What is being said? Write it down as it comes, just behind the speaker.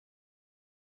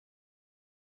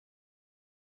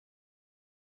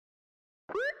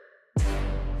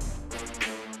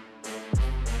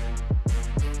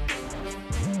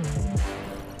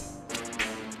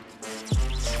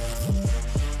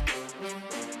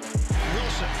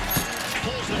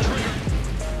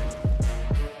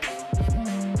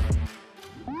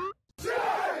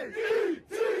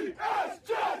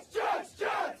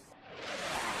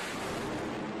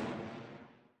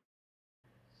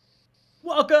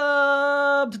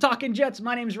Welcome to Talking Jets.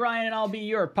 My name's Ryan, and I'll be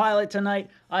your pilot tonight.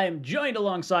 I am joined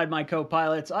alongside my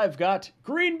co-pilots. I've got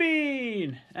Green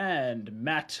Bean and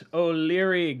Matt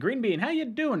O'Leary. Green Bean, how you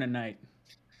doing tonight?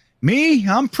 Me?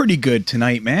 I'm pretty good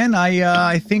tonight, man.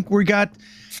 I think we're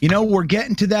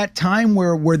getting to that time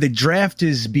where the draft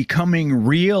is becoming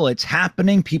real. It's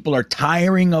happening. People are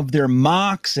tiring of their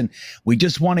mocks, and we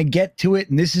just want to get to it.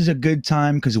 And this is a good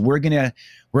time because we're gonna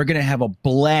have a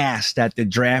blast at the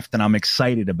draft, and I'm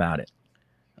excited about it.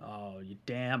 Oh, you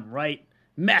damn right.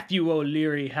 Matthew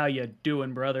O'Leary, how you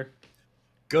doing, brother?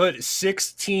 Good.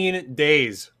 16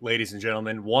 days, ladies and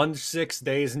gentlemen. 16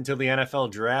 days until the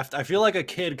NFL draft. I feel like a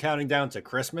kid counting down to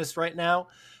Christmas right now.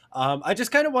 I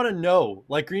just kind of want to know,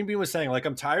 like Green Bean was saying, like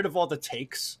I'm tired of all the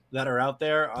takes that are out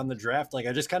there on the draft. Like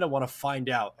I just kind of want to find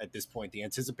out at this point. The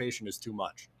anticipation is too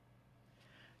much.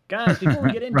 Guys, before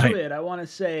we get into it, I want to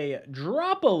say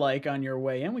drop a like on your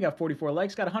way in. We got 44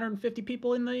 likes, got 150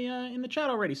 people in the chat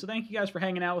already. So thank you guys for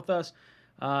hanging out with us.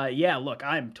 Yeah, look,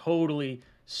 I'm totally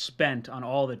spent on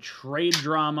all the trade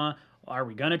drama. Are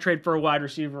we going to trade for a wide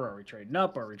receiver? Are we trading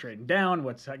up? Are we trading down?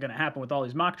 What's going to happen with all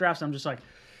these mock drafts? I'm just like,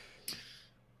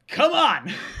 come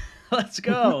on, let's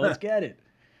go. Let's get it.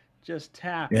 Just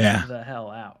tap the hell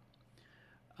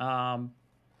out.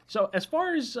 So as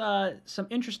far as some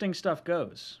interesting stuff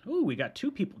goes, we got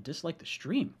 2 people dislike the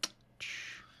stream.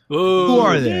 Ooh, who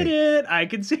are they? Did it? I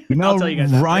can see. I'll tell you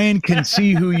guys. Ryan can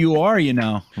see who you are.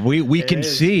 We can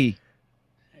see.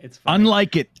 It's funny.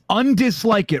 Unlike it,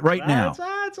 undislike it right now.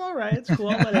 It's all right. It's cool.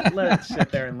 Let it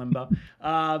sit there in limbo.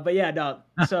 But yeah, no.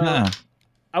 So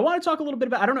I want to talk a little bit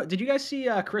about. I don't know. Did you guys see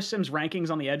Chris Sims'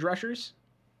 rankings on the edge rushers?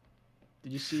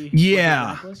 Did you see?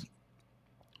 Yeah.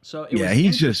 So it was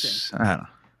he's just. I don't know.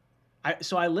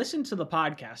 So I listened to the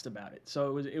podcast about it.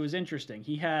 So it was interesting.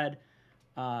 He had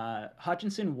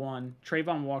Hutchinson 1,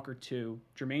 Trayvon Walker 2,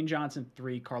 Jermaine Johnson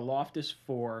 3, Karlaftis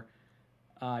 4,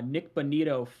 Nick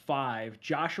Bonito 5,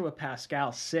 Joshua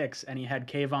Pascal 6, and he had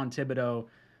Kayvon Thibodeau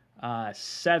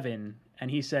 7. And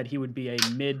he said he would be a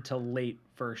mid to late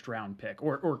first round pick,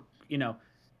 or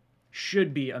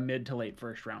should be a mid to late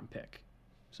first round pick.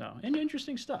 So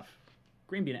interesting stuff.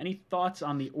 Green Bean, any thoughts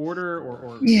on the order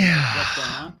or what's going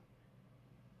on?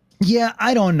 Yeah,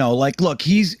 I don't know. Like, look,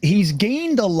 he's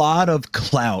gained a lot of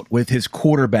clout with his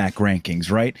quarterback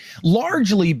rankings, right?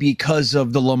 Largely because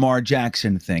of the Lamar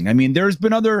Jackson thing. I mean, there's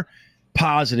been other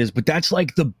positives, but that's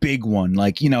like the big one.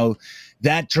 Like,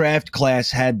 that draft class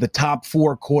had the top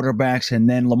 4 quarterbacks, and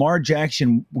then Lamar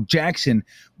Jackson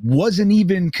wasn't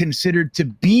even considered to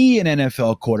be an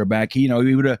NFL quarterback. He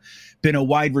would have been a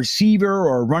wide receiver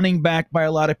or a running back by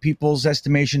a lot of people's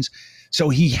estimations. So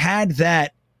he had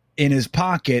that in his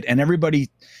pocket, and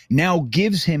everybody now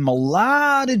gives him a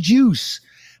lot of juice.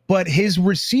 But his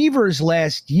receivers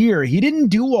last year, he didn't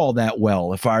do all that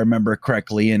well, if I remember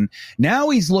correctly. And now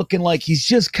he's looking like he's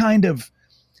just kind of,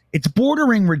 it's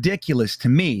bordering ridiculous to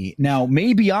me. Now,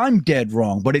 maybe I'm dead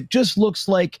wrong, but it just looks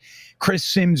like Chris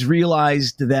Sims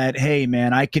realized that, hey,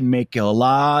 man, I can make a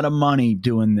lot of money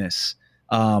doing this,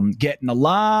 getting a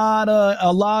lot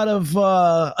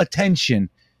of attention.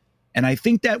 And I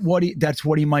think that's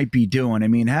what he might be doing. I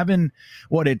mean, having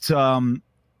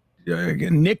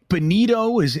Nick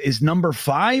Bonito is number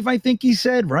 5, I think he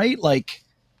said, right? Like,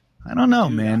 I don't know,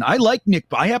 man. I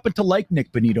happen to like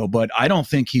Nick Bonito, but I don't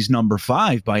think he's number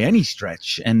 5 by any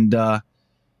stretch. And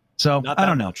so I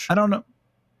don't know. Much. I don't know.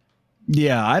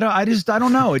 Yeah, I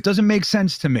don't know. It doesn't make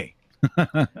sense to me.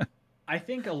 I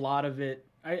think a lot of it,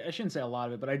 I shouldn't say a lot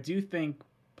of it, but I do think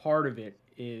part of it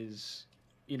is,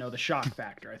 the shock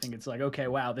factor. I think it's like, okay,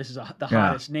 wow, this is the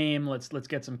hottest name. Let's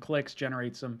get some clicks,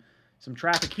 generate some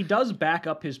traffic. He does back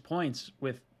up his points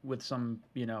with some,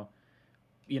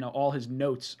 all his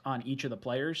notes on each of the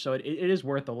players. So it is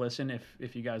worth a listen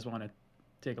if you guys want to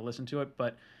take a listen to it.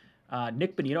 But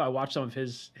Nick Bonito, I watched some of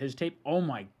his tape. Oh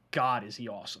my God, is he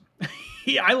awesome.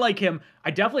 I like him.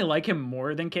 I definitely like him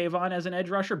more than Kayvon as an edge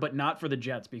rusher, but not for the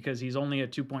Jets because he's only a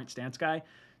 2-point stance guy.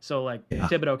 So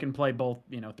Thibodeau can play both,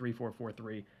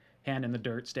 3-4-4-3, hand in the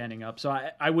dirt, standing up. So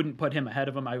I wouldn't put him ahead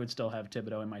of him. I would still have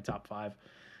Thibodeau in my top 5.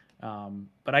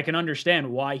 But I can understand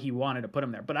why he wanted to put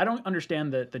him there. But I don't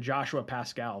understand the Joshua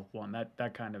Pascal one.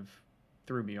 That kind of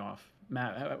threw me off.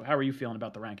 Matt, how are you feeling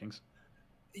about the rankings?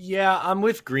 Yeah, I'm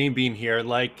with Green Bean here.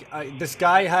 Like, this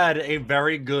guy had a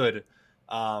very good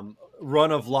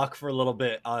run of luck for a little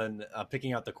bit on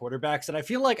picking out the quarterbacks. And I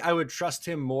feel like I would trust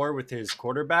him more with his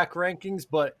quarterback rankings.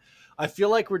 But I feel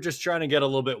like we're just trying to get a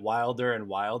little bit wilder and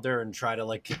wilder and try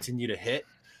to, continue to hit.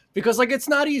 Because, it's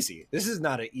not easy. This is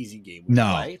not an easy game we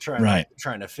play,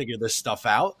 trying to figure this stuff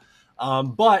out.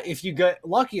 But if you get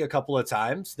lucky a couple of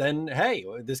times, then hey,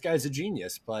 this guy's a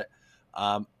genius. But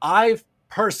I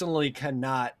personally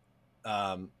cannot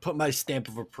put my stamp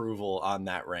of approval on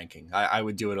that ranking. I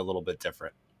would do it a little bit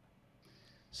different.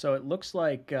 So it looks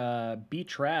like B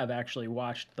Trav actually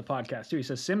watched the podcast too. He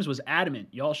says Sims was adamant,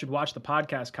 y'all should watch the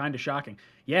podcast. Kind of shocking.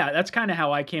 Yeah, that's kind of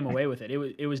how I came away with it.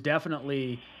 It was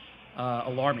definitely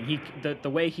alarming. The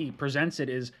way he presents it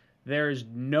is there's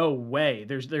no way,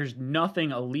 there's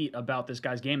nothing elite about this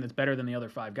guy's game that's better than the other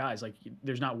 5 guys. Like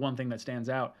there's not one thing that stands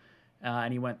out.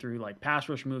 And he went through like pass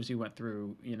rush moves. He went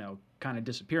through, kind of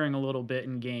disappearing a little bit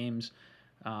in games.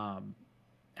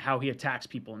 How he attacks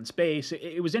people in space.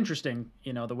 It was interesting,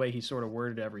 the way he sort of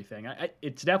worded everything.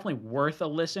 It's definitely worth a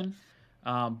listen,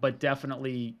 but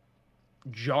definitely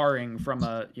jarring from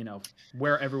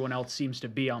where everyone else seems to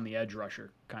be on the edge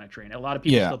rusher kind of train. A lot of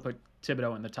people still put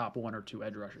Thibodeaux in the top 1 or 2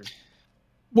 edge rushers.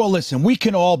 Well, listen, we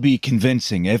can all be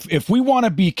convincing. If we want to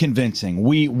be convincing,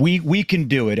 we can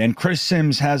do it. And Chris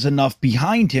Sims has enough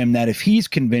behind him that if he's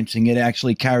convincing, it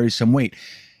actually carries some weight.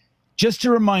 Just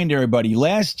to remind everybody,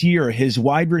 last year, his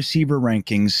wide receiver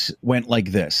rankings went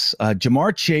like this.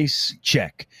 Jamar Chase,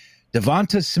 check.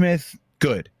 Devonta Smith,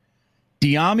 good.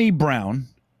 De'Ami Brown,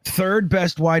 3rd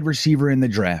best wide receiver in the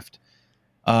draft.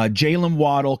 Jalen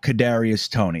Waddle, Kadarius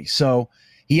Toney. So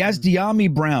he has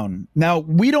De'Ami Brown. Now,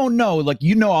 we don't know.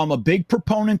 I'm a big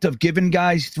proponent of giving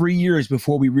guys 3 years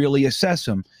before we really assess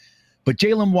them. But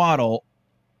Jalen Waddle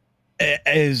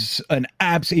is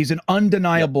he's an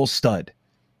undeniable stud.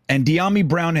 And De'Ami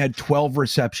Brown had 12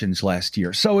 receptions last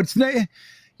year. So it's,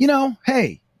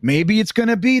 hey, maybe it's going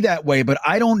to be that way. But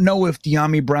I don't know if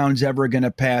De'Ami Brown's ever going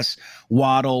to pass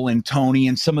Waddle and Toney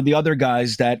and some of the other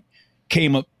guys that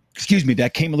came a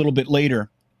little bit later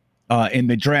in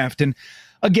the draft. And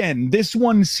again, this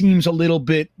one seems a little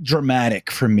bit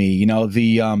dramatic for me,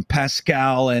 the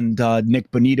Pascal and Nick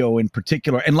Bonito in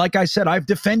particular. And like I said, I've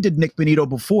defended Nick Bonito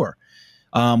before.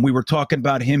 We were talking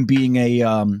about him being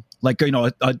a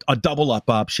double up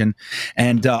option.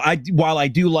 And while I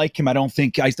do like him, I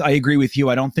agree with you.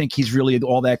 I don't think he's really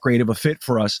all that great of a fit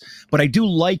for us, but I do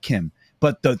like him.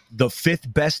 But the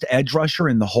 5th best edge rusher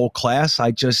in the whole class,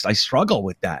 I struggle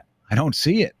with that. I don't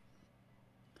see it.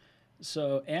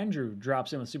 So Andrew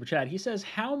drops in with Super Chat. He says,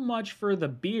 how much for the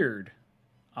beard?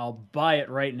 I'll buy it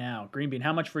right now. Green Bean,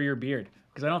 how much for your beard?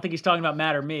 Because I don't think he's talking about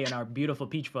Matt or me and our beautiful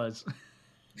peach fuzz.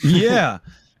 Yeah.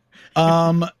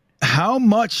 How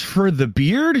much for the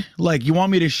beard? Like, you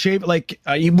want me to shave? Like,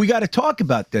 we got to talk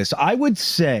about this. I would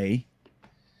say,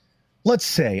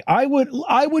 I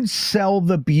would sell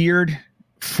the beard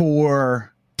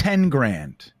for 10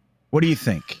 grand. What do you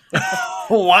think?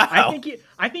 Wow.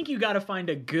 I think you got to find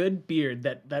a good beard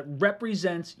that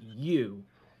represents you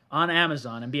on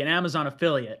Amazon and be an Amazon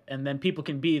affiliate, and then people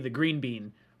can be the Green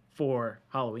Bean for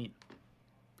Halloween.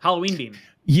 Halloween Bean.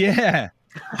 Yeah.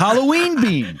 Halloween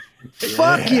Bean.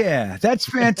 Fuck yeah. That's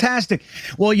fantastic.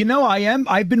 Well,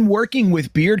 I've been working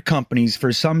with beard companies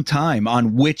for some time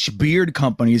on which beard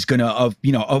company is going to,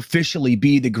 officially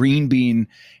be the Green Bean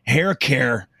hair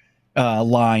care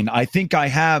line. I think I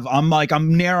have. I'm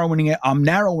narrowing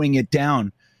it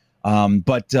down.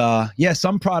 But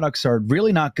some products are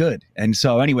really not good. And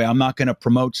so anyway, I'm not going to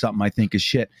promote something I think is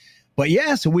shit. But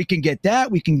yeah, so we can get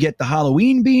that. We can get the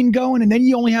Halloween Bean going, and then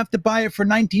you only have to buy it for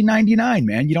 $19.99,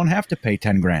 man. You don't have to pay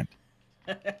 10 grand.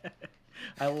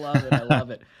 I love it. I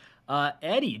love it.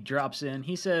 Eddie drops in.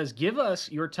 He says, give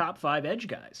us your top 5 edge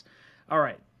guys. All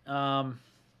right. I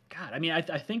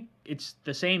think it's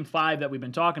the same 5 that we've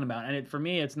been talking about. And for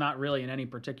me, it's not really in any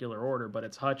particular order, but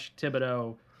it's Hutch,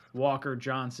 Thibodeaux, Walker,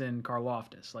 Johnson,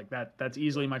 Karlaftis. Like that's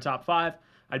easily my top 5.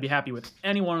 I'd be happy with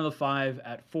any one of the 5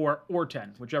 at 4 or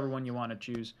 10, whichever one you want to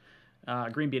choose.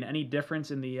 Green Bean, any difference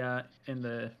in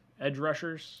the edge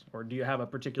rushers, or do you have a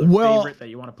particular favorite that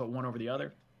you want to put one over the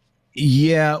other?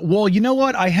 Yeah, well, you know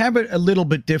what? I have it a little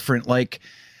bit different. Like,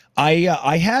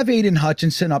 I have Aiden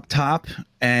Hutchinson up top,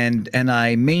 and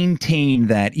I maintain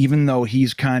that even though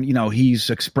he's he's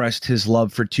expressed his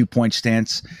love for 2-point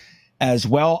stance as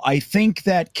well. I think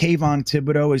that Kayvon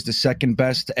Thibodeaux is the 2nd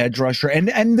best edge rusher.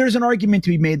 And there's an argument to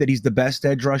be made that he's the best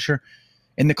edge rusher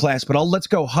in the class. But let's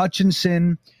go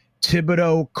Hutchinson,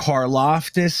 Thibodeaux,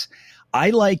 Karlaftis.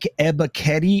 I like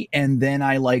Ebiketie, and then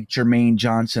I like Jermaine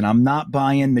Johnson. I'm not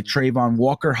buying the Trayvon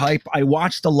Walker hype. I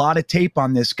watched a lot of tape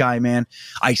on this guy, man.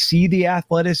 I see the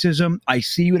athleticism. I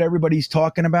see what everybody's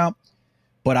talking about.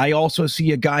 But I also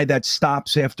see a guy that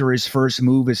stops after his first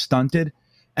move is stunted.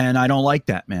 And I don't like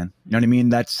that, man. You know what I mean?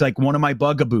 That's like one of my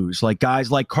bugaboos. Like guys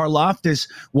like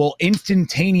Karlaftis will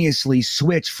instantaneously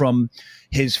switch from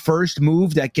his first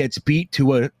move that gets beat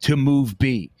to move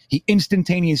B. he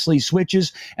instantaneously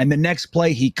switches, and the next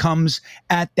play he comes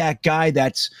at that guy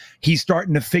he's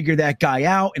starting to figure that guy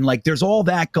out, and like there's all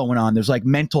that going on. There's like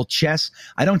mental chess.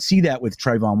 I don't see that with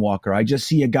Travon Walker. I just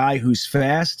see a guy who's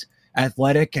fast,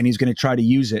 athletic, and he's going to try to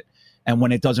use it. And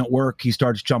when it doesn't work, he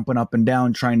starts jumping up and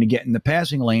down, trying to get in the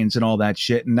passing lanes and all that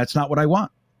shit. And that's not what I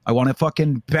want. I want a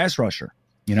fucking pass rusher,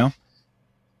 you know?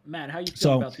 Matt, how you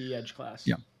feel about the edge class?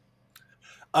 Yeah.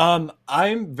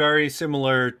 I'm very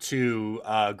similar to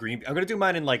Green. I'm going to do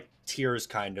mine in like tiers,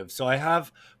 kind of. So I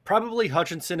have probably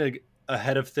Hutchinson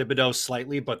ahead of Thibodeau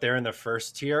slightly, but they're in the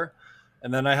first tier.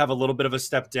 And then I have a little bit of a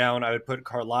step down. I would put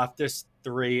Karlaftis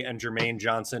 3 and Jermaine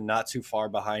Johnson not too far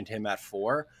behind him at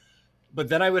 4. But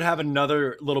then I would have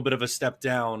another little bit of a step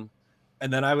down,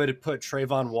 and then I would put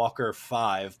Travon Walker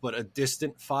 5, but a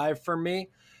distant 5 for me.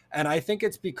 And I think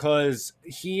it's because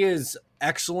he is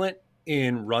excellent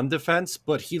in run defense,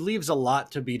 but he leaves a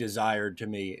lot to be desired to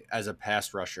me as a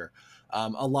pass rusher.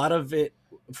 A lot of it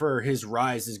for his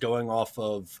rise is going off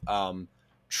of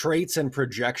traits and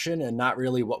projection and not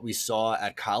really what we saw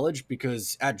at college,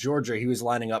 because at Georgia, he was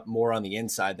lining up more on the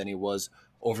inside than he was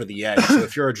over the edge. So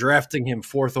if you're drafting him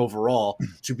 4th overall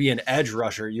to be an edge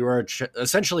rusher, you are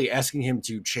essentially asking him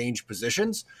to change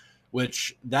positions,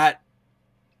 which that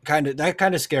kind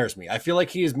of scares me. I feel like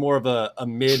he is more of a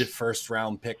mid first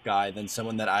round pick guy than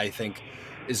someone that I think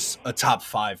is a top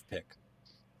 5 pick.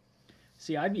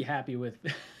 See, I'd be happy with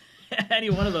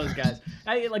any one of those guys.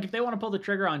 Like if they want to pull the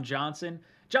trigger on Johnson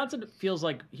feels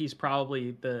like he's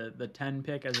probably the 10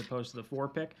 pick as opposed to the 4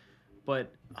 pick.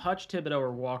 But Hutch, Thibodeau,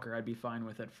 or Walker, I'd be fine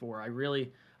with at 4.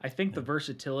 I think the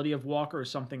versatility of Walker is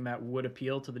something that would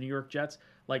appeal to the New York Jets.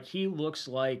 Like, he looks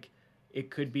like it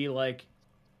could be like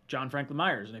John Franklin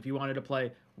Myers. And if you wanted to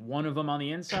play one of them on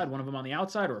the inside, one of them on the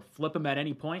outside, or flip them at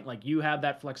any point, like, you have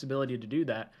that flexibility to do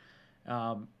that.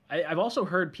 I've also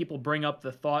heard people bring up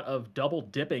the thought of double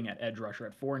dipping at edge rusher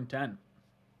at 4 and 10.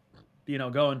 You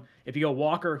know, if you go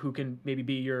Walker, who can maybe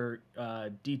be your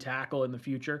D tackle in the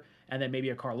future, and then maybe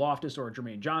a Karlaftis or a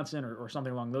Jermaine Johnson or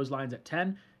something along those lines at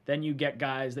 10, then you get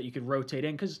guys that you could rotate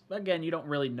in. Because, again, you don't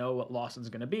really know what Lawson's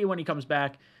going to be when he comes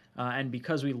back. And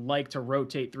because we like to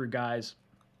rotate through guys,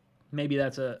 maybe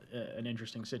that's an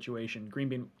interesting situation.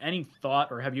 Greenbean, any thought,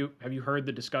 or have you heard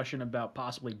the discussion about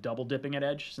possibly double dipping at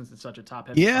edge since it's such a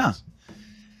top-heavy class?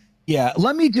 Yeah,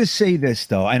 let me just say this,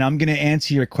 though, and I'm going to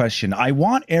answer your question. I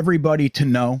want everybody to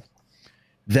know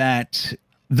that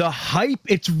the hype,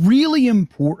 it's really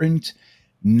important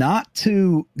not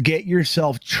to get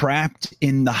yourself trapped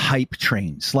in the hype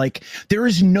trains. Like, there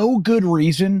is no good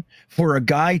reason for a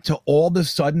guy to all of a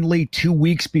suddenly 2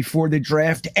 weeks before the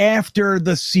draft, after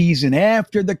the season,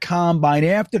 after the combine,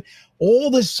 after all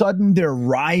of a sudden they're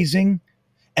rising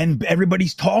and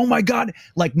everybody's oh my God,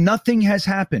 like nothing has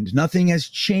happened. Nothing has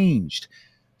changed.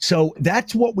 So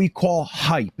that's what we call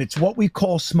hype. It's what we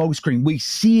call smokescreen. We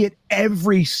see it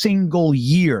every single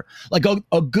year. Like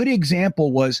a good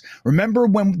example was, remember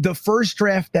when the first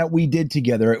draft that we did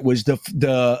together, it was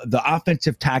the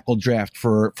offensive tackle draft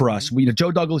for us.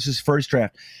 Joe Douglas's first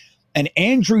draft. And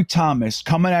Andrew Thomas,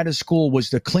 coming out of school,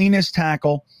 was the cleanest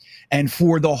tackle. And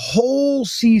for the whole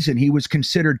season, he was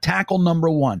considered tackle number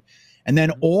 1. And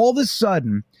then all of a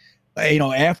sudden,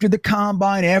 after the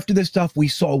combine, after this stuff, we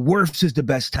saw Wirfs is the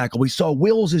best tackle. We saw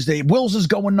Wills is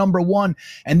going number 1.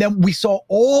 And then we saw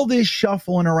all this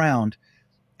shuffling around.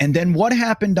 And then what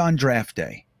happened on draft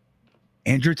day?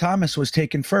 Andrew Thomas was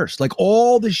taken first. Like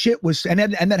all the shit was, and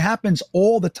that happens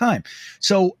all the time.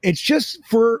 So it's just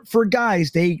for guys,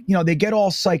 they get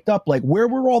all psyched up. Like, where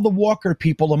were all the Walker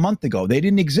people a month ago? They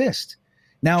didn't exist.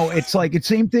 Now it's like it's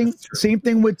same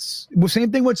thing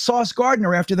with Sauce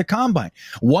Gardner after the combine.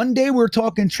 One day we're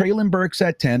talking Treylon Burks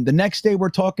at 10. The next day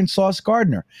we're talking Sauce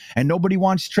Gardner, and nobody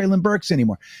wants Treylon Burks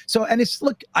anymore. So, and it's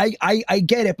look, I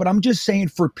get it, but I'm just saying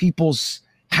for people's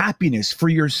happiness, for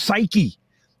your psyche,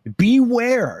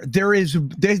 beware.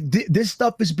 This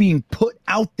stuff is being put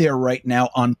out there right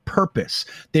now on purpose.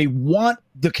 They want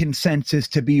the consensus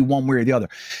to be one way or the other.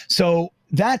 So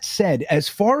that said, as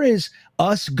far as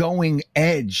us going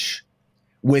edge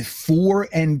with 4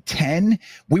 and 10,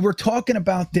 we were talking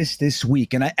about this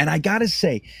week, and I gotta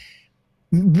say,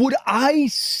 would I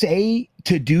say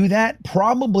to do that?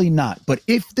 Probably not. But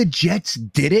if the Jets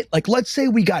did it, like let's say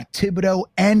we got Thibodeau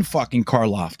and fucking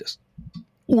Karlaftis,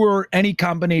 or any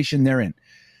combination therein,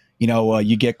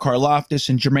 you get Karlaftis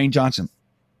and Jermaine Johnson,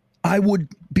 I would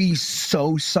be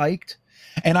so psyched.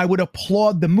 And I would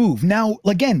applaud the move. Now,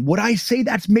 again, would I say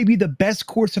that's maybe the best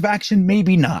course of action?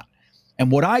 Maybe not.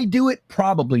 And would I do it?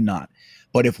 Probably not.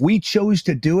 But if we chose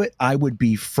to do it, I would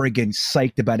be friggin'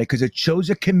 psyched about it because it shows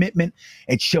a commitment.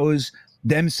 It shows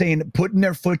them saying, putting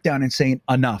their foot down and saying,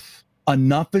 enough.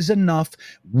 Enough is enough.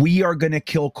 We are going to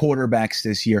kill quarterbacks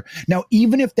this year. Now,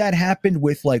 even if that happened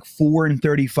with like 4 and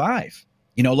 35,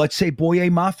 let's say Boye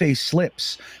Mafe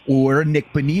slips or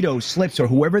Nick Bonito slips or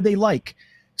whoever they like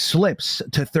slips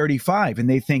to 35 and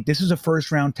they think this is a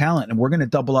first round talent and we're going to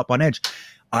double up on edge,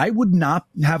 I would not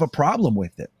have a problem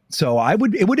with it. So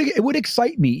it would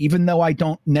excite me, even though I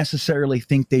don't necessarily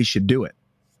think they should do it.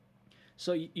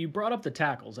 So you brought up the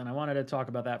tackles, and I wanted to talk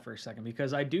about that for a second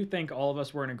because I do think all of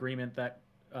us were in agreement that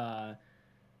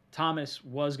Thomas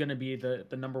was going to be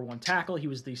the number one tackle. He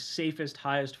was the safest,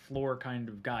 highest floor kind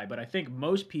of guy. But I think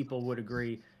most people would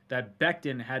agree that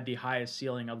Becton had the highest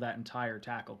ceiling of that entire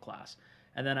tackle class.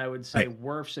 And then I would say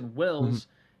Wirfs and Wills,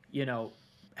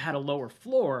 had a lower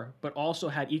floor, but also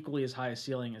had equally as high a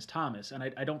ceiling as Thomas. And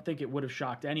I don't think it would have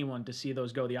shocked anyone to see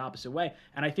those go the opposite way.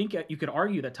 And I think you could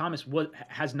argue that Thomas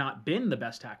has not been the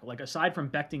best tackle. Like, aside from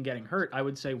Becton getting hurt, I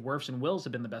would say Wirfs and Wills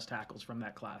have been the best tackles from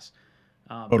that class.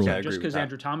 Totally. Just because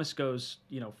Andrew Thomas goes,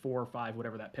 4 or 5,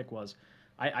 whatever that pick was,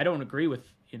 I don't agree with,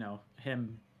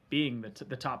 him being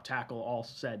the top tackle all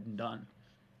said and done.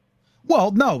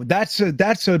 Well, no, that's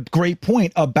a great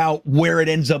point about where it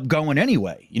ends up going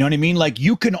anyway. You know what I mean? Like,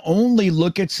 you can only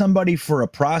look at somebody for a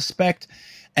prospect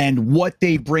and what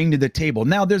they bring to the table.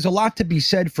 Now, there's a lot to be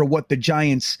said for what the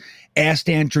Giants asked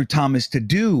Andrew Thomas to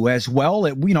do as well.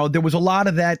 There was a lot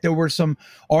of that. There were some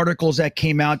articles that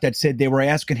came out that said they were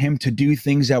asking him to do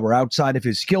things that were outside of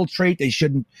his skill trait. They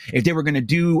shouldn't, if they were going to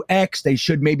do X, they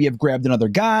should maybe have grabbed another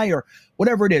guy or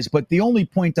whatever it is. But the only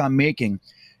point I'm making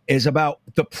is about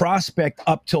the prospect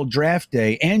up till draft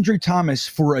day. Andrew Thomas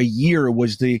for a year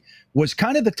was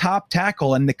kind of the top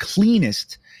tackle and the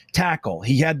cleanest tackle.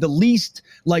 He had the least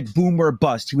like boom or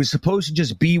bust. He was supposed to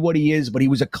just be what he is, but he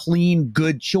was a clean,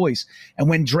 good choice. And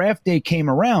when draft day came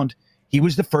around, he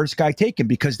was the first guy taken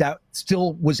because that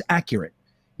still was accurate.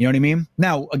 You know what I mean?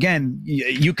 Now, again,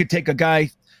 you could take a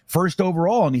guy first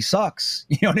overall and he sucks.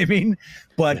 You know what I mean?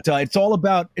 But it's all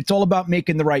about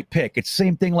making the right pick. It's the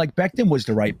same thing like Becton was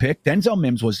the right pick. Denzel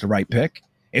Mims was the right pick.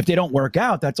 If they don't work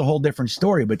out, that's a whole different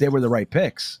story, but they were the right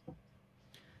picks.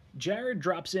 Jared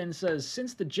drops in, says,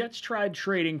 since the Jets tried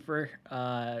trading for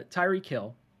Tyreek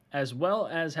Hill, as well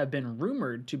as have been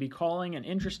rumored to be calling and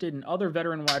interested in other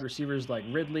veteran wide receivers like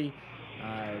Ridley,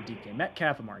 DK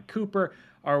Metcalf, Amari Cooper,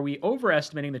 are we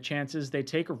overestimating the chances they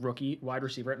take a rookie wide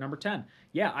receiver at number 10?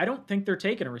 Yeah, I don't think they're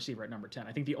taking a receiver at number 10.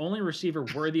 I think the only receiver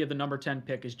worthy of the number 10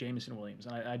 pick is Jameson Williams.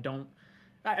 And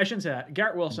I shouldn't say that.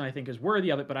 Garrett Wilson, I think, is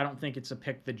worthy of it, but I don't think it's a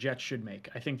pick the Jets should make.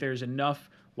 I think there's enough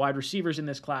wide receivers in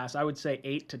this class. I would say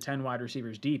 8 to 10 wide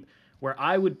receivers deep, where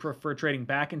I would prefer trading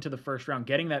back into the first round,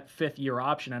 getting that 5th-year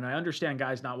option. And I understand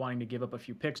guys not wanting to give up a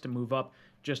few picks to move up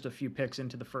just a few picks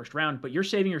into the first round, but you're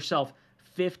saving yourself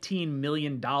 $15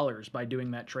 million by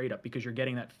doing that trade up because you're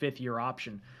getting that 5th-year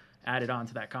option added on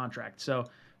to that contract. So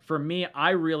for me,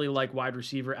 I really like wide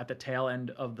receiver at the tail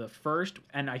end of the first.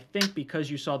 And I think because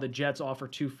you saw the Jets offer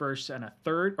 2 firsts and a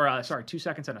third, 2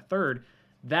 seconds and a third,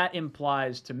 that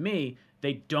implies to me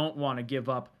they don't want to give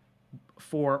up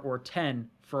 4 or 10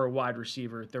 for a wide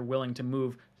receiver. They're willing to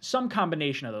move some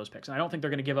combination of those picks. And I don't think they're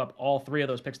going to give up all 3 of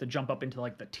those picks to jump up into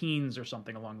like the teens or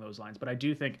something along those lines. But I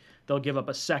do think they'll give up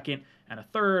a 2nd and a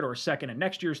 3rd, or a 2nd and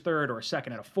next year's 3rd, or a 2nd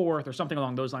and a 4th, or something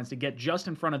along those lines to get just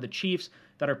in front of the Chiefs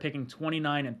that are picking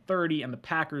 29 and 30 and the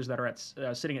Packers that are at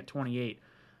sitting at 28.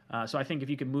 So I think if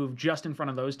you can move just in front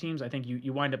of those teams, I think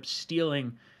you wind up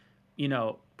stealing,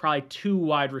 probably 2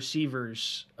 wide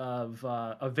receivers of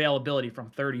availability from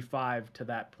 35 to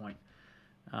that point.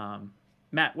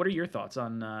 Matt, what are your thoughts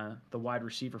on the wide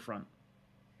receiver front?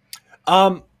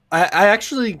 I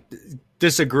actually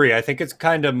disagree. I think it's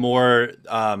kind of more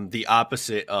the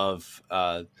opposite of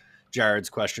Jared's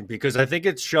question, because I think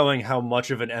it's showing how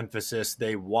much of an emphasis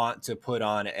they want to put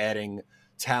on adding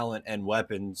talent and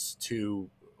weapons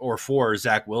for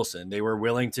Zach Wilson. They were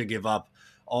willing to give up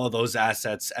all of those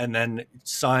assets and then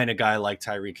sign a guy like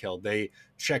Tyreek Hill. They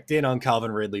checked in on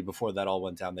Calvin Ridley before that all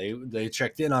went down. They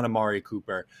checked in on Amari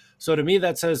Cooper. So to me,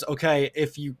 that says, okay,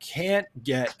 if you can't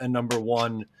get a number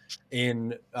 1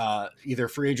 in either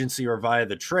free agency or via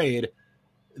the trade,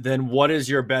 then what is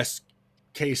your best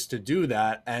case to do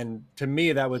that? And to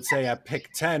me, that would say at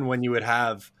pick 10, when you would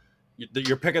have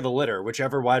your pick of the litter,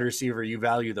 whichever wide receiver you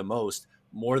value the most,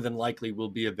 more than likely will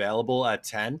be available at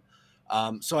 10.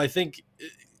 So I think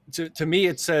to me,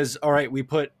 it says, all right, we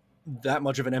put that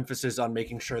much of an emphasis on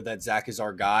making sure that Zach is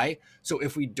our guy. So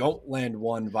if we don't land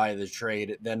one via the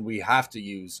trade, then we have to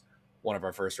use one of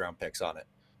our first round picks on it.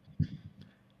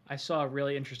 I saw a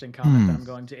really interesting comment that I'm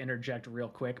going to interject real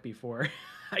quick before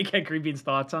I get Greenbean's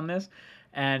thoughts on this.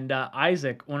 And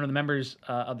Isaac, one of the members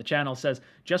of the channel, says,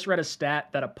 just read a stat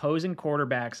that opposing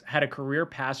quarterbacks had a career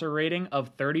passer rating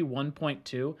of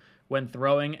 31.2 when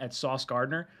throwing at Sauce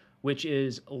Gardner, which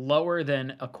is lower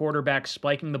than a quarterback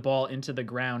spiking the ball into the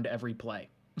ground every play.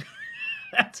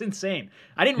 That's insane.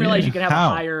 I didn't realize you could have a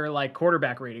higher like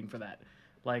quarterback rating for that.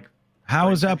 Like, how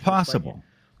is that possible?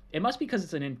 It must be because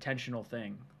it's an intentional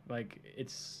thing. Like,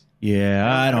 it's.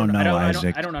 Yeah, I don't know,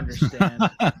 Isaac. I don't understand.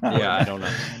 Yeah, I don't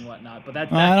know and whatnot. But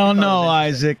that I don't know,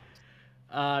 Isaac.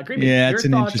 Greenby, your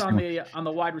thoughts on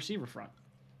the wide receiver front?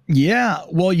 Yeah,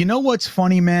 well, you know what's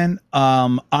funny, man?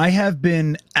 I have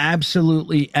been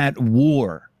absolutely at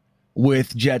war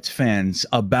with Jets fans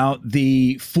about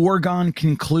the foregone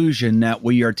conclusion that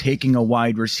we are taking a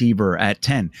wide receiver at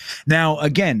 10. Now,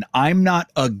 again, I'm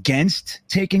not against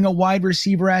taking a wide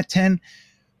receiver at 10.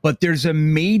 But there's a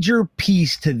major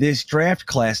piece to this draft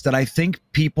class that I think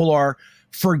people are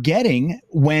forgetting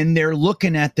when they're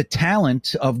looking at the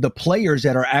talent of the players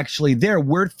that are actually there.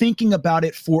 We're thinking about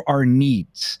it for our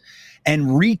needs.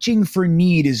 And reaching for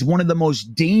need is one of the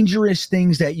most dangerous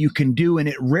things that you can do, and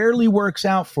it rarely works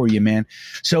out for you, man.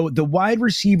 So the wide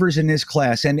receivers in this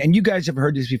class, and you guys have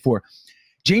heard this before,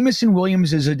 Jameson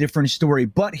Williams is a different story,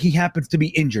 but he happens to be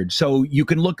injured. So you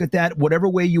can look at that whatever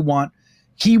way you want.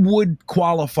 He would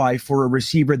qualify for a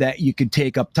receiver that you could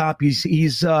take up top. He's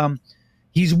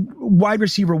wide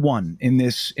receiver 1 in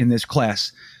this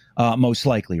class, most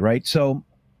likely, right? So,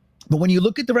 but when you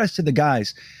look at the rest of the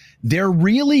guys, they're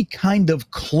really kind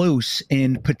of close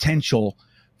in potential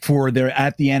for their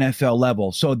at the NFL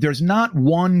level. So there's not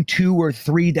 1, 2, or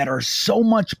 3 that are so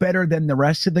much better than the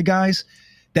rest of the guys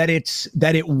that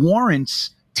it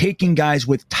warrants taking guys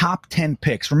with top 10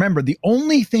 picks. Remember, the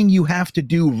only thing you have to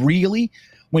do really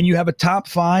when you have a top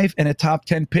 5 and a top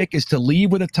 10 pick is to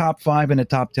leave with a top 5 and a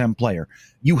top 10 player.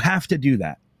 You have to do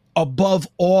that above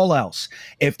all else.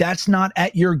 If that's not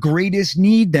at your greatest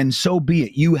need, then so be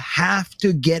it. You have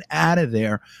to get out of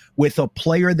there with a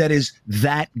player that is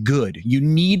that good. You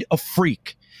need a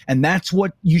freak, and that's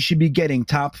what you should be getting,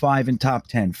 top 5 and top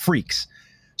 10 freaks.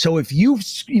 So if you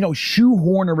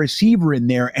shoehorn a receiver in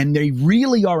there and they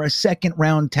really are a second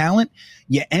round talent,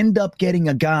 you end up getting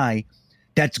a guy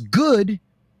that's good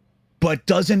but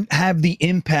doesn't have the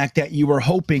impact that you were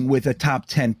hoping with a top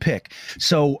 10 pick.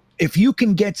 So if you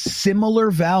can get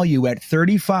similar value at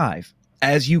 35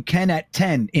 as you can at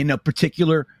 10 in a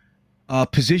particular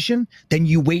position, then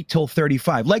you wait till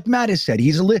 35. Like Matt has said,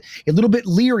 he's a little bit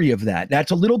leery of that.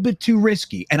 That's a little bit too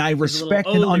risky, and I respect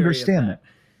and understand that.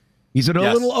 He's a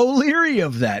little O'Leary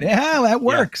of that. Yeah, that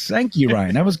works. Yeah. Thank you,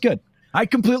 Ryan. That was good. I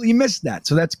completely missed that,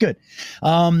 so that's good.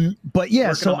 But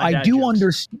yeah, so I do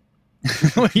understand.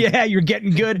 Yeah, you're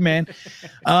getting good, man.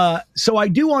 So I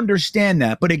do understand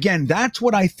that. But again, that's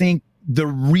what I think the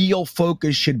real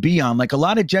focus should be on. Like a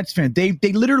lot of Jets fans, they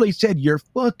literally said, you're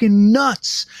fucking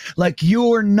nuts. Like,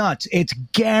 you're nuts. It's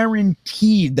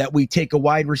guaranteed that we take a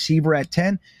wide receiver at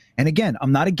 10. And again,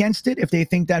 I'm not against it if they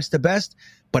think that's the best,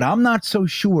 but I'm not so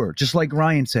sure. Just like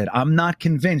Ryan said, I'm not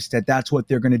convinced that that's what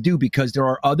they're going to do, because there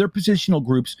are other positional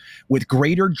groups with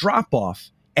greater drop-off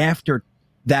after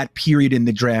that period in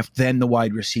the draft than the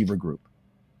wide receiver group.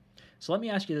 So let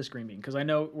me ask you this, Green Bean, because I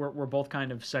know we're both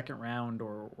kind of second round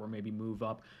or maybe move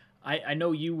up. I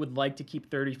know you would like to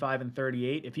keep 35 and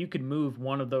 38. If you could move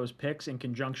one of those picks in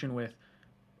conjunction with,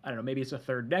 I don't know, maybe it's a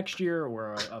third next year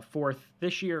or a fourth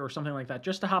this year or something like that,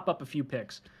 just to hop up a few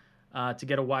picks to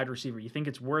get a wide receiver. You think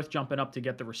it's worth jumping up to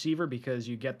get the receiver because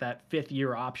you get that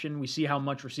fifth-year option? We see how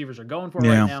much receivers are going for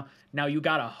right now. Now you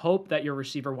got to hope that your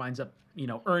receiver winds up,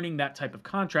 earning that type of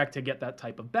contract to get that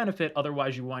type of benefit.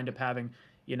 Otherwise, you wind up having,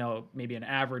 maybe an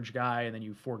average guy, and then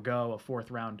you forego a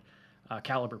fourth-round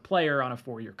caliber player on a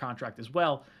 4-year contract as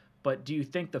well. But do you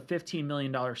think the $15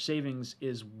 million savings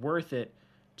is worth it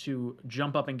to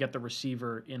jump up and get the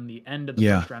receiver in the end of the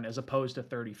first round as opposed to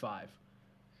 35?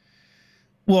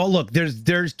 Well, look,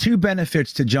 there's two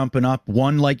benefits to jumping up.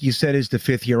 One, like you said, is the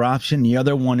fifth-year option. The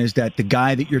other one is that the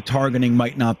guy that you're targeting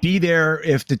might not be there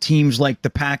if the teams like the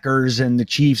Packers and the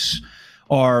Chiefs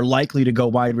are likely to go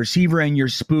wide receiver, and you're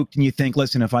spooked and you think,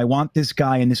 listen, if I want this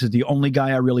guy and this is the only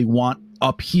guy I really want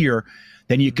up here,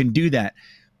 then you can do that.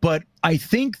 But I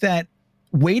think that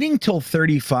waiting till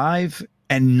 35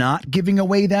 and not giving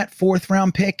away that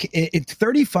fourth-round pick,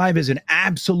 35 is an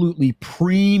absolutely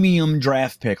premium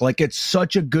draft pick. Like, it's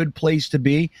such a good place to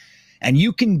be, and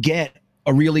you can get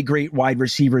a really great wide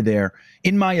receiver there,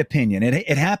 in my opinion.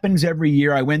 It happens every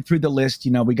year. I went through the list.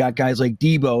 We got guys like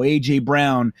Debo, A.J.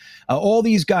 Brown, all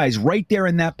these guys right there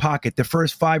in that pocket. The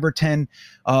first 5 or 10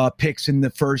 picks in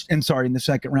the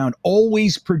second round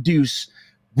always produce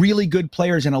really good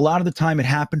players, and a lot of the time it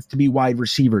happens to be wide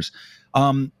receivers.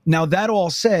 Now, that all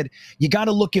said, you got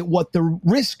to look at what the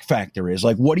risk factor is.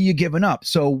 Like, what are you giving up?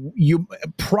 So you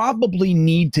probably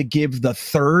need to give the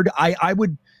third. I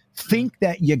would think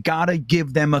that you got to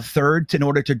give them a third in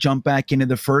order to jump back into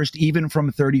the first, even from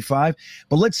 35.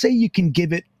 But let's say you can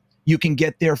get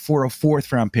there for a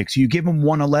fourth round pick. So you give them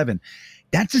 111.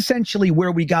 That's essentially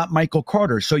where we got Michael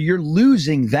Carter. So you're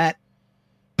losing that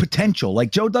potential.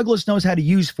 Like, Joe Douglas knows how to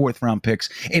use fourth round picks.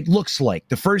 It looks like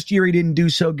the first year he didn't do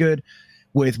so good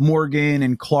with Morgan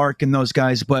and Clark and those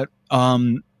guys, but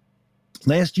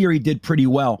last year he did pretty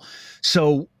well.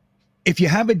 So if you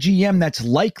have a GM that's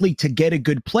likely to get a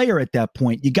good player at that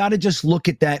point, you got to just look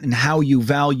at that and how you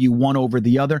value one over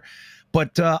the other.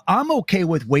 But I'm okay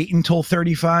with waiting until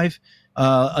 35.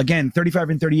 Again, 35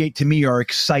 and 38 to me are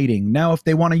exciting. Now, if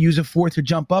they want to use a fourth to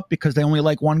jump up because they only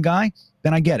like one guy,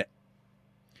 then I get it.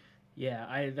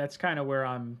 Yeah, that's kind of where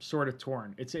I'm sort of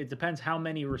torn. It depends how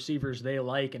many receivers they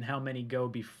like and how many go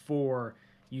before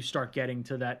you start getting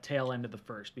to that tail end of the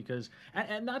first. Because,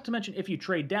 and not to mention if you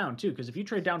trade down too, because if you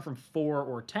trade down from 4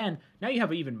 or 10, now you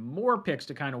have even more picks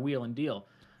to kind of wheel and deal.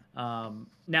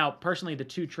 Now, personally, the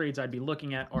two trades I'd be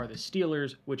looking at are the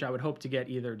Steelers, which I would hope to get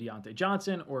either Deontay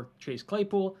Johnson or Chase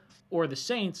Claypool, or the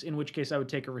Saints, in which case I would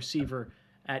take a receiver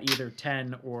at either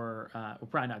 10 or well,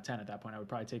 probably not 10 at that point. I would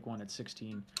probably take one at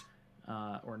 16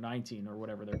 or 19 or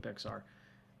whatever their picks are.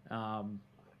 I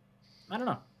don't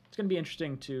know. It's going to be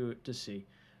interesting to see.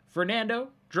 Fernando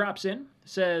drops in,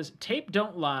 says, tape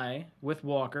don't lie with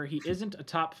Walker. He isn't a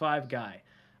top 5 guy.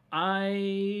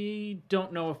 I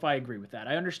don't know if I agree with that.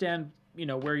 I understand,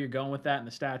 where you're going with that, and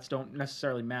the stats don't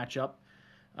necessarily match up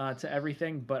to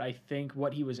everything, but I think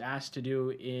what he was asked to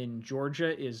do in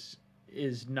Georgia is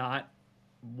not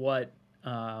what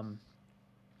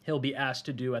he'll be asked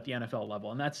to do at the NFL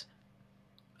level, and that's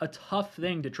a tough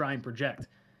thing to try and project,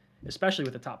 especially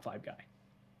with a top 5 guy.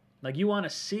 Like, you want to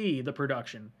see the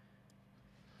production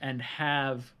and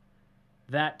have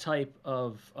that type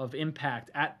of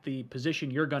impact at the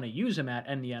position you're going to use him at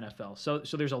in the NFL.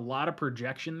 So there's a lot of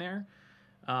projection there.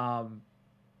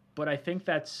 But I think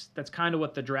that's kind of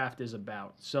what the draft is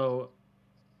about. So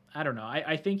I don't know.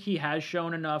 I think he has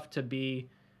shown enough to be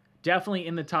definitely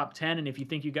in the top 10. And if you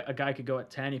think a guy could go at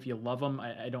 10, if you love him,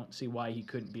 I don't see why he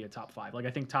couldn't be a top 5. Like,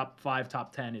 I think top 5,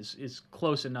 top 10 is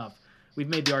close enough. We've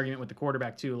made the argument with the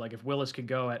quarterback too. Like, if Willis could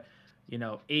go at,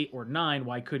 8 or 9,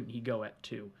 why couldn't he go at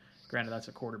 2? Granted, that's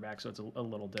a quarterback, so it's a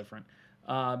little different.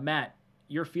 Matt,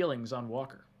 your feelings on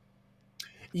Walker?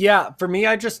 Yeah, for me,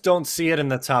 I just don't see it in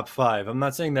the top 5. I'm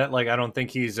not saying that, I don't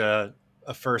think he's a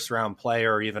first-round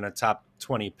player or even a top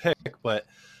 20 pick, but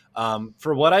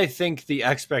for what I think the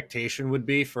expectation would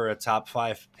be for a top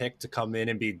 5 pick to come in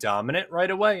and be dominant right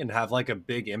away and have, a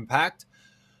big impact,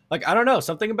 I don't know,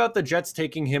 something about the Jets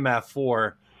taking him at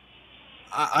 4,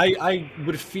 I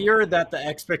would fear that the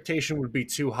expectation would be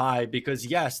too high because,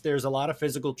 yes, there's a lot of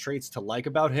physical traits to like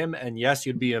about him. And, yes,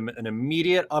 you'd be an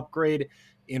immediate upgrade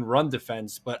in run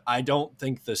defense. But I don't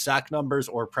think the sack numbers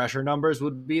or pressure numbers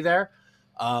would be there.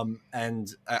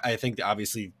 And I think,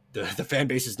 obviously, the fan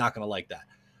base is not going to like that.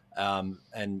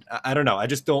 And I don't know.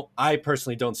 I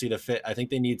personally don't see the fit. I think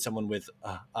they need someone with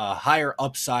a higher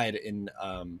upside in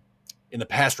the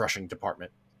pass rushing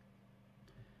department.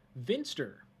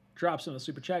 Vinster drops in the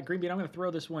super chat. Greenbean, I'm going to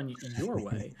throw this one your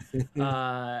way. Nope,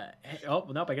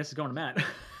 I guess it's going to Matt.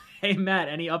 Hey, Matt,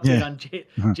 any update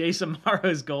on Jason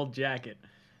Morrow's gold jacket?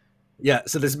 Yeah,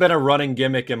 so there's been a running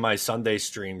gimmick in my Sunday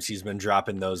streams. He's been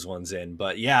dropping those ones in.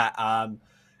 But, yeah,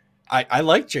 I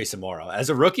like Jason Morrow.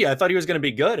 As a rookie, I thought he was going to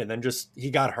be good, and then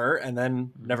he got hurt and then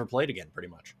never played again, pretty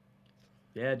much.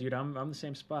 Yeah, dude, I'm the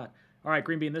same spot. All right,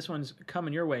 Greenbean, this one's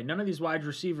coming your way. None of these wide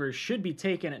receivers should be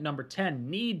taken at number 10,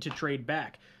 need to trade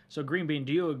back. So, Greenbean,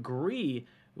 do you agree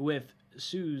with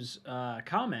Sue's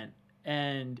comment?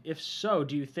 And if so,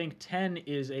 do you think 10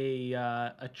 is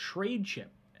a trade chip?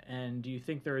 And do you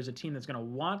think there is a team that's going to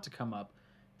want to come up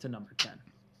to number 10?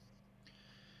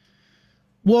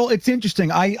 Well, it's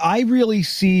interesting. I really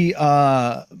see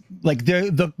the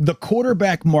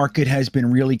quarterback market has been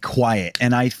really quiet,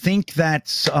 and I think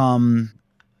that's a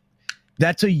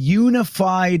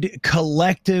unified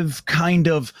collective kind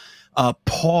of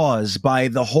pause by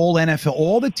the whole NFL.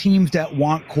 All the teams that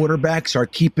want quarterbacks are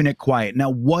keeping it quiet. Now,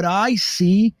 what I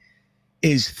see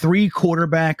is 3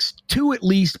 quarterbacks, 2 at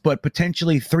least, but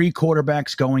potentially 3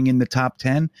 quarterbacks going in the top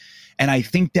 10. And I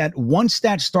think that once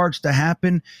that starts to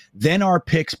happen, then our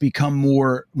picks become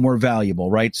more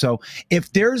valuable, right? So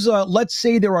if there's let's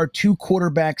say there are 2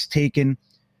 quarterbacks taken,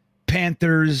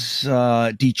 Panthers,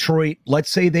 Detroit, let's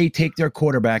say they take their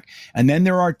quarterback, and then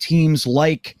there are teams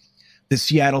like the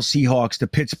Seattle Seahawks, the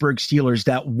Pittsburgh Steelers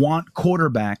that want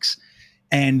quarterbacks,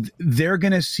 and they're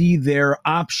going to see their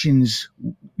options,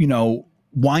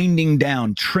 winding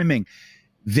down, trimming.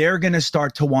 They're going to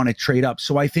start to want to trade up.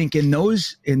 So I think in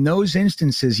those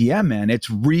instances, yeah, man, it's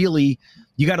really,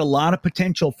 you got a lot of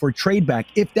potential for trade back.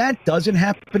 If that doesn't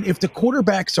happen, if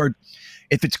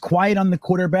it's quiet on the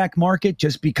quarterback market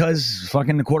just because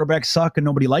fucking the quarterbacks suck and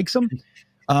nobody likes them,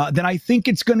 then I think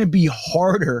it's going to be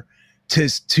harder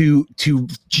to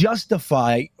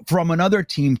justify from another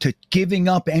team to giving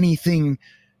up anything,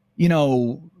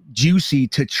 juicy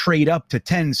to trade up to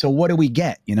 10. So what do we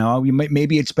get?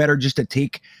 Maybe it's better just to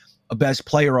take a best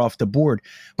player off the board.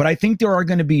 But I think there are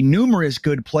going to be numerous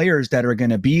good players that are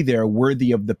going to be there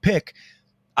worthy of the pick.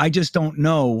 I just don't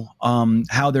know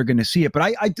how they're going to see it.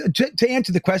 But to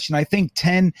answer the question, I think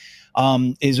 10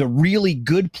 is a really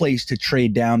good place to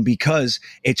trade down because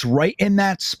it's right in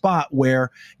that spot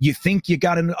where you think you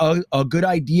got a good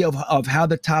idea of how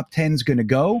the top 10 is going to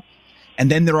go. And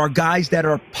then there are guys that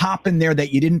are popping there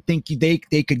that you didn't think they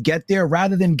could get there.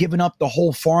 Rather than giving up the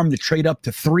whole farm to trade up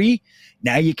to 3,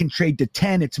 now you can trade to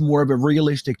 10. It's more of a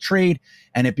realistic trade,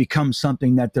 and it becomes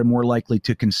something that they're more likely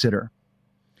to consider.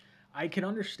 I can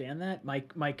understand that.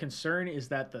 My concern is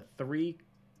that the 3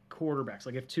 quarterbacks,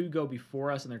 like if 2 go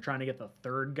before us and they're trying to get the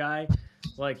 3rd guy,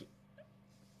 like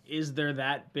is there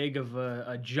that big of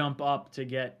a jump up to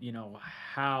get,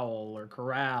 Howell or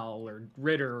Corral or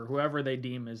Ritter or whoever they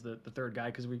deem as the 3rd guy?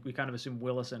 Because we kind of assume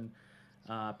Willis and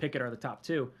Pickett are the top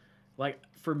 2. Like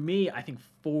for me, I think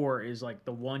 4 is like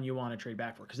the one you want to trade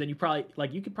back for, because then you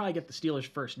could probably get the Steelers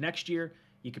first next year.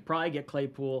 You could probably get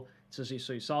Claypool. So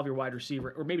you solve your wide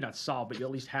receiver, or maybe not solve, but you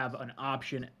at least have an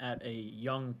option at a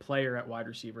young player at wide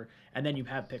receiver. And then you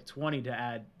have pick 20 to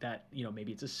add that,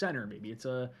 maybe it's a center, maybe it's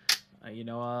a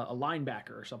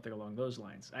linebacker or something along those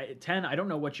lines. At 10, I don't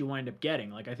know what you wind up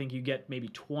getting. Like, I think you get maybe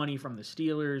 20 from the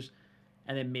Steelers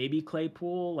and then maybe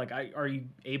Claypool. Like, are you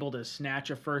able to snatch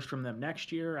a first from them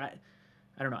next year? I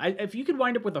don't know. If you could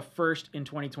wind up with a first in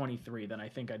 2023, then I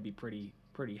think I'd be pretty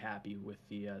happy with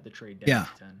the trade down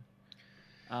to 10.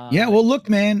 Well, look,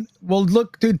 man. Well,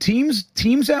 look, dude, teams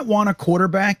that want a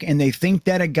quarterback and they think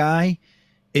that a guy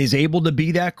is able to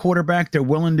be that quarterback, they're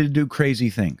willing to do crazy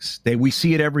things. We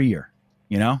see it every year,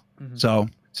 Mm-hmm. So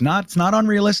it's not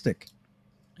unrealistic.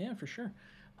 Yeah, for sure.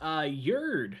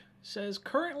 Yerd says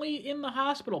currently in the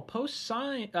hospital post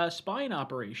spine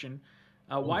operation.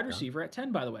 Wide receiver at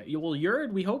 10, by the way. Well,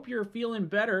 Yerd, we hope you're feeling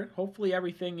better. Hopefully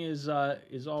everything is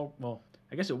all, well,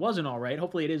 I guess it wasn't all right.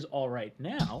 Hopefully it is all right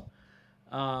now.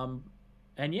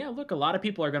 And yeah, look, a lot of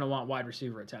people are going to want wide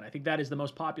receiver at 10. I think that is the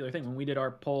most popular thing. When we did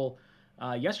our poll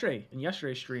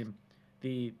yesterday's stream,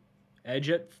 the edge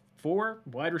at 4,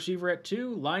 wide receiver at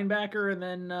 2, linebacker, and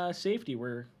then safety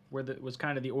was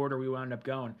kind of the order we wound up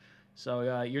going.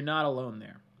 So you're not alone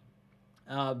there.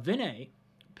 Vinay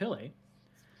Pillay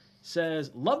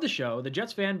says, love the show. The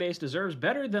Jets fan base deserves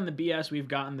better than the BS we've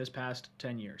gotten this past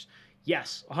 10 years.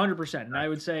 Yes, 100%. And I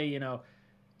would say,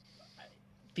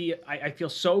 I feel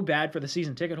so bad for the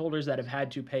season ticket holders that have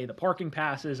had to pay the parking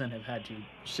passes and have had to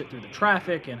sit through the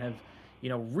traffic and have,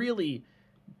 really,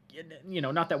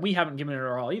 not that we haven't given it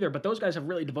our all either, but those guys have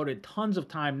really devoted tons of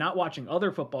time not watching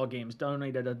other football games,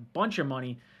 donated a bunch of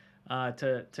money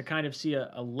to kind of see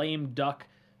a lame duck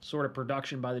sort of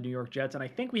production by the New York Jets. And I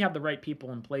think we have the right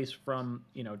people in place from,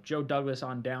 Joe Douglas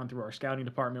on down through our scouting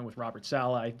department with Robert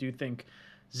Saleh. I do think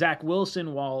Zach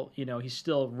Wilson, while, he's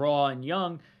still raw and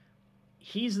young,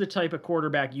 he's the type of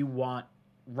quarterback you want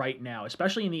right now,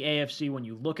 especially in the AFC when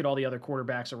you look at all the other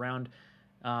quarterbacks around.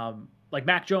 Like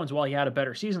Mac Jones, while he had a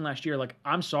better season last year, like,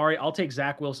 I'm sorry, I'll take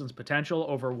Zach Wilson's potential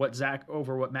over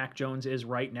what Mac Jones is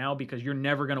right now, because you're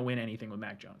never going to win anything with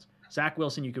Mac Jones. Zach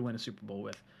Wilson, you could win a Super Bowl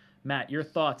with. Matt, your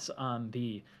thoughts on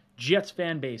the Jets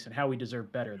fan base and how we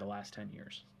deserve better the last 10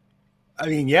 years? I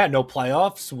mean, yeah, no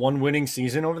playoffs, 1 winning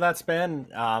season over that span.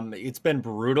 It's been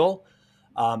brutal.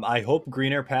 I hope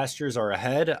greener pastures are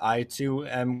ahead. I, too,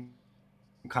 am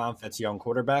confident that's young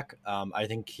quarterback. I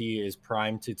think he is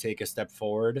primed to take a step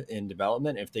forward in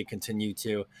development if they continue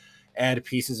to add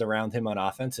pieces around him on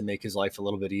offense and make his life a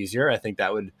little bit easier. I think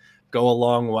that would go a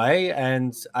long way,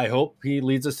 and I hope he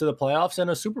leads us to the playoffs and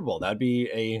a Super Bowl. That'd be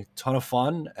a ton of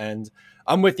fun, and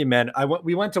I'm with you, man.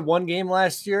 We went to one game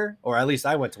last year, or at least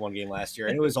I went to one game last year,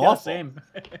 and it was awful. Same.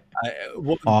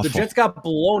 The Jets got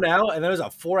blown out, and there was a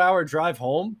 4-hour drive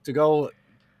home to go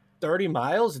 30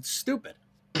 miles. It's stupid.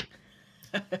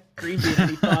 Green Bean,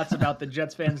 any thoughts about the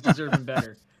Jets fans deserving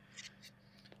better?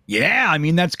 Yeah, I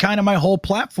mean, that's kind of my whole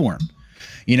platform.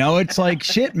 It's like,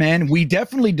 shit, man, we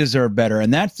definitely deserve better.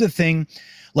 And that's the thing.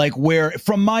 Like where,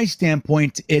 from my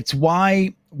standpoint, it's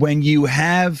why when you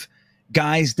have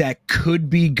guys that could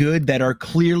be good, that are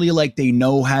clearly like they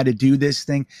know how to do this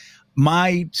thing,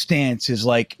 my stance is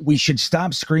like we should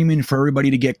stop screaming for everybody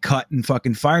to get cut and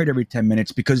fucking fired every 10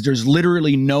 minutes, because there's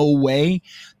literally no way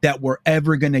that we're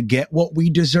ever going to get what we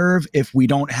deserve if we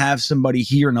don't have somebody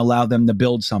here and allow them to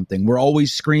build something. We're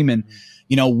always screaming,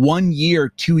 1 year,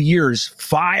 2 years,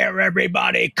 fire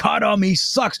everybody, cut him, he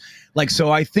sucks. Like, so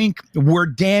I think we're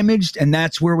damaged, and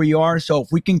that's where we are. So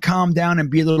if we can calm down and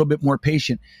be a little bit more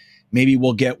patient, maybe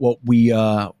we'll get what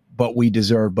we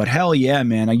deserve. But hell yeah,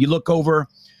 man. You look over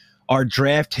our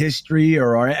draft history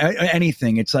or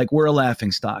anything, it's like we're a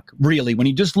laughing stock, really. When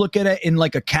you just look at it in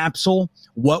like a capsule,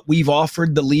 what we've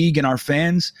offered the league and our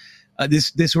fans,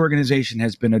 this organization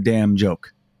has been a damn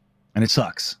joke, and it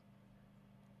sucks.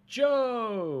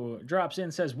 Joe drops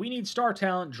in, says, we need star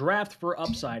talent, draft for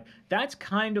upside. That's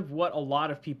kind of what a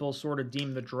lot of people sort of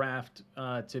deem the draft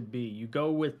to be. You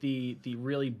go with the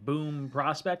really boom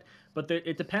prospect, but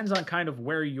it depends on kind of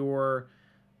where your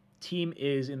team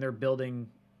is in their building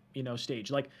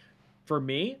stage. Like for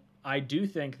me, I do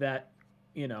think that,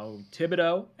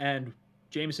 Thibodeau and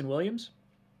Jameson Williams,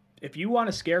 if you want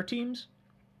to scare teams,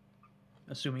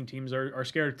 assuming teams are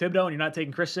scared of Thibodeau and you're not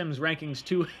taking Chris Sims' rankings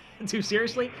too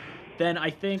seriously, then I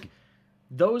think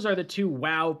those are the two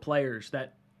wow players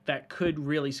that could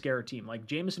really scare a team. Like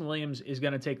Jameson Williams is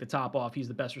going to take the top off. He's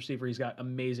the best receiver. He's got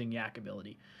amazing yak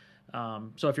ability.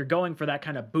 So if you're going for that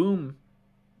kind of boom,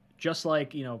 just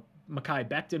like, Mekhi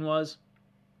Becton was,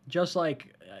 just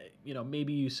like,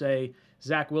 maybe you say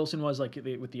Zach Wilson was, like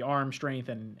with the arm strength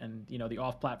and the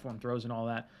off-platform throws and all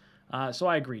that. So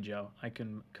I agree, Joe. I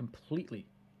can completely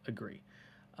agree.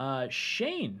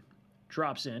 Shane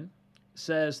drops in,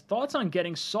 says, thoughts on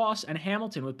getting Sauce and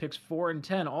Hamilton with picks 4 and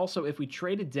 10. Also, if we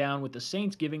traded down with the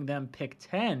Saints giving them pick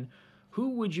 10,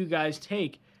 who would you guys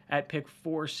take at pick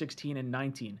 4, 16, and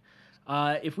 19?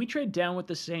 If we trade down with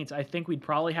the Saints, I think we'd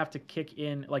probably have to kick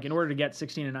in, like in order to get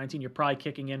 16 and 19, you're probably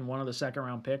kicking in one of the second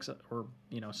round picks or,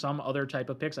 some other type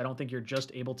of picks. I don't think you're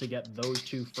just able to get those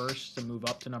two first to move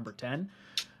up to number 10.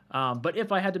 But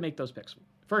if I had to make those picks,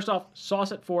 first off,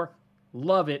 Sauce at 4,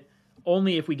 love it,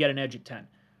 only if we get an edge at 10.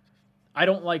 I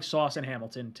don't like Sauce and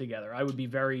Hamilton together. I would be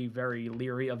very, very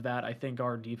leery of that. I think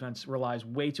our defense relies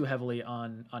way too heavily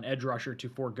on edge rusher to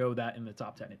forego that in the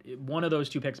top 10. One of those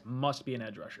two picks must be an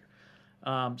edge rusher.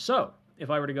 So if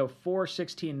I were to go 4,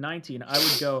 16, 19, I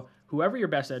would go whoever your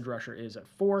best edge rusher is at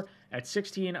 4. At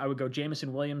 16, I would go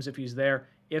Jameson Williams if he's there.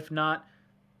 If not,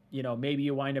 maybe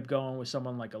you wind up going with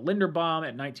someone like a Linderbaum.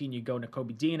 At 19, you go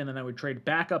Nakobe Dean, and then I would trade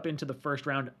back up into the first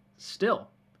round still,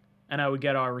 and I would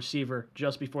get our receiver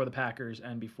just before the Packers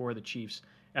and before the Chiefs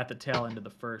at the tail end of the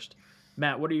first.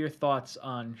 Matt, what are your thoughts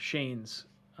on Shane's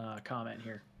comment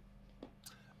here?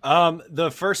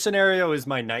 The first scenario is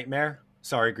my nightmare.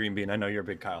 Sorry, Green Bean. I know you're a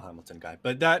big Kyle Hamilton guy,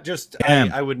 but that just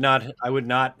I would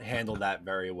not handle that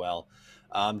very well,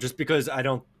 just because I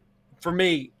don't. For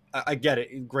me, I get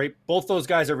it. Great. Both those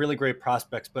guys are really great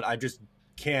prospects, but I just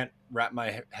can't wrap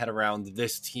my head around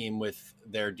this team with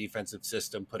their defensive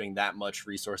system putting that much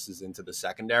resources into the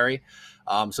secondary.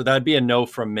 So that'd be a no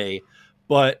from me.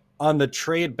 But on the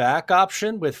trade back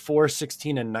option with 4,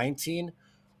 16, and 19,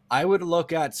 I would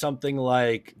look at something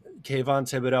like Kayvon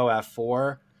Thibodeau at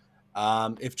 4.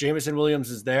 If Jameson Williams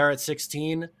is there at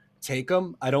 16, take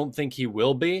him. I don't think he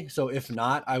will be. So if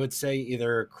not, I would say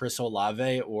either Chris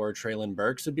Olave or Treylon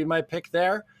Burks would be my pick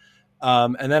there.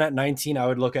 And then at 19, I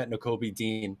would look at Nakobe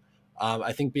Dean.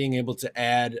 I think being able to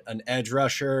add an edge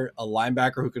rusher, a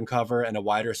linebacker who can cover, and a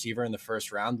wide receiver in the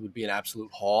first round would be an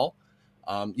absolute haul.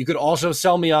 You could also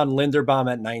sell me on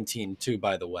Linderbaum at 19 too,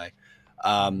 by the way.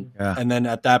 And then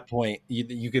at that point,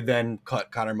 you could then cut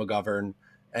Connor McGovern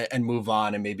and move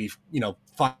on and maybe,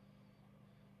 find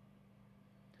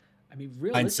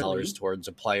sellers towards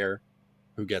a player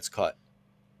who gets cut.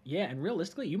 Yeah, and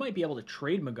realistically, you might be able to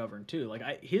trade McGovern too.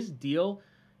 Like his deal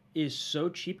is so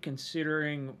cheap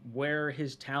considering where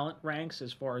his talent ranks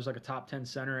as far as like a top 10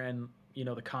 center and,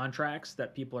 the contracts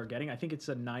that people are getting. I think it's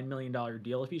a $9 million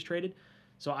deal if he's traded.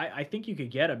 So I think you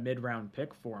could get a mid-round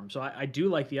pick for him. So I do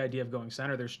like the idea of going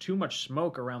center. There's too much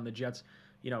smoke around the Jets,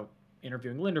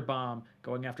 interviewing Linderbaum,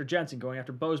 going after Jensen, going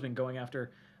after Bozeman, going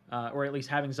after, or at least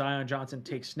having Zion Johnson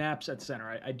take snaps at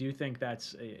center. I do think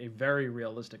that's a very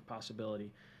realistic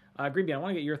possibility. Green Bean, I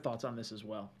want to get your thoughts on this as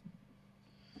well.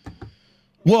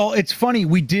 Well, it's funny.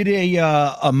 We did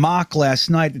a mock last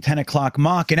night, the 10 o'clock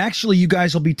mock, and actually you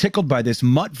guys will be tickled by this.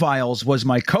 Mutt Viles was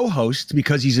my co-host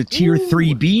because he's a tier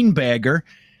 3 beanbagger,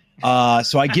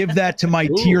 So I give that to my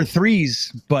tier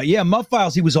 3s. But yeah, Muff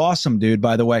Files, he was awesome, dude,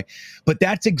 by the way. But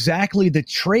that's exactly the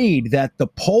trade that the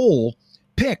poll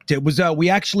picked. It was we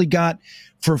actually got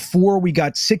for 4, we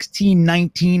got 16,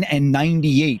 19, and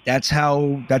 98. That's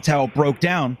how it broke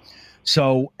down.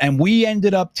 So, and we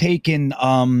ended up taking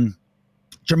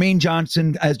Jermaine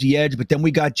Johnson as the edge, but then we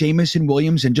got Jameson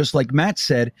Williams, and just like Matt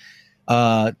said,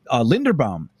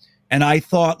 Linderbaum. And I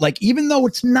thought, like, even though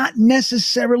it's not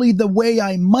necessarily the way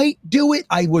I might do it,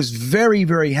 I was very,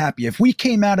 very happy. If we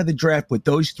came out of the draft with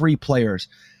those 3 players,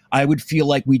 I would feel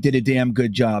like we did a damn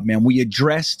good job, man. We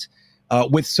addressed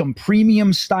with some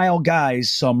premium style guys,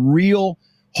 some real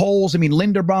holes. I mean,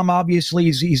 Linderbaum, obviously,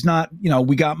 he's not,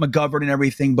 we got McGovern and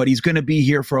everything, but he's going to be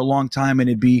here for a long time, and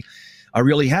it'd be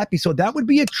really happy. So that would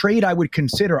be a trade I would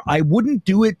consider. I wouldn't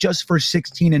do it just for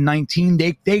 16 and 19.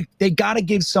 They got to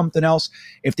give something else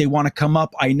if they want to come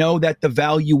up. I know that the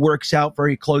value works out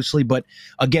very closely, but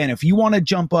again, if you want to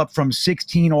jump up from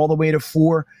 16 all the way to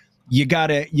 4, you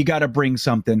gotta bring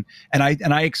something. And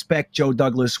I expect Joe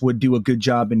Douglas would do a good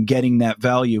job in getting that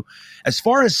value. As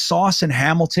far as Sauce and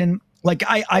Hamilton, like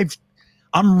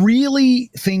I'm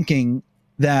really thinking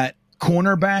that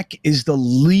cornerback is the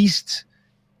least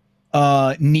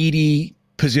needy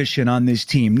position on this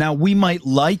team. Now, we might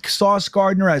like Sauce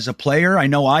Gardner as a player. I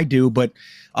know I do, but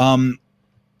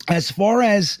as far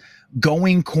as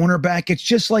going cornerback, it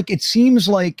just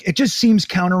seems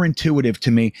counterintuitive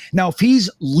to me. Now, if he's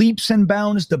leaps and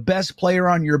bounds the best player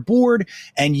on your board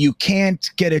and you can't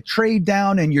get a trade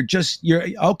down and you're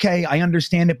okay, I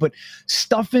understand it, but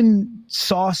stuffing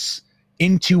Sauce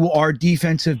into our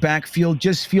defensive backfield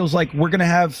just feels like we're going to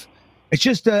have It's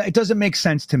just, it doesn't make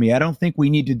sense to me. I don't think we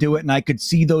need to do it, and I could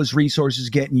see those resources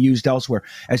getting used elsewhere.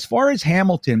 As far as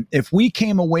Hamilton, if we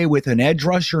came away with an edge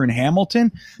rusher in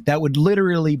Hamilton, that would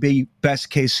literally be best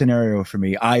case scenario for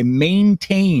me. I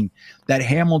maintain that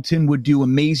Hamilton would do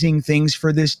amazing things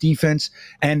for this defense,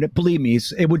 and believe me,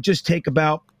 it would just take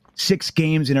about 6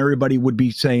 games, and everybody would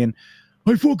be saying,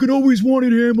 I fucking always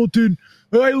wanted Hamilton.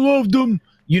 I loved him.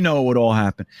 You know, it would all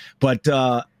happen.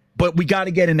 But we got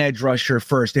to get an edge rusher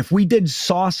first. If we did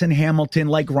Sauce and Hamilton,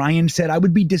 like Ryan said, I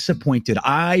would be disappointed.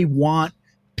 I want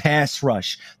pass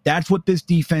rush. That's what this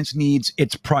defense needs.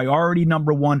 It's priority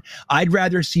number 1. I'd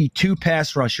rather see 2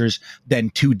 pass rushers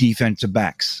than 2 defensive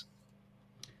backs.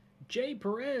 Jay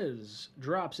Perez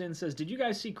drops in, says, did you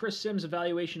guys see Chris Sims'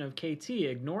 evaluation of KT?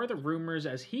 Ignore the rumors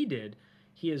as he did.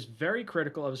 He is very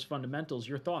critical of his fundamentals.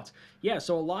 Your thoughts? Yeah,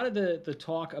 so a lot of the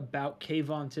talk about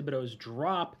Kayvon Thibodeau's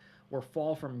drop or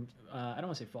fall from, I don't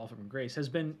want to say fall from grace, has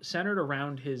been centered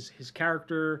around his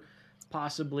character,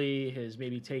 possibly his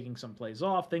maybe taking some plays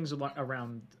off, things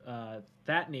around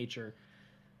that nature.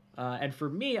 And for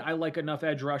me, I like enough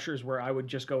edge rushers where I would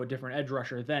just go a different edge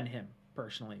rusher than him,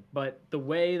 personally. But the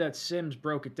way that Sims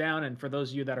broke it down, and for those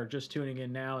of you that are just tuning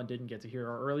in now and didn't get to hear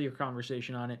our earlier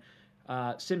conversation on it,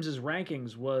 Sims's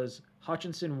rankings was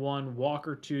Hutchinson 1,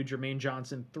 Walker 2, Jermaine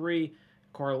Johnson 3,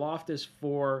 Karlaftis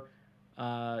 4,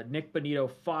 Nick Bonito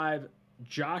 5,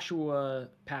 Joshua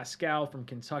Pascal from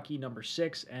Kentucky number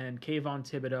 6, and Kayvon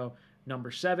Thibodeau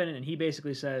number 7. And he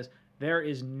basically says there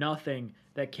is nothing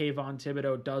that Kayvon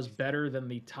Thibodeau does better than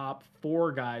the top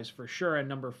 4 guys for sure. And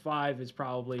number 5 is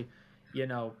probably,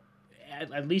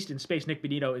 at least in space, Nick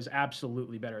Bonito is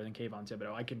absolutely better than Kayvon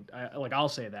Thibodeau. I'll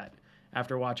say that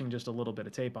after watching just a little bit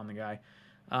of tape on the guy.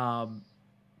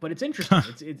 But it's interesting.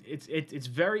 It's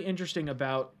very interesting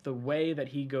about the way that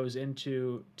he goes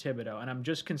into Thibodeau, and I'm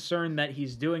just concerned that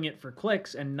he's doing it for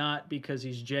clicks and not because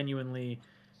he's genuinely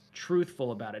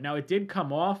truthful about it. Now, it did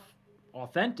come off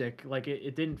authentic, like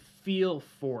it didn't feel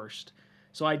forced.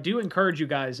 So I do encourage you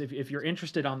guys, if you're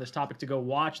interested on this topic, to go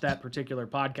watch that particular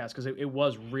podcast because it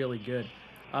was really good.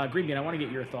 Green Bean, I want to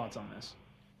get your thoughts on this.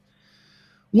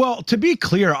 Well, to be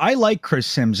clear, I like Chris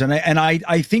Sims, and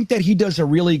I think that he does a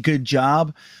really good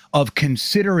job of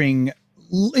considering,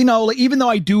 even though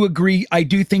I do agree, I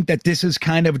do think that this is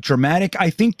kind of dramatic. I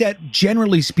think that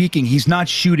generally speaking, he's not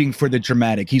shooting for the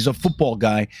dramatic. He's a football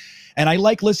guy, and I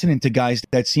like listening to guys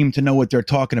that seem to know what they're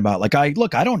talking about. I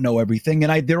don't know everything,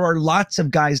 and there are lots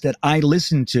of guys that I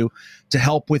listen to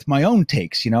help with my own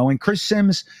takes, and Chris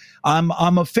Sims, I'm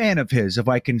a fan of his, if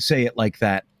I can say it like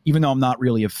that. Even though I'm not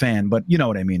really a fan, but you know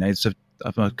what I mean.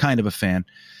 I'm a kind of a fan.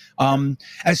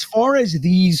 As far as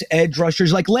these edge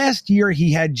rushers, like last year,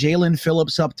 he had Jalen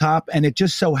Phillips up top, and it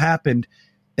just so happened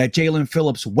that Jalen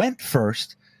Phillips went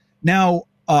first. Now,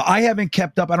 I haven't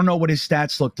kept up. I don't know what his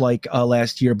stats looked like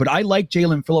last year, but I like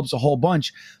Jalen Phillips a whole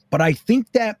bunch. But I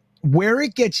think that where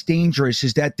it gets dangerous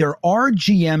is that there are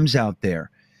GMs out there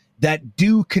that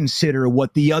do consider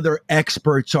what the other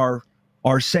experts are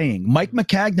are saying. Mike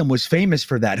Maccagnan was famous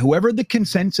for that. Whoever the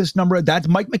consensus number, that's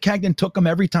Mike Maccagnan took him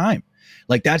every time.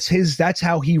 Like that's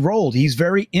how he rolled. He's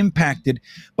very impacted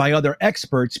by other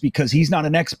experts because he's not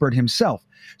an expert himself.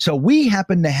 So we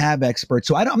happen to have experts.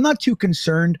 So I'm not too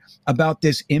concerned about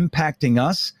this impacting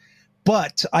us.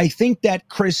 But I think that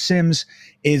Chris Sims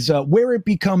is where it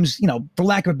becomes, for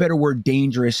lack of a better word,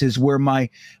 dangerous, is where my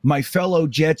fellow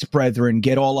Jets brethren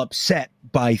get all upset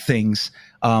by things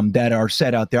that are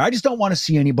said out there. I just don't want to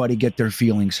see anybody get their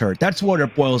feelings hurt. That's what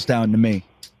it boils down to me.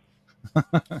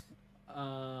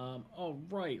 All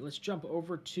right, let's jump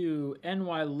over to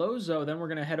NY Lozo. Then we're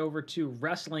gonna head over to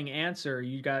Wrestling Answer.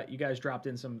 You guys dropped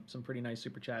in some pretty nice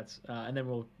super chats, and then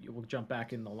we'll jump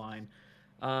back in the line.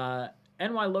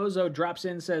 NY Lozo drops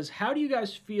in, says, how do you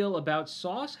guys feel about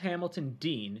Sauce, Hamilton,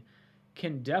 Dean?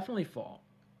 Can definitely fall.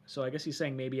 So I guess he's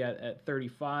saying maybe at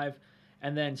 35.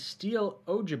 And then Steele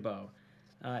Ojabo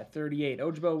at 38.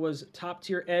 Ojabo was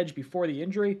top-tier edge before the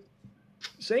injury.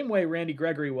 Same way Randy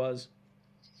Gregory was.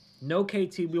 No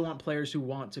KT, we want players who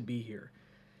want to be here.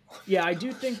 Yeah, I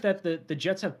do think that the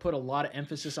Jets have put a lot of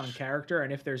emphasis on character,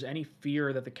 and if there's any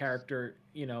fear that the character,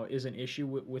 is an issue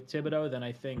with Thibodeau, then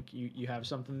I think you have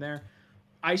something there.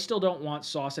 I still don't want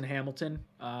Sauce and Hamilton,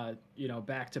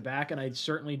 back to back, and I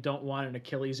certainly don't want an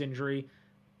Achilles injury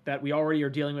that we already are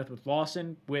dealing with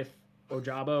Lawson, with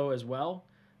Ojabo as well.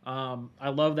 I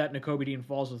love that Nakobe Dean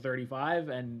falls to 35,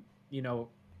 and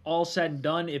all said and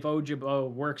done, if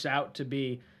Ojabo works out to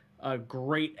be a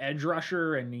great edge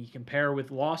rusher and he can pair with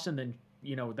Lawson, then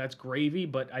that's gravy.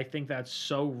 But I think that's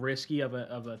so risky of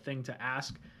a thing to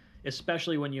ask,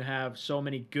 especially when you have so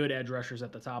many good edge rushers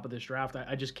at the top of this draft.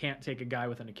 I just can't take a guy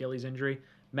with an Achilles injury.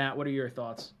 Matt, what are your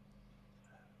thoughts?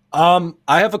 I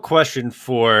have a question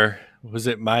for, was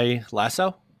it my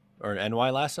Lasso or NY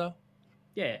Lasso?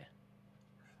 Yeah.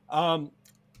 Aiden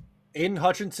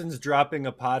Hutchinson's dropping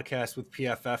a podcast with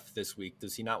PFF this week.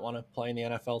 Does he not want to play in the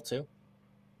NFL too?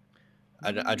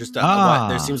 I just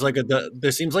there seems like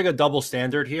a double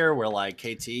standard here where like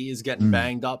KT is getting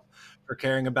banged up for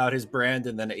caring about his brand,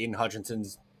 and then Aiden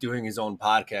Hutchinson's doing his own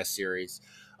podcast series.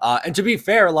 And to be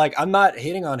fair, like I'm not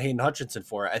hating on Aiden Hutchinson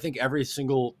for it. I think every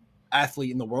single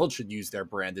athlete in the world should use their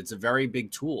brand. It's a very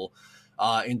big tool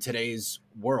in today's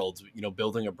world,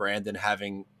 building a brand and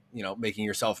having, making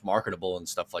yourself marketable and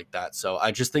stuff like that. So I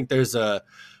just think there's a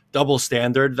double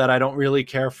standard that I don't really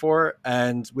care for.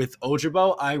 And with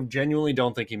Ojabo, I genuinely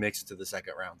don't think he makes it to the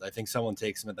second round. I think someone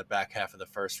takes him at the back half of the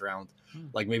first round,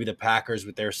 like maybe the Packers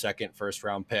with their second first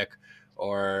round pick,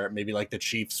 or maybe like the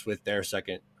Chiefs with their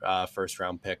second first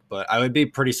round pick. But I would be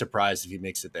pretty surprised if he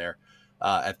makes it there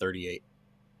at 38.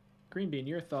 Green Bean,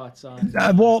 your thoughts on?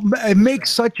 Matt makes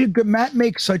such a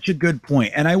good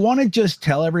point, and I want to just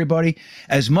tell everybody,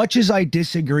 as much as I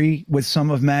disagree with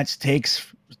some of Matt's takes,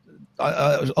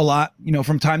 a lot,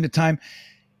 from time to time,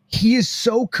 he is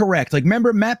so correct. Like,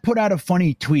 remember, Matt put out a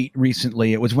funny tweet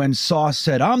recently. It was when Sauce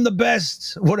said, "I'm the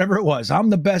best," whatever it was, "I'm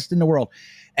the best in the world,"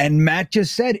 and Matt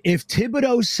just said, if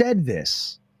Thibodeau said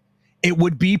this, it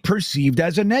would be perceived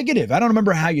as a negative. I don't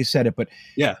remember how you said it, but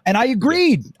yeah. And I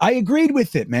agreed. I agreed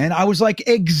with it, man. I was like,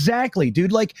 exactly,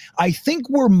 dude. Like, I think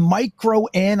we're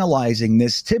micro-analyzing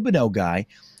this Thibodeau guy.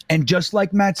 And just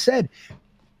like Matt said,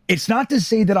 it's not to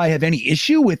say that I have any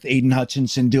issue with Aiden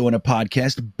Hutchinson doing a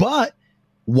podcast, but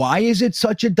why is it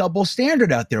such a double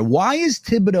standard out there? Why is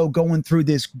Thibodeau going through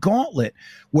this gauntlet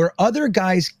where other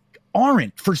guys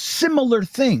aren't for similar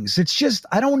things? It's just,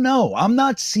 I don't know. I'm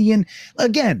not seeing,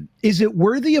 again, is it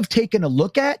worthy of taking a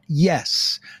look at?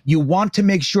 Yes. You want to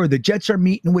make sure the Jets are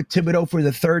meeting with Thibodeau for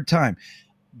the third time.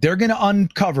 They're going to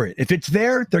uncover it. If it's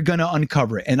there, they're going to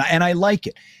uncover it. And I like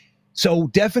it. So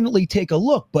definitely take a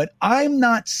look, but I'm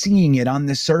not seeing it on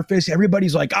the surface.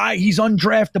 Everybody's like, he's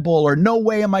undraftable, or no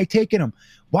way am I taking him.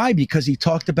 Why? Because he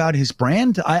talked about his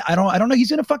brand. I don't know.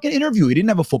 He's in a fucking interview. He didn't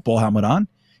have a football helmet on.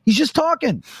 He's just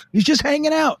talking. He's just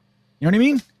hanging out. You know what I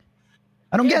mean?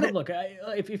 I don't get it. Look,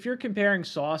 if you're comparing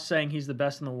Sauce saying he's the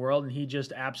best in the world and he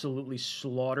just absolutely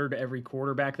slaughtered every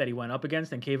quarterback that he went up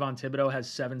against, and Kayvon Thibodeau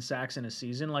has 7 sacks in a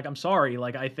season, like, I'm sorry.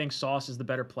 Like, I think Sauce is the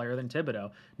better player than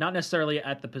Thibodeau. Not necessarily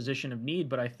at the position of need,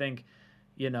 but I think,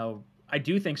 I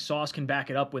do think Sauce can back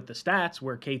it up with the stats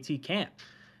where KT can't.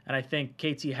 And I think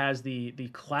KT has the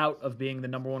clout of being the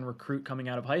number 1 recruit coming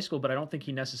out of high school, but I don't think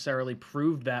he necessarily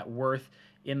proved that worth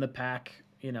in the Pac,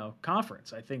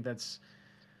 conference. I think that's,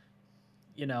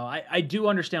 I do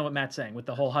understand what Matt's saying with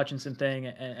the whole Hutchinson thing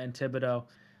and Thibodeau.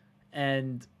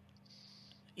 And,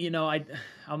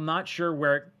 I'm not sure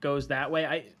where it goes that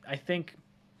way. I think,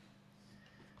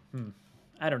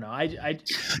 I don't know. I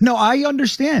No, I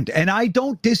understand. And I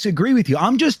don't disagree with you.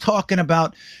 I'm just talking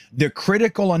about the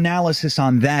critical analysis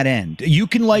on that end. You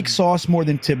can like Sauce more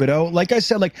than Thibodeau. Like I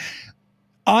said, like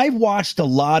I watched a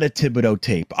lot of Thibodeau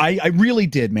tape. I really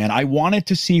did, man. I wanted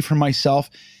to see for myself.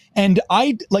 And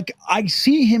I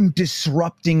see him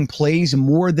disrupting plays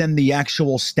more than the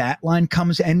actual stat line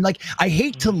comes. And like, I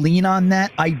hate to lean on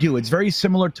that. I do. It's very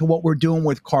similar to what we're doing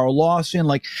with Carl Lawson.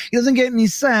 Like, he doesn't get any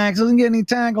sacks, doesn't get any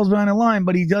tackles behind the line,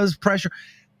 but he does pressure.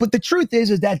 But the truth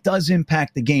is that does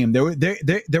impact the game.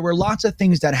 There were lots of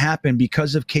things that happened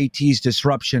because of KT's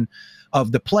disruption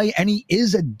of the play, and he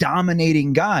is a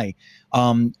dominating guy.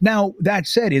 Now, that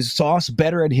said, is Sauce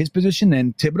better at his position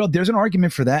than Thibodeau? There's an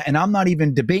argument for that, and I'm not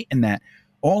even debating that.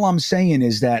 All I'm saying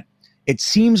is that it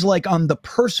seems like on the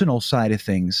personal side of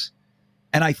things,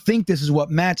 and I think this is what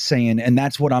Matt's saying, and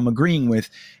that's what I'm agreeing with,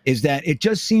 is that it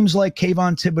just seems like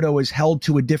Kayvon Thibodeau is held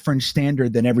to a different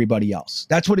standard than everybody else.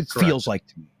 That's what it feels like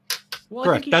to me. Well,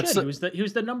 I think he should. He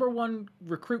was the number one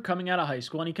recruit coming out of high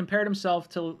school, and he compared himself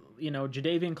to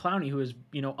Jadeveon Clowney, who is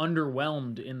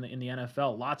underwhelmed in the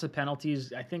NFL. Lots of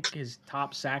penalties. I think his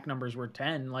top sack numbers were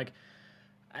 10. Like,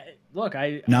 I'm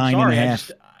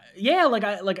 9.5.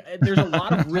 There's a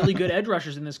lot of really good edge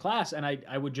rushers in this class, and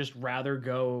I would just rather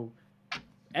go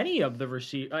any of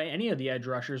the edge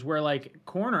rushers. Where like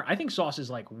corner, I think Sauce is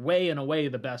like way and away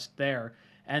the best there.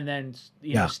 And then,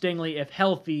 Stingley, if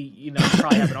healthy,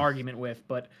 probably have an argument with.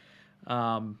 But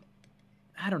I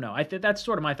don't know. That's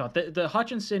sort of my thought. The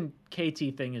Hutchinson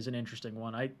KT thing is an interesting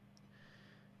one. I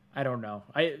don't know.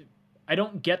 I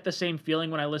don't get the same feeling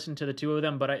when I listen to the two of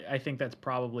them, but I think that's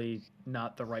probably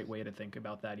not the right way to think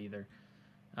about that either.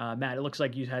 Matt, it looks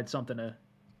like you had something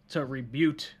to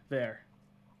rebut there.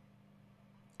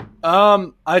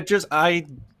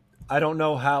 I don't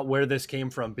know where this came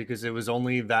from, because it was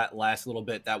only that last little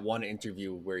bit, that one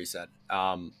interview where he said,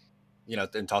 and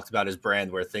talked about his brand,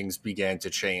 where things began to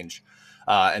change,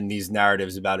 and these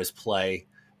narratives about his play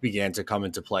began to come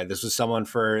into play. This was someone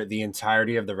for the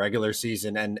entirety of the regular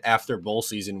season, and after bowl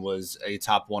season was a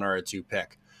top 1 or a 2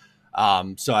 pick.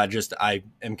 So I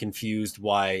am confused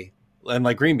why, and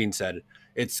like Greenbean said,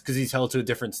 it's because he's held to a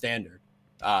different standard.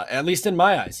 At least in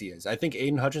my eyes, he is. I think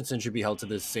Aiden Hutchinson should be held to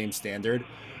the same standard.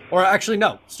 Or actually,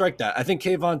 no, strike that. I think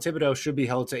Kayvon Thibodeau should be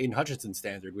held to Aiden Hutchinson's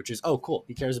standard, which is, oh, cool.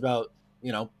 He cares about,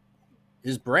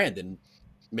 his brand and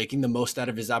making the most out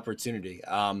of his opportunity.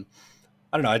 I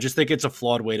don't know. I just think it's a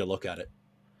flawed way to look at it.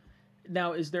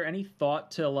 Now, is there any thought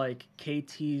to like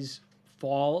KT's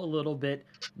fall a little bit,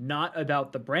 not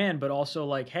about the brand, but also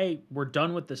like, hey, we're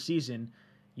done with the season.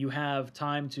 You have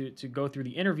time to go through the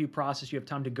interview process. You have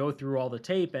time to go through all the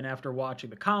tape. And after watching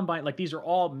the combine, like these are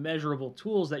all measurable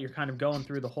tools that you're kind of going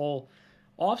through the whole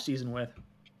offseason with.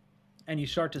 And you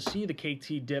start to see the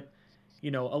KT dip,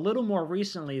 a little more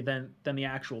recently than the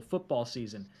actual football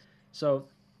season. So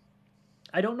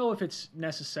I don't know if it's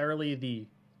necessarily the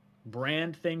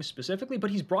brand thing specifically, but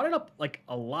he's brought it up like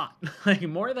a lot, like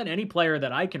more than any player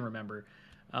that I can remember.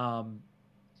 I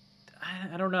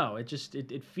don't know.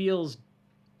 It feels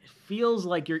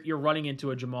like you're running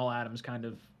into a Jamal Adams kind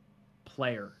of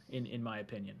player, in my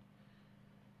opinion.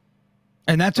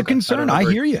 And that's a concern. I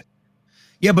hear you.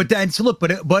 Yeah, but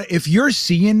if you're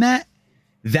seeing that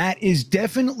is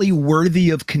definitely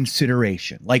worthy of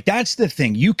consideration. Like that's the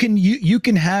thing. You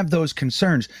can have those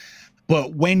concerns,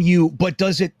 but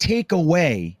does it take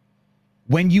away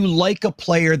when you like a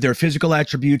player, their physical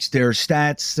attributes, their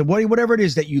stats, whatever it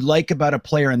is that you like about a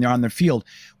player and they're on the field,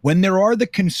 when there are the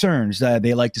concerns that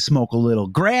they like to smoke a little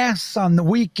grass on the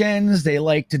weekends, they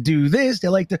like to do this,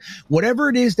 whatever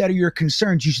it is that are your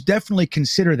concerns, you should definitely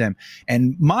consider them.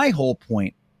 And my whole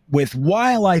point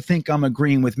while I think I'm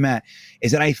agreeing with Matt,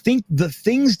 is that I think the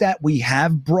things that we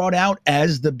have brought out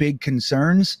as the big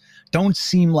concerns don't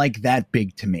seem like that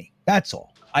big to me. That's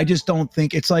all. I just don't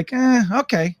think it's like,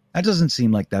 okay. That doesn't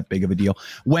seem like that big of a deal.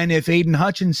 When if Aiden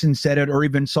Hutchinson said it, or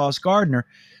even Sauce Gardner,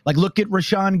 like look at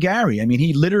Rashawn Gary. I mean,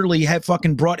 he literally had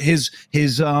fucking brought his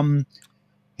what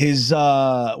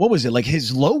was it, like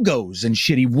his logos and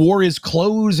shit. He wore his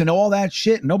clothes and all that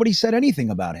shit. Nobody said anything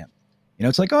about him.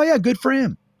 It's like, oh yeah, good for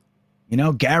him.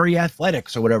 Gary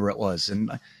Athletics or whatever it was.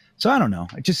 And so I don't know.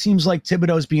 It just seems like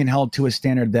Thibodeau's being held to a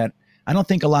standard that I don't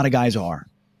think a lot of guys are.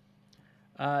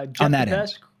 On that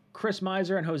end. Chris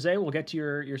Miser and Jose, we'll get to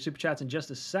your super chats in just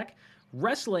a sec.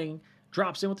 Wrestling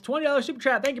drops in with a $20 super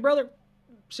chat. Thank you, brother.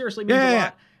 Seriously means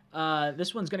a lot.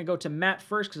 This one's going to go to Matt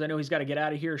first because I know he's got to get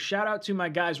out of here. Shout out to my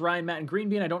guys, Ryan, Matt, and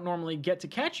Greenbean. I don't normally get to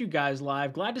catch you guys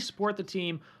live. Glad to support the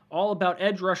team. All about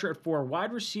edge rusher at 4,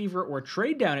 wide receiver, or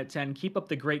trade down at 10. Keep up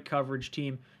the great coverage,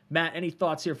 team. Matt, any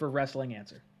thoughts here for wrestling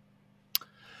answer?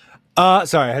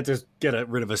 Sorry, I had to get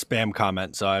rid of a spam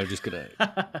comment, so I was just gonna.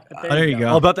 There you go.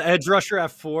 Oh, about the edge rusher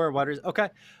at 4, okay.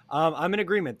 I'm in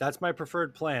agreement. That's my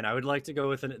preferred plan. I would like to go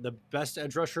with the best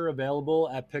edge rusher available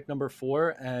at pick number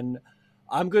 4, and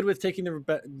I'm good with taking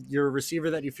your receiver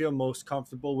that you feel most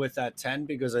comfortable with at 10,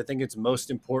 because I think it's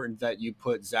most important that you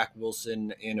put Zach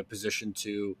Wilson in a position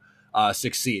to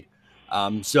succeed.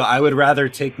 So I would rather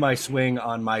take my swing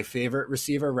on my favorite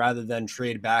receiver rather than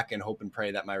trade back and hope and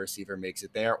pray that my receiver makes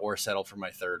it there, or settle for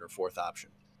my third or fourth option.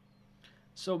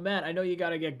 So, Matt, I know you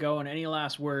got to get going. Any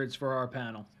last words for our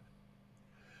panel?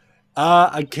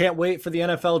 I can't wait for the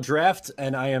NFL draft,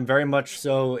 and I am very much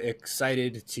so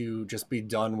excited to just be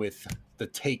done with the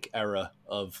take era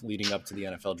of leading up to the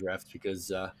NFL draft,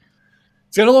 because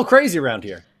it's getting a little crazy around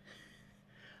here.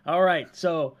 All right,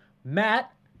 so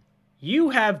Matt, you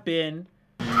have been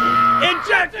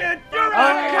ejected. You're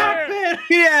cockpit.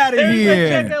 Get out of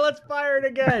here. Chicken. Let's fire it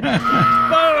again.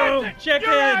 Boom,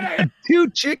 chicken. 2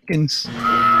 chickens.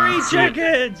 3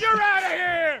 chickens. You're out of here.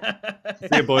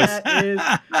 See you, boys.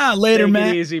 Later, take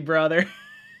man. It easy, brother.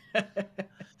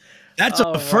 That's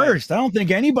a first. I don't think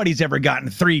anybody's ever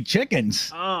gotten 3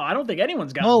 chickens. Oh, I don't think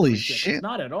anyone's gotten Holy 3 shit. chickens.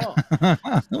 Not at all.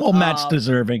 Well, Matt's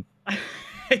deserving.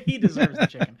 He deserves the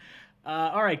chicken.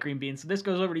 All right, Green Bean. So this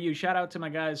goes over to you. Shout out to my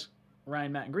guys,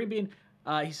 Ryan, Matt, and Green Bean.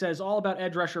 He says all about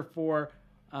edge rusher 4,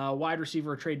 wide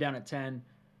receiver trade down at 10.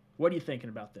 What are you thinking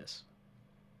about this?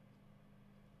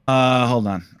 Hold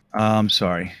on. I'm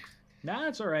sorry. Nah,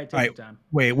 it's all right. Take your time.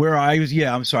 Wait, where I was?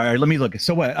 Yeah, I'm sorry. Let me look.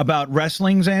 So what about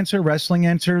wrestling's answer? Wrestling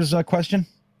answers question?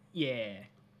 Yeah.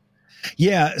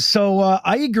 Yeah, so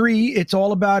I agree. It's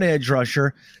all about edge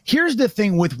rusher. Here's the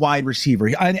thing with wide receiver,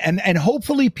 and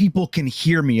hopefully people can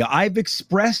hear me. I've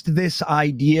expressed this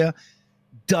idea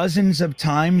dozens of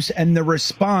times, and the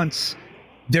response,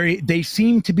 they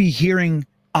seem to be hearing,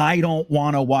 I don't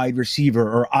want a wide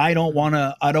receiver, or I don't want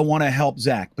to help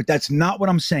Zach. But that's not what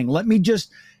I'm saying. Let me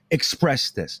just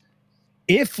express this.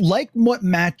 If, like what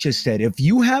Matt just said, if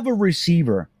you have a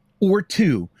receiver or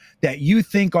 2 that you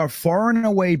think are far and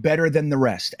away better than the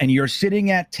rest, and you're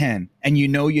sitting at 10 and you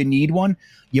know you need one,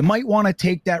 you might want to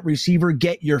take that receiver,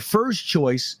 get your first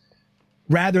choice,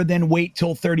 rather than wait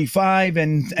till 35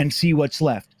 and see what's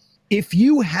left. If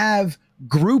you have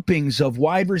groupings of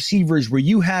wide receivers where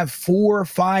you have 4 or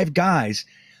 5 guys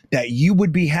that you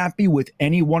would be happy with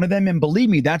any one of them, and believe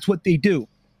me, that's what they do.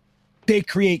 They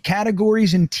create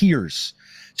categories and tiers.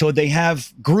 So they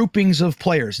have groupings of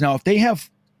players. Now, if they have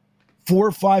 4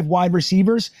 or 5 wide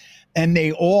receivers and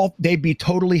they'd be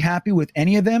totally happy with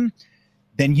any of them,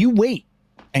 then you wait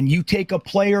and you take a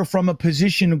player from a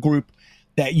position group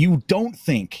that you don't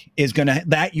think is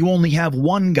that you only have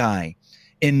one guy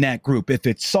in that group. If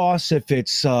it's Sauce, if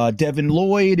it's Devin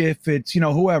Lloyd, if it's,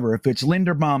 whoever, if it's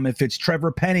Linderbaum, if it's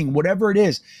Trevor Penning, whatever it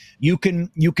is, you can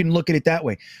look at it that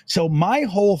way. So my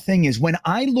whole thing is, when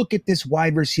I look at this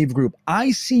wide receiver group,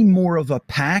 I see more of a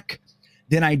pack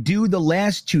than I do the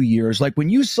last 2 years. Like when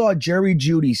you saw Jerry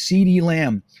Jeudy, CeeDee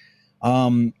Lamb,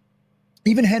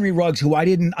 even Henry Ruggs, who I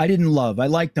didn't love. I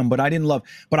liked them, but I didn't love.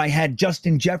 But I had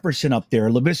Justin Jefferson up there,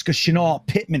 Laviska Shenault,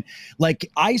 Pittman. Like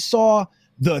I saw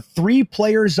the 3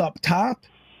 players up top,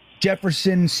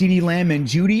 Jefferson, CeeDee Lamb, and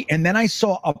Jeudy, and then I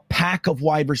saw a pack of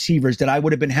wide receivers that I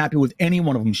would have been happy with any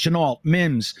one of them. Shenault,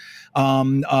 Mims,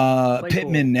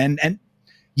 Pittman, and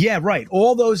yeah, right,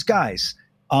 all those guys.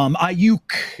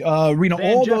 Ayuk, Reno,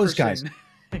 all Jefferson. Those guys.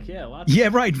 Yeah,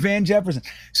 right, Van Jefferson.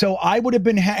 So I would have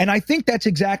been, and I think that's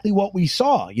exactly what we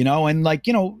saw, and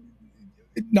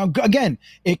now, again,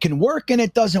 it can work and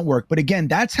it doesn't work. But again,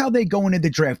 that's how they go into the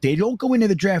draft. They don't go into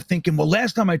the draft thinking, well,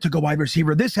 last time I took a wide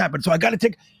receiver, this happened, so I got to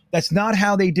take. That's not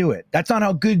how they do it. That's not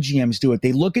how good GMs do it.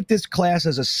 They look at this class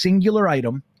as a singular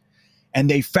item, and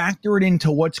they factor it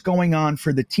into what's going on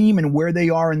for the team and where they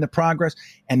are in the progress,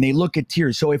 and they look at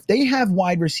tiers. So if they have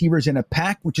wide receivers in a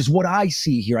pack, which is what I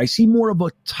see here, I see more of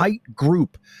a tight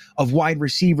group of wide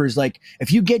receivers. Like if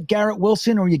you get Garrett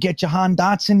Wilson or you get Jahan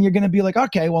Dotson, you're going to be like,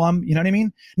 okay, well, you know what I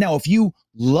mean? Now, if you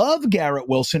love Garrett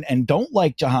Wilson and don't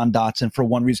like Jahan Dotson for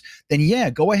one reason, then yeah,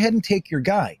 go ahead and take your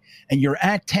guy. And you're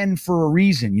at 10 for a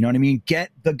reason. You know what I mean? Get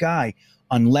the guy,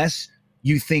 unless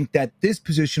you think that this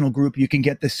positional group, you can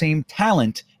get the same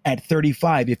talent at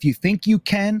 35. If you think you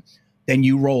can, then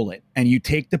you roll it and you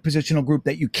take the positional group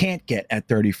that you can't get at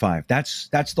 35. That's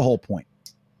the whole point.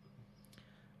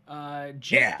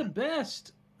 Jeff the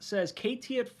Best says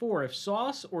KT at 4. If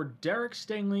Sauce or Derek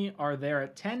Stingley are there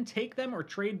at 10, take them or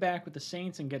trade back with the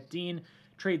Saints and get Dean.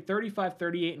 Trade 35,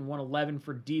 38, and 111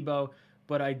 for Debo.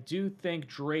 But I do think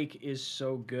Drake is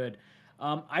so good.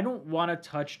 I don't want to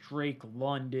touch Drake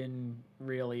London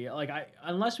really. Like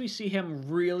unless we see him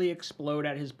really explode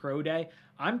at his pro day,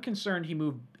 I'm concerned he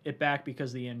moved it back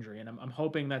because of the injury, and I'm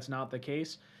hoping that's not the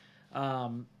case.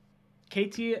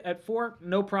 KT at 4,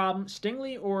 no problem.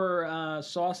 Stingley or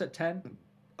Sauce at 10,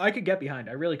 I could get behind.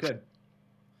 I really could.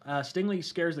 Stingley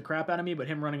scares the crap out of me, but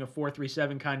him running a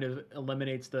 4.37 kind of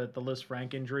eliminates the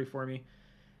Lisfranc injury for me.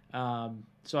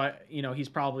 So he's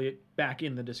probably back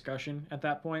in the discussion at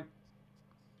that point.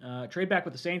 Trade back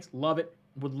with the Saints, love it.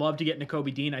 Would love to get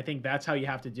Nakobe Dean. I think that's how you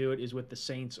have to do it, is with the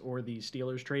Saints or the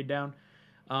Steelers trade down.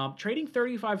 Trading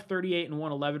 35, 38, and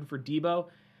 111 for Debo,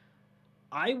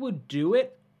 I would do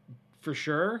it for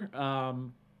sure.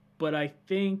 But I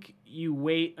think you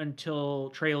wait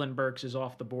until Treylon Burks is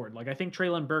off the board. Like, I think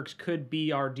Treylon Burks could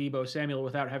be our Debo Samuel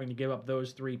without having to give up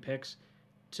those 3 picks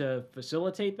to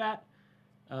facilitate that.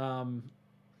 I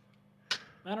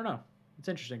don't know. It's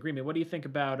interesting. Greenman, what do you think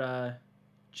about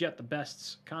Jet the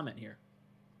Best's comment here?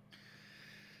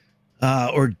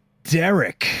 Or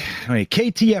Derek. Wait,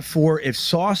 KTF4, if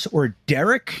Sauce or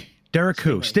Derek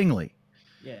who? Stingley.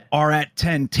 Yeah. Are at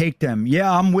 10, take them.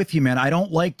 Yeah, I'm with you, man. I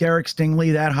don't like Derek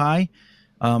Stingley that high.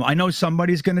 I know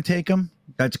somebody's going to take him.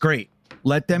 That's great.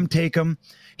 Let them take him.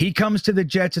 He comes to the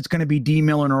Jets, it's going to be D.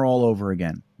 Milliner all over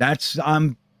again. That's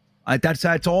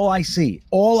all I see.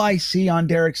 All I see on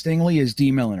Derek Stingley is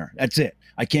D. Milliner. That's it.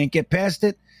 I can't get past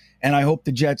it, and I hope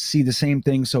the Jets see the same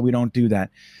thing so we don't do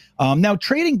that. Now,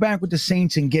 trading back with the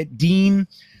Saints and get Dean,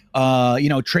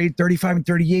 trade 35 and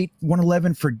 38,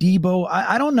 111 for Debo.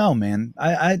 I don't know, man.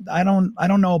 I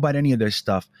don't know about any of this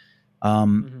stuff.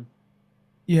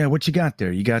 Yeah, what you got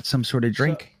there? You got some sort of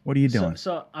drink? What are you doing?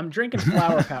 So I'm drinking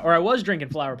Flower Power, or I was drinking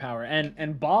Flower Power,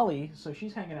 and Bali. So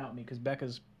she's hanging out with me because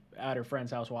Becca's at her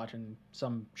friend's house watching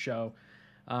some show.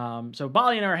 So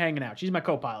Bali and I are hanging out. She's my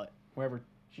co-pilot, wherever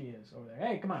she is over there.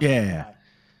 Hey, come on.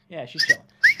 Yeah, she's chilling.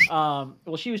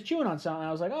 Well, she was chewing on something.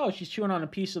 I was like, oh, she's chewing on a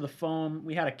piece of the foam.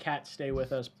 We had a cat stay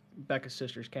with us, Becca's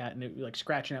sister's cat, and it was like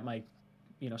scratching at my,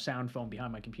 sound foam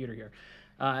behind my computer here.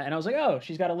 And I was like, oh,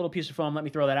 she's got a little piece of foam. Let me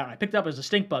throw that out. And I picked it up as a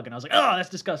stink bug, and I was like, oh, that's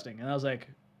disgusting. And I was like,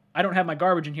 I don't have my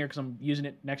garbage in here because I'm using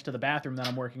it next to the bathroom that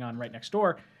I'm working on right next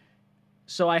door.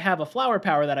 So I have a Flower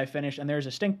Power that I finished, and there's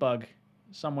a stink bug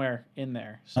somewhere in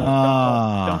there. So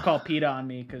don't call PETA on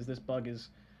me because this bug is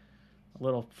a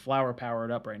little flower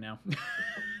powered up right now.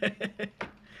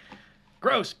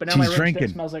 Gross, but now my room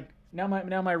smells like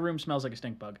my room smells like a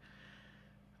stink bug.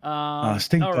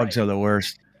 Stink bugs are the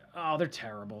worst. Oh, they're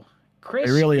terrible. Chris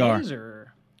they really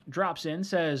Hazer drops in,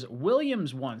 says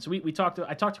Williams 1. So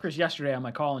I talked to Chris yesterday on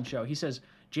my call-in show. He says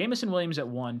Jameson Williams at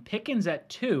 1, Pickens at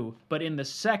 2, but in the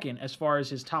second as far as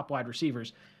his top wide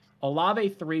receivers. Olave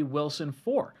 3, Wilson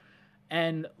 4.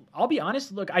 And I'll be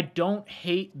honest, look, I don't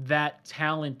hate that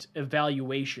talent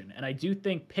evaluation. And I do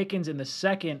think Pickens in the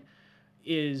second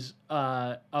is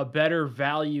a better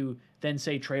value than,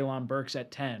 say, Treylon Burks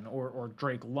at 10 or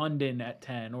Drake London at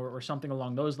 10 or something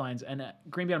along those lines. And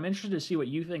Greenby, I'm interested to see what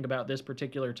you think about this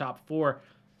particular top 4,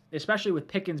 especially with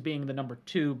Pickens being the number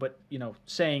 2, but,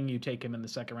 saying you take him in the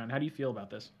second round. How do you feel about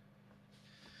this?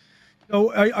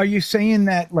 So are you saying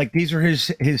that like these are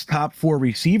his top 4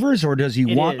 receivers, or does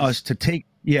he want us to take?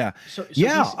 Yeah. So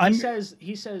yeah.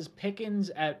 He says Pickens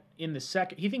in the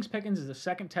second. He thinks Pickens is the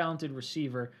second talented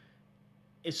receiver,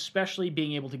 especially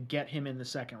being able to get him in the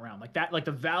second round. Like that, like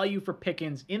the value for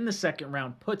Pickens in the second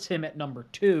round puts him at number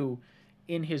 2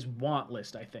 in his want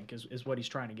list, I think, is what he's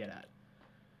trying to get at.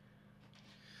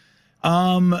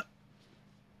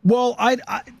 Well,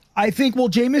 I think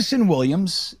Jameson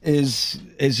Williams is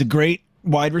a great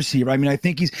wide receiver. I mean, I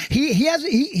think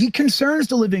he concerns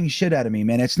the living shit out of me,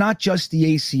 man. It's not just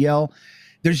the ACL.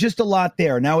 There's just a lot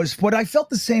there. Now, is what I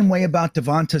felt the same way about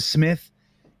Devonta Smith,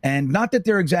 and not that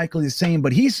they're exactly the same,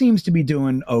 but he seems to be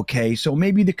doing okay. So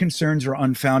maybe the concerns are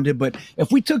unfounded. But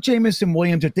if we took Jameson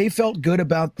Williams, if they felt good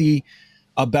about the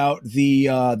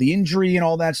injury and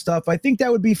all that stuff, I think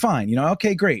that would be fine.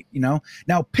 Okay, great. Now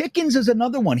Pickens is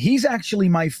another one. He's actually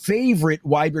my favorite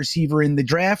wide receiver in the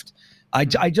draft. I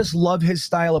just love his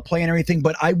style of play and everything,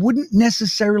 but I wouldn't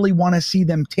necessarily want to see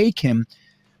them take him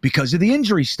because of the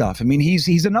injury stuff. I mean,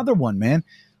 he's another one, man.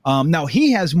 Now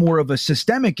he has more of a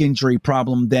systemic injury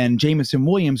problem than Jameson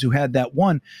Williams, who had that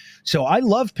one. So I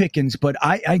love Pickens, but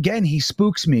he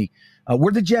spooks me.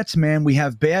 We're the Jets, man. We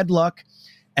have bad luck.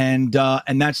 And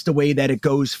that's the way that it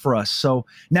goes for us. So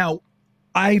now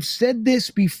I've said this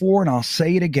before and I'll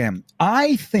say it again.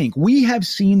 I think we have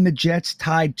seen the Jets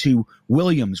tied to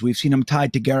Williams. We've seen them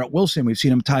tied to Garrett Wilson. We've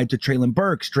seen them tied to Treylon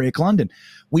Burks, Drake London.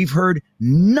 We've heard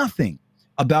nothing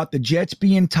about the Jets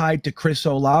being tied to Chris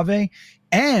Olave,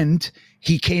 and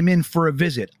he came in for a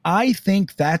visit. I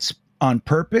think that's on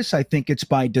purpose. I think it's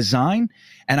by design.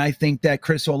 And I think that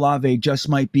Chris Olave just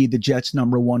might be the Jets'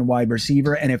 number one wide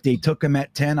receiver. And if they took him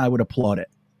at 10, I would applaud it.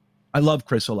 I love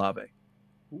Chris Olave.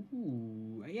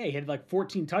 Ooh, yeah, he had like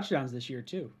 14 touchdowns this year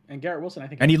too. And Garrett Wilson, I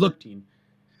think, and he 13.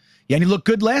 Yeah, and he looked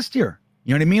good last year.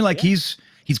 You know what I mean? Like yeah.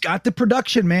 he's got the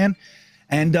production, man.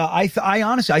 And I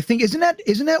honestly, I think, isn't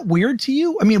that weird to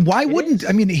you? I mean, why wouldn't?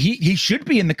 I mean, he should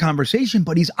be in the conversation,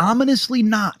 but he's ominously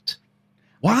not.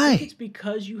 Why? I think it's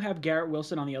because you have Garrett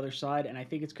Wilson on the other side, and I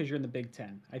think it's because you're in the Big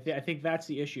Ten. I think that's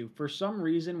the issue. For some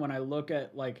reason, when I look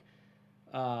at like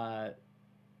CeeDee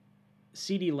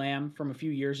Lamb from a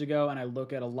few years ago, and I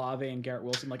look at Olave and Garrett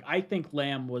Wilson, like I think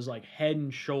Lamb was like head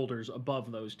and shoulders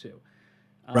above those two.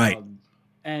 Right.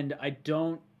 And I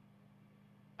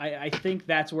think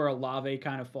that's where Olave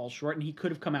kind of falls short, and he could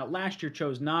have come out last year,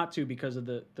 chose not to because of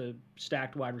the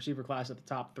stacked wide receiver class at the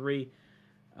top three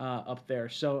up there.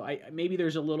 So maybe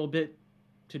there's a little bit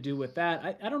to do with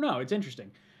that. I don't know. It's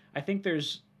interesting. I think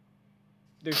there's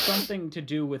something to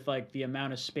do with like the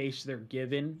amount of space they're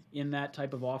given in that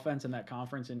type of offense and that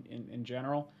conference in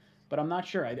general. But I'm not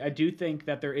sure. I do think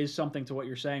that there is something to what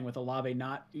you're saying with Olave.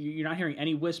 You're not hearing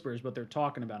any whispers, but they're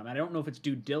talking about him. I don't know if it's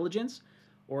due diligence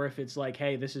or if it's like,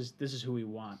 hey, this is who we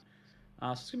want.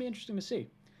 So it's gonna be interesting to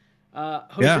see.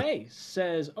 Jose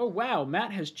says, "Oh wow,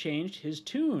 Matt has changed his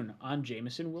tune on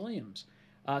Jameson Williams."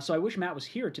 So I wish Matt was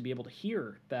here to be able to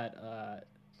hear that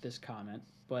this comment.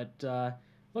 But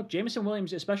look, Jameson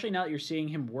Williams, especially now that you're seeing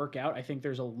him work out, I think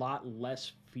there's a lot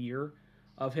less fear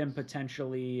of him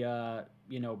potentially,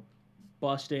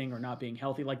 busting or not being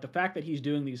healthy. Like the fact that he's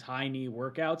doing these high knee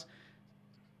workouts,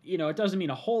 it doesn't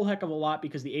mean a whole heck of a lot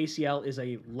because the ACL is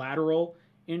a lateral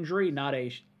injury, not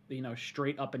a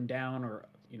straight up and down or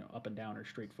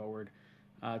straight forward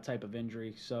type of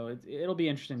injury. So it'll be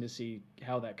interesting to see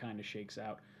how that kind of shakes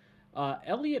out.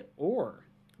 Elliot Orr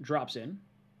drops in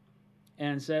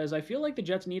and says, "I feel like the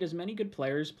Jets need as many good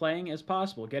players playing as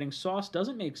possible. Getting Sauce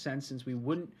doesn't make sense since we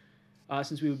would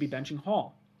be benching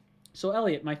Hall." So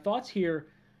Elliot, my thoughts here,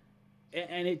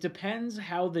 and it depends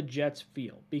how the Jets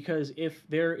feel, because if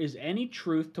there is any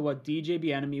truth to what DJ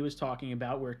Bieniemy was talking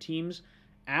about, where teams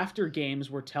after games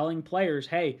were telling players,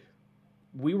 hey,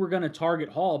 we were going to target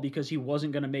Hall because he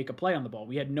wasn't going to make a play on the ball.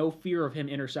 We had no fear of him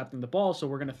intercepting the ball, so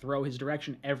we're going to throw his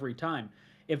direction every time.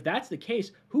 If that's the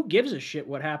case, who gives a shit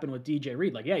what happened with DJ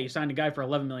Reed? Like, yeah, you signed a guy for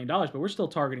 $11 million, but we're still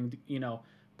targeting,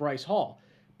 Bryce Hall.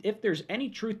 If there's any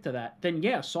truth to that, then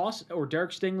yeah, Sauce or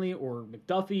Derek Stingley or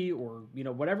McDuffie or,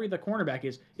 whatever the cornerback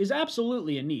is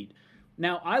absolutely a need.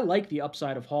 Now, I like the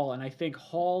upside of Hall, and I think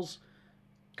Hall's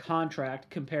contract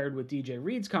compared with DJ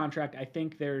Reed's contract, I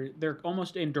think they're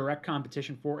almost in direct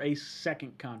competition for a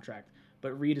second contract.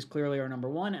 But Reed is clearly our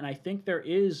number one, and I think there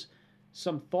is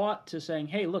some thought to saying,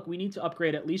 hey, look, we need to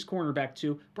upgrade at least cornerback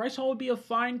 2. Bryce Hall would be a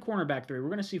fine cornerback 3. We're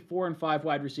going to see 4 and 5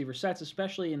 wide receiver sets,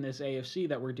 especially in this AFC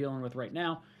that we're dealing with right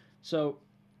now. So,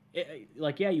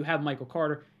 you have Michael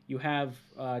Carter, you have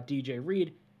DJ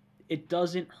Reed. It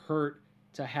doesn't hurt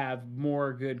to have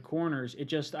more good corners. It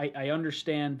just, I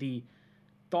understand the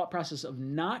thought process of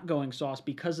not going Sauce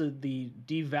because of the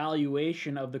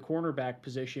devaluation of the cornerback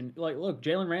position. Like, look,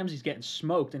 Jalen Ramsey's getting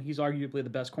smoked, and he's arguably the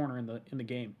best corner in the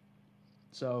game.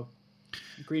 So,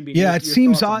 Green Bean. Yeah, it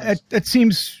seems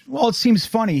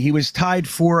funny. He was tied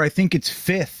for, I think it's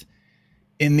 5th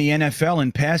in the NFL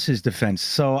in passes defense.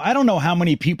 So I don't know how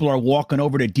many people are walking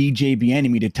over to DJ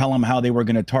Bieniemy to tell him how they were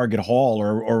going to target Hall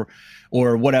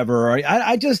or whatever.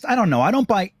 I don't know. I don't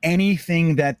buy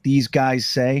anything that these guys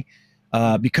say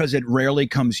because it rarely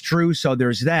comes true. So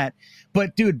there's that.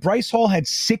 But dude, Bryce Hall had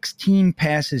 16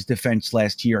 passes defense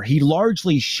last year. He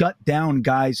largely shut down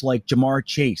guys like Jamar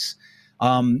Chase.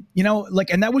 And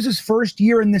that was his first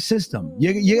year in the system.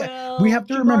 We have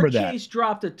to remember that. Chase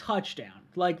dropped a touchdown.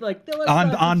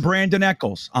 On Brandon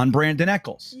Eccles.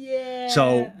 Yeah.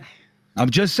 So I'm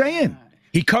just saying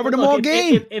he covered him all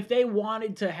game. If they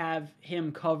wanted to have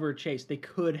him cover Chase, they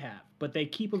could have, but they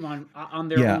keep him on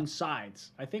their own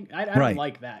sides. I think I don't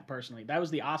like that personally. That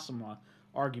was the Asamoah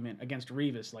argument against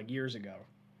Revis years ago.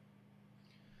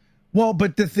 Well,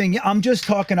 but the thing, I'm just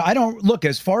talking, I don't look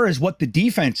as far as what the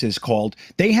defense is called.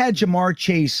 They had Jamar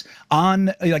Chase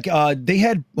on, they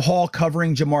had Hall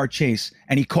covering Jamar Chase,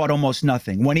 and he caught almost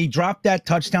nothing. When he dropped that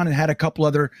touchdown and had a couple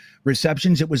other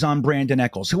receptions, it was on Brandon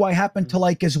Eccles, who I happen to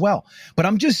like as well. But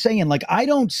I'm just saying, I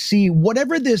don't see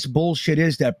whatever this bullshit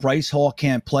is that Bryce Hall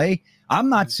can't play. I'm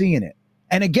not seeing it.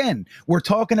 And again, we're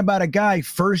talking about a guy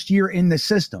first year in the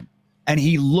system. And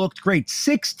he looked great.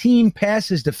 16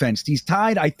 passes defense. He's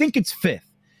tied, I think it's 5th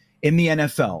in the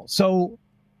NFL. So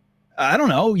I don't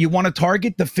know. You want to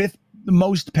target the fifth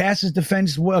most passes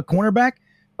defense cornerback?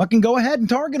 Fucking go ahead and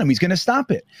target him. He's going to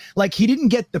stop it. Like, he didn't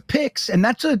get the picks, and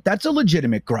that's a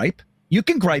legitimate gripe. You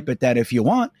can gripe at that if you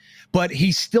want, but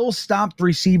he still stopped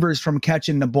receivers from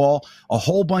catching the ball a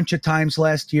whole bunch of times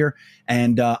last year.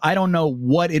 And I don't know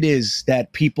what it is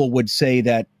that people would say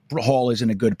that Hall isn't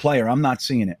a good player. I'm not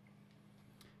seeing it.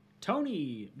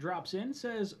 Tony drops in,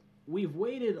 says, we've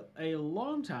waited a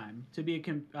long time to be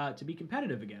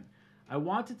competitive again. I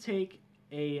want to take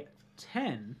a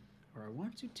 10,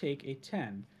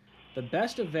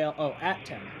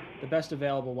 the best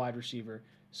available wide receiver,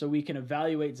 so we can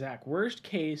evaluate Zach. Worst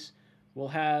case, we'll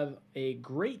have a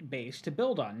great base to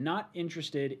build on. Not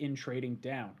interested in trading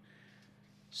down.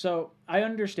 So I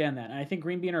understand that, and I think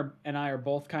Greenbean and I are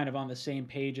both kind of on the same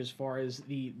page as far as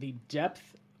the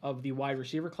depth of the wide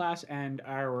receiver class and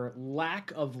our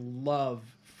lack of love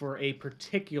for a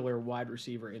particular wide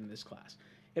receiver in this class.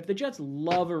 If the Jets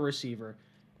love a receiver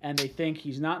and they think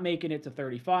he's not making it to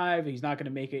 35, he's not going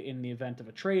to make it in the event of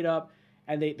a trade up,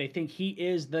 and they think he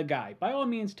is the guy, by all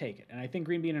means take it. And I think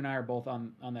Greenbean and I are both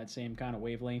on that same kind of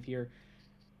wavelength here.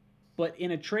 But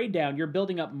in a trade down, you're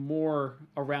building up more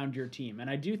around your team. And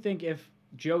I do think if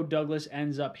Joe Douglas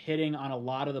ends up hitting on a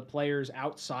lot of the players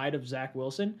outside of Zach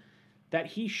Wilson, that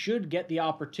he should get the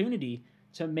opportunity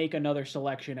to make another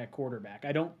selection at quarterback.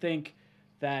 I don't think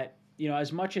that,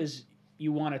 as much as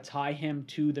you want to tie him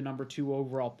to the number 2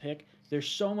 overall pick, there's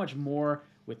so much more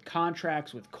with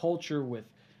contracts, with culture, with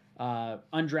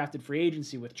undrafted free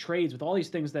agency, with trades, with all these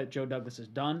things that Joe Douglas has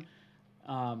done.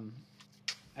 I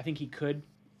think he could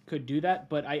do that,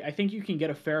 but I think you can get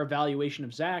a fair evaluation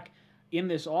of Zach in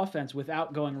this offense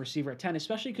without going receiver at 10,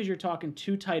 especially because you're talking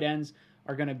 2 tight ends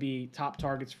are going to be top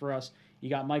targets for us. You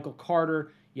got Michael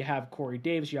Carter, you have Corey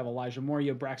Davis, you have Elijah Moore, you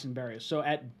have Braxton Berrios. So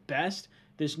at best,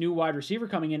 this new wide receiver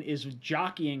coming in is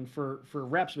jockeying for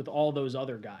reps with all those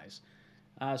other guys.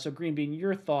 So Greenbean,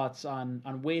 your thoughts on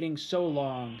waiting so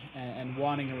long and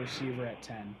wanting a receiver at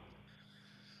 10?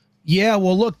 Yeah,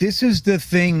 well, look, this is the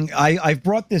thing. I've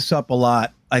brought this up a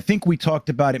lot. I think we talked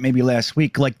about it maybe last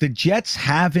week. Like, the Jets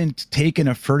haven't taken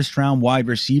a first-round wide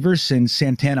receiver since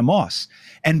Santana Moss.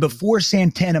 And before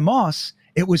Santana Moss,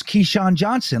 it was Keyshawn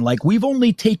Johnson. Like, we've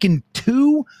only taken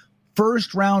 2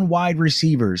 first-round wide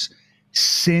receivers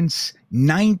since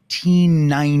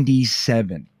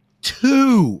 1997.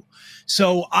 2.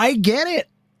 So I get it.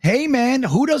 Hey, man,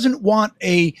 who doesn't want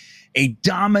a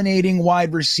dominating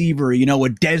wide receiver, a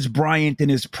Dez Bryant in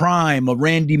his prime, a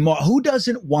Randy Moss? Who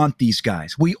doesn't want these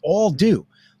guys? We all do.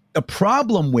 The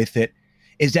problem with it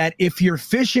is that if you're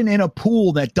fishing in a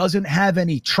pool that doesn't have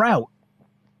any trout,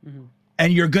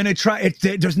 and you're going to try,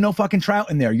 there's no fucking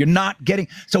trout in there. You're not getting.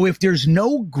 So if there's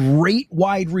no great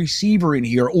wide receiver in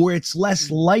here, or it's less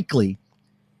likely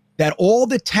that all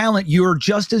the talent, you're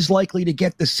just as likely to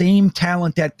get the same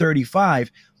talent at 35,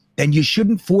 then you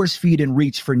shouldn't force feed and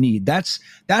reach for need. That's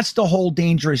the whole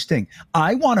dangerous thing.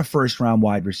 I want a first round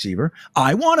wide receiver.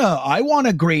 I want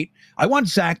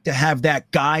Zach to have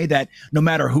that guy that no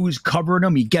matter who's covering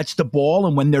him, he gets the ball,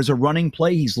 and when there's a running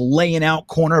play, he's laying out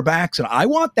cornerbacks, and I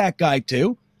want that guy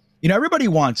too. Everybody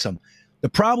wants him. The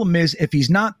problem is, if he's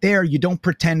not there, you don't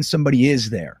pretend somebody is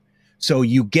there. So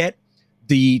you get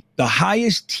the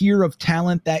highest tier of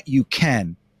talent that you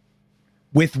can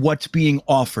with what's being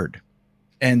offered.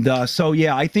 And so,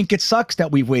 yeah, I think it sucks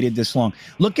that we've waited this long.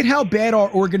 Look at how bad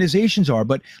our organizations are.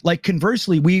 But like,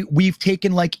 conversely, we've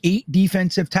taken like 8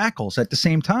 defensive tackles at the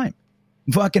same time.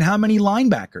 Fucking how many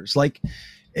linebackers? Like,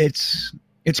 it's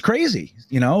crazy.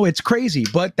 It's crazy.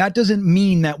 But that doesn't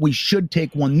mean that we should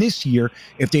take one this year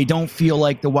if they don't feel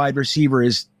like the wide receiver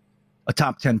is a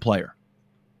top 10 player.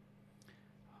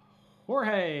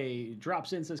 Jorge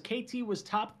drops in, says KT was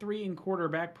top 3 in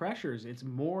quarterback pressures. It's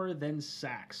more than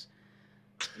sacks.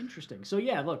 Interesting. So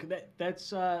yeah, look,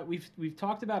 that's we've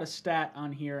talked about a stat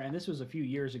on here, and this was a few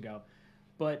years ago,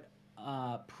 but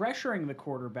pressuring the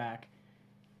quarterback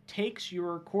takes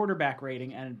your quarterback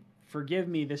rating, and forgive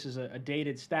me, this is a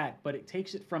dated stat, but it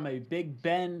takes it from a Big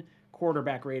Ben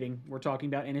quarterback rating we're talking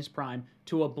about in his prime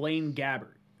to a Blaine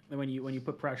Gabbert when you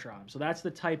put pressure on him. So that's the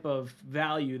type of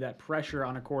value that pressure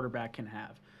on a quarterback can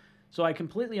have. So I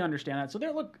completely understand that.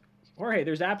 So Jorge,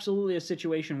 there's absolutely a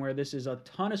situation where this is a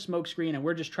ton of smokescreen, and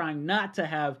we're just trying not to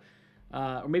have,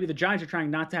 or maybe the Giants are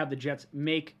trying not to have the Jets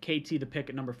make KT the pick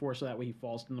at number 4, so that way he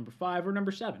falls to number 5 or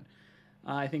number 7.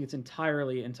 I think it's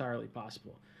entirely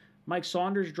possible. Mike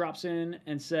Saunders drops in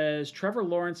and says, Trevor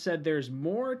Lawrence said there's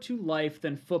more to life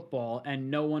than football, and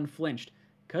no one flinched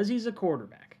because he's a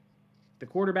quarterback. The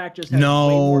quarterback just has way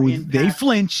more impact. They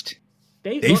flinched.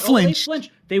 They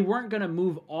flinched. They weren't going to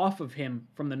move off of him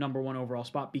from the number 1 overall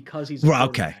spot because he's a quarterback.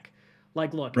 Okay.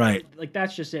 Like, look, right. Like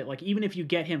that's just it. Like, even if you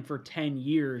get him for 10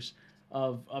 years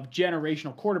of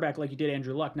generational quarterback like you did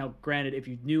Andrew Luck. Now, granted, if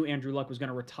you knew Andrew Luck was going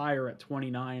to retire at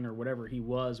 29 or whatever he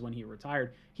was when he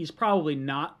retired, he's probably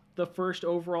not the first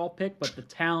overall pick, but the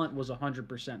talent was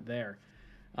 100% there.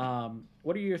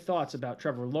 What are your thoughts about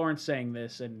Trevor Lawrence saying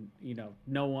this and,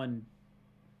 no one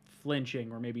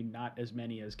flinching, or maybe not as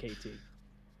many as KT?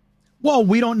 Well,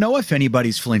 we don't know if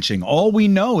anybody's flinching. All we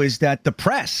know is that the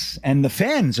press and the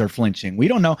fans are flinching. We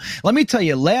don't know. Let me tell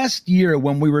you, last year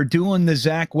when we were doing the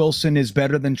Zach Wilson is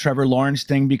better than Trevor Lawrence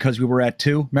thing because we were at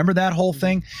 2, remember that whole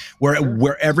thing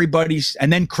where everybody's,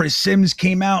 and then Chris Sims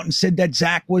came out and said that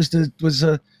Zach was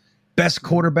the best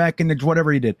quarterback in the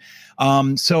whatever he did.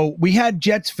 So we had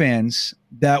Jets fans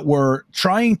that were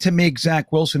trying to make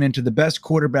Zach Wilson into the best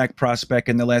quarterback prospect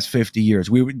in the last 50 years.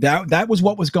 That was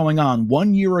what was going on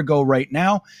 1 year ago. Right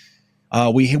now,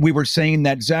 we were saying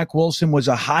that Zach Wilson was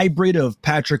a hybrid of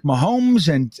Patrick Mahomes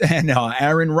and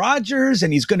Aaron Rodgers,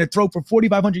 and he's going to throw for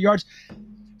 4,500 yards.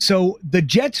 So the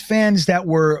Jets fans that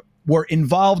were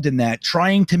involved in that,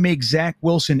 trying to make Zach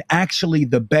Wilson actually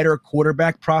the better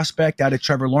quarterback prospect out of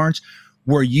Trevor Lawrence,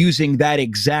 were using that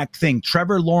exact thing.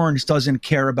 Trevor Lawrence doesn't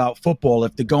care about football.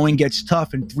 If the going gets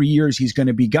tough in 3 years, he's going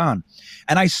to be gone.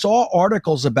 And I saw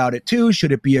articles about it too.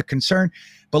 Should it be a concern?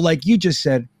 But like you just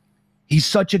said, he's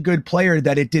such a good player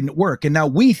that it didn't work. And now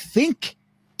we think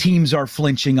teams are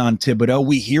flinching on Thibodeau.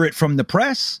 We hear it from the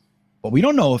press. But we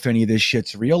don't know if any of this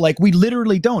shit's real. Like, we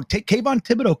literally don't. Kayvon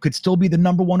Thibodeau could still be the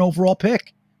number 1 overall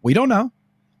pick. We don't know.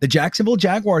 The Jacksonville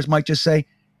Jaguars might just say,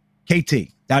 KT,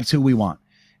 that's who we want.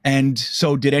 And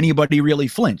so did anybody really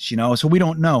flinch, So we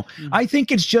don't know. Mm-hmm. I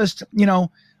think it's just,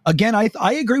 again,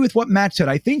 I agree with what Matt said.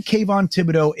 I think Kayvon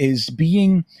Thibodeau is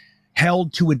being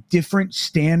held to a different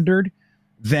standard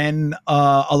than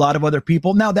a lot of other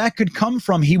people. Now, that could come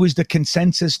from he was the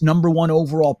consensus number 1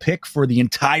 overall pick for the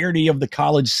entirety of the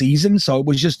college season. So it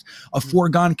was just a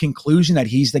foregone conclusion that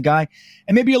he's the guy.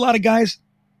 And maybe a lot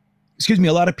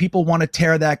of people want to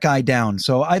tear that guy down.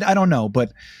 So I don't know.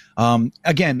 But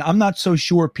again, I'm not so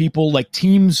sure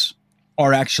teams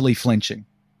are actually flinching.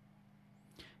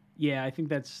 Yeah, I think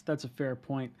that's a fair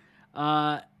point.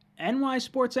 NY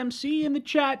Sports MC in the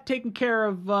chat, taking care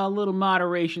of little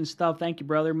moderation stuff. Thank you,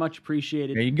 brother. Much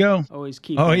appreciated. There you go. Always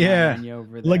keep an eye on you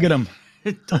over there. Look at him.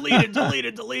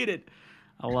 delete it.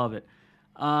 I love it.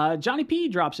 Johnny P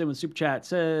drops in with Super Chat,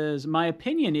 says, my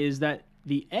opinion is that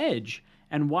the edge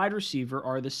and wide receiver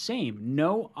are the same.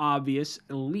 No obvious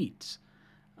elites.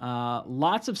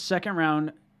 Lots of second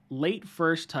round, late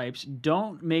first types.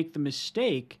 Don't make the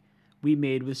mistake we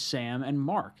made with Sam and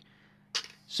Mark.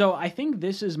 So I think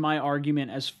this is my argument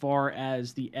as far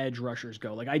as the edge rushers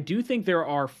go. Like, I do think there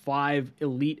are 5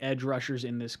 elite edge rushers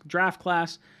in this draft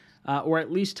class, or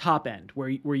at least top end, where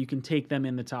you can take them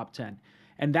in the top 10.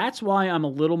 And that's why I'm a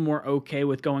little more okay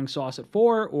with going Sauce at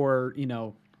 4, or,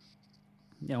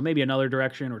 maybe another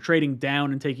direction, or trading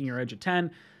down and taking your edge at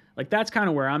 10. Like, that's kind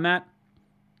of where I'm at.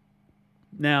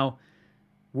 Now,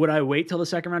 would I wait till the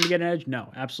second round to get an edge? No,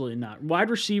 absolutely not. Wide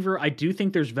receiver, I do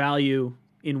think there's value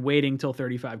in waiting till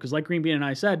 35, because like Green Bean and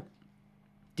I said,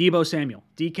 Deebo Samuel,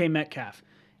 DK Metcalf,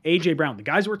 AJ Brown, the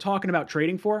guys we're talking about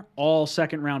trading for, all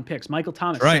second round picks. Michael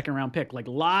Thomas, right. Second round pick. Like,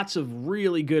 lots of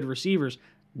really good receivers,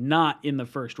 not in the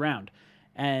first round.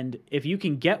 And if you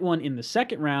can get one in the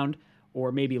second round,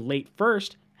 or maybe late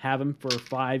first, have him for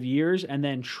 5 years and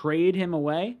then trade him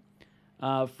away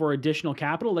for additional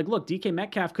capital. Like, look, DK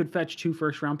Metcalf could fetch 2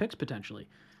 first round picks potentially.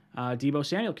 Deebo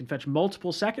Samuel can fetch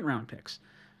multiple second round picks.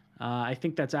 I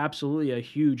think that's absolutely a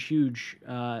huge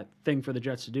thing for the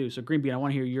Jets to do. So, Green Bean, I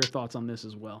want to hear your thoughts on this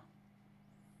as well.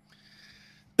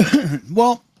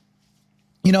 Well,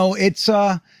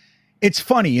 it's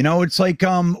funny, it's like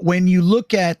when you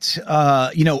look at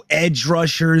edge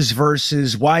rushers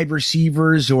versus wide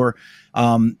receivers, or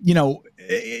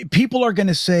people are going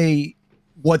to say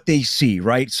what they see,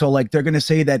 right? So like they're going to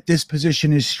say that this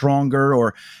position is stronger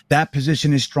or that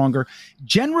position is stronger.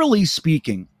 Generally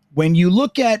speaking, when you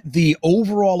look at the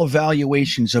overall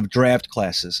evaluations of draft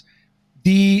classes,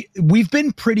 we've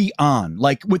been pretty on,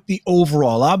 like with the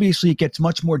overall. Obviously, it gets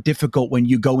much more difficult when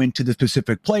you go into the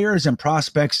specific players and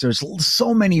prospects. There's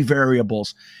so many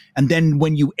variables. And then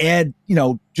when you add,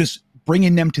 just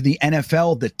bringing them to the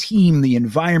NFL, the team, the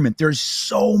environment, there's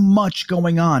so much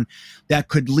going on that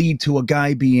could lead to a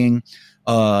guy being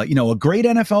a great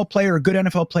NFL player, a good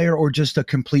NFL player, or just a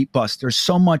complete bust. There's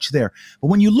so much there. But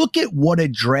when you look at what a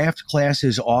draft class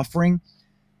is offering,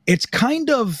 it's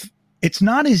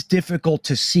not as difficult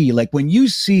to see. Like when you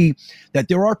see that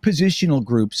there are positional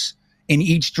groups in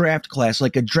each draft class.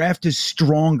 Like a draft is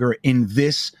stronger in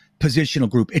this positional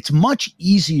group. It's much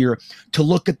easier to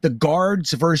look at the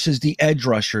guards versus the edge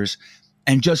rushers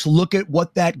and just look at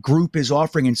what that group is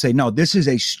offering and say, no, this is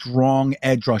a strong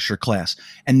edge rusher class.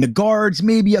 And the guards,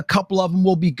 maybe a couple of them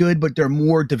will be good, but they're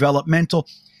more developmental.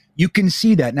 You can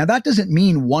see that. Now, that doesn't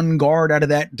mean one guard out of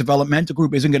that developmental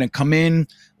group isn't going to come in,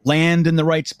 land in the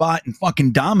right spot, and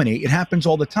fucking dominate. It happens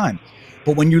all the time.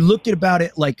 But when you look at about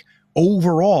it like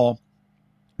overall,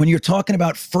 when you're talking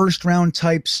about first round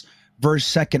types versus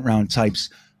second round types,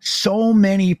 so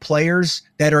many players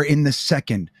that are in the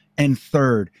second and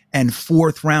third and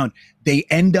fourth round, they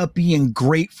end up being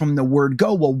great from the word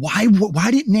go. Well,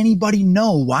 why didn't anybody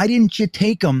know? Why didn't you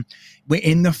take them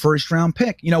in the first round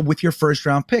pick? You know, with your first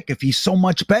round pick, if he's so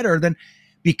much better, then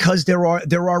because there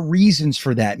are reasons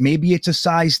for that. Maybe it's a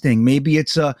size thing. Maybe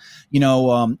it's an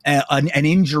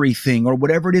injury thing or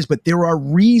whatever it is. But there are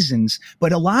reasons.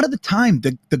 But a lot of the time,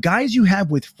 the guys you have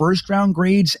with first round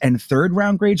grades and third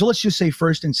round grades, let's just say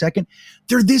first and second,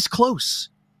 they're this close.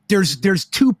 There's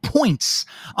 2 points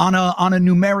on a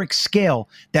numeric scale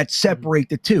that separate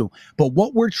the two. But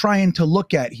what we're trying to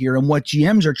look at here, and what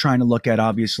GMs are trying to look at,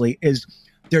 obviously, is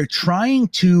they're trying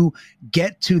to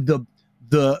get to the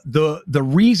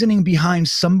reasoning behind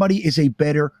somebody is a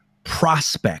better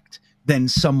prospect than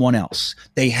someone else.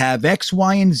 They have X,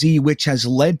 Y, and Z, which has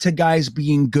led to guys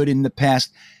being good in the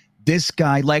past. This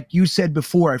guy, like you said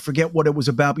before, I forget what it was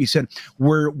about, but you said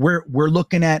we're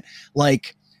looking at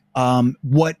like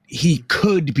what he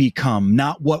could become,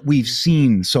 not what we've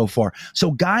seen so far.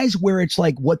 So guys where it's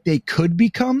like what they could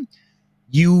become,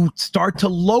 you start to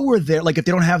lower their, like if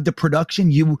they don't have the production,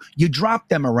 you drop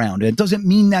them around. It doesn't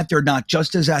mean that they're not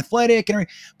just as athletic,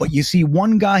 but you see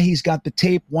one guy, he's got the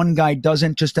tape, one guy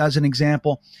doesn't, just as an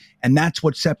example. And that's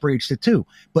what separates the two.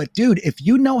 But dude, if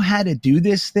you know how to do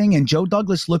this thing, and Joe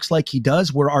Douglas looks like he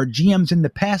does, where our GMs in the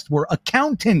past were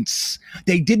accountants,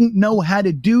 they didn't know how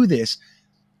to do this.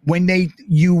 When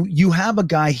you have a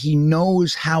guy, he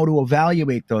knows how to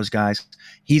evaluate those guys.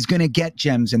 He's going to get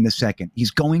gems in the second.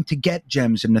 He's going to get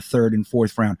gems in the third and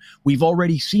fourth round. We've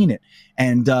already seen it.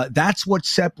 And that's what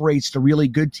separates the really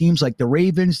good teams like the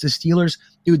Ravens, the Steelers.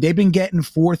 Dude, they've been getting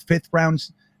fourth, fifth round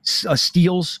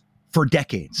steals for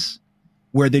decades,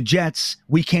 where the Jets,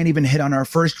 we can't even hit on our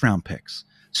first round picks.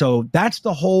 So that's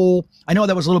the whole, I know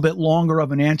that was a little bit longer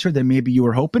of an answer than maybe you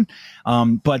were hoping,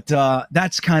 but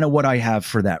that's kind of what I have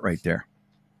for that right there.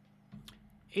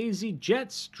 AZ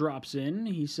Jets drops in.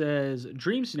 He says,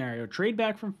 dream scenario, trade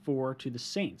back from 4 to the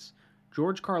Saints.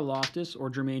 George Karlaftis or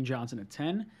Jermaine Johnson at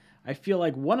 10. I feel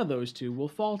like one of those two will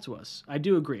fall to us. I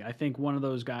do agree. I think one of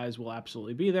those guys will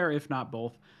absolutely be there, if not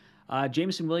both.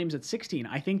 Jameson Williams at 16.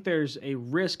 I think there's a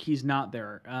risk he's not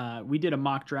there. We did a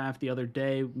mock draft the other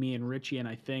day, me and Richie, and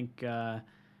I think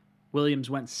Williams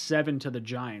went 7 to the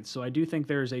Giants. So I do think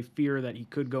there's a fear that he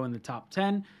could go in the top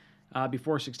 10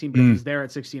 before 16, but if he's there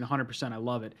at 16, 100%, I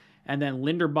love it. And then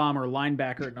Linderbaum or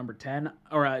linebacker at number 10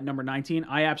 or at number 19,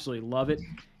 I absolutely love it.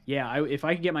 Yeah, if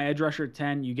I could get my edge rusher at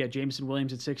 10, you get Jameson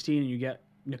Williams at 16, and you get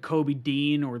Nakobe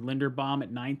Dean or Linderbaum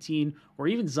at 19, or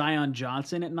even Zion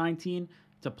Johnson at 19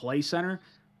 to play center,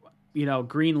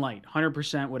 green light,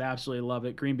 100% would absolutely love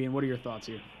it. Green Bean, what are your thoughts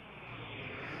here?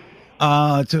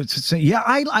 To say, yeah,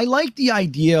 I like the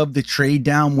idea of the trade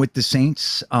down with the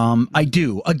Saints. I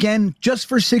do. Again, just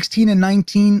for 16 and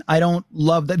 19, I don't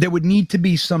love that. There would need to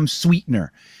be some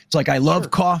sweetener. It's like, I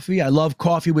love coffee. I love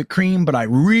coffee with cream, but I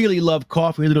really love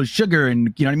coffee with a little sugar.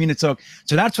 And you know what I mean? So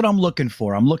that's what I'm looking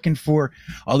for. I'm looking for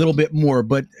a little bit more,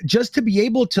 but just to be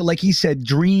able to, like he said,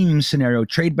 dream scenario,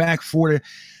 trade back for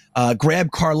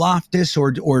grab Karlaftis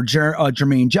or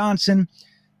Jermaine Johnson.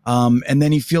 And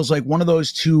then he feels like one of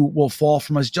those two will fall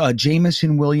from us,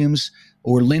 Jameson Williams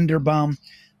or Linderbaum.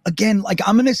 Again, like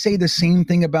I'm going to say the same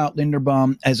thing about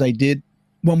Linderbaum as I did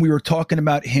when we were talking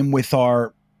about him with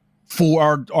our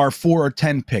 4 or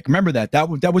 10 pick. Remember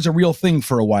that was a real thing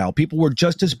for a while. People were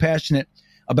just as passionate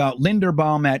about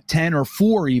Linderbaum at 10 or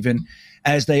 4 even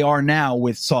as they are now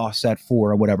with Sauce at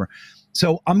 4 or whatever.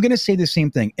 So I'm going to say the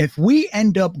same thing. If we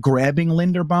end up grabbing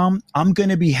Linderbaum, I'm going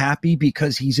to be happy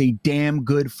because he's a damn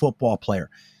good football player.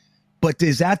 But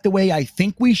is that the way I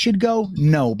think we should go?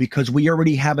 No, because we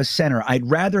already have a center. I'd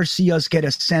rather see us get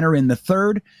a center in the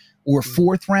 3rd or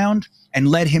 4th round and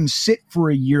let him sit for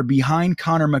a year behind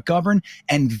Connor McGovern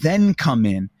and then come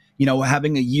in,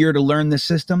 having a year to learn the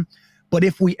system. But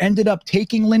if we ended up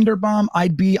taking Linderbaum,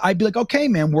 I'd be like, okay,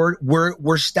 man,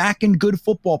 we're stacking good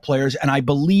football players, and I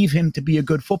believe him to be a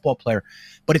good football player.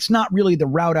 But it's not really the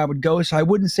route I would go, so I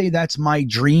wouldn't say that's my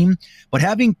dream. But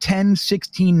having 10,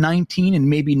 16, 19, and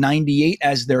maybe 98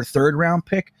 as their 3rd round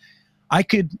pick, I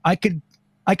could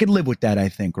live with that, I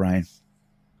think, Ryan.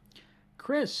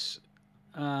 Chris,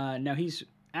 now he's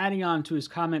adding on to his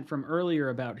comment from earlier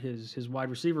about his wide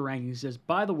receiver ranking. He says,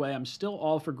 by the way, I'm still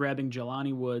all for grabbing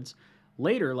Jelani Woods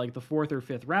later, like the 4th or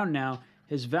 5th round now.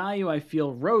 His value, I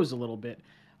feel, rose a little bit.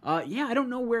 Yeah, I don't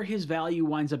know where his value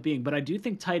winds up being, but I do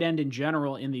think tight end in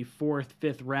general in the 4th,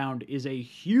 5th round is a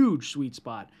huge sweet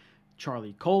spot.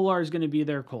 Charlie Kolar is going to be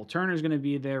there. Cole Turner is going to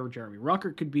be there. Jeremy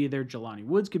Ruckert could be there. Jelani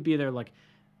Woods could be there. Like,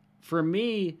 for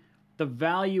me, the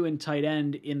value in tight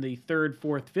end in the 3rd,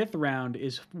 4th, 5th round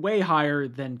is way higher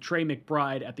than Trey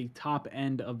McBride at the top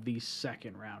end of the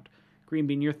 2nd round. Green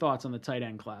Bean, your thoughts on the tight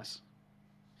end class?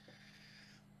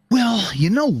 Well, you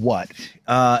know what?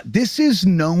 This is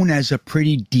known as a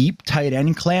pretty deep tight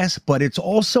end class, but it's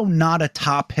also not a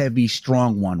top-heavy,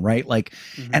 strong one, right? Like,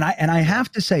 and I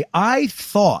have to say, I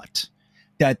thought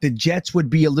that the Jets would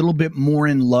be a little bit more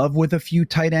in love with a few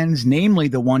tight ends, namely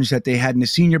the ones that they had in the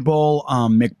Senior Bowl,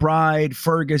 McBride,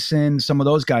 Ferguson, some of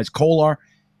those guys, Kolar.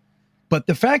 But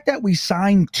the fact that we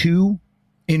signed 2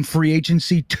 in free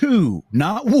agency, 2,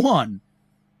 not 1.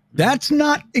 That's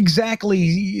not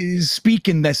exactly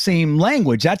speaking the same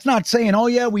language. That's not saying, oh,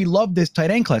 yeah, we love this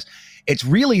tight end class. It's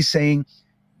really saying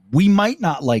we might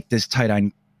not like this tight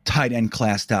end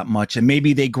class that much, and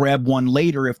maybe they grab one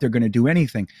later if they're going to do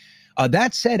anything.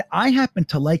 That said, I happen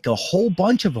to like a whole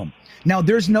bunch of them. Now,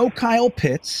 there's no Kyle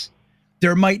Pitts.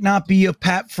 There might not be a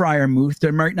Pat Freiermuth.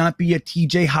 There might not be a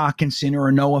TJ Hawkinson or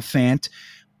a Noah Fant,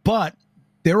 but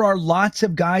there are lots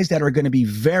of guys that are going to be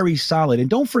very solid. And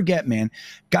don't forget, man,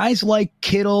 guys like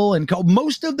Kittle and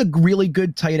most of the really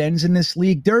good tight ends in this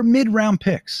league, they're mid-round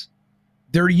picks.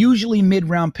 They're usually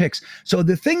mid-round picks. So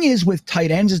the thing is with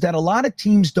tight ends is that a lot of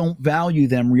teams don't value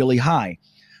them really high.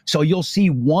 So you'll see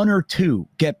 1 or 2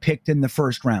 get picked in the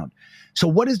 1st round. So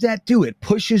what does that do? It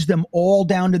pushes them all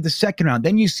down to the 2nd round.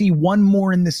 Then you see 1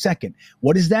 more in the 2nd.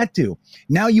 What does that do?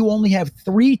 Now you only have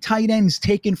 3 tight ends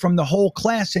taken from the whole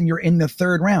class and you're in the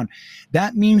 3rd round.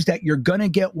 That means that you're going to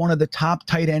get one of the top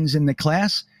tight ends in the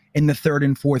class in the 3rd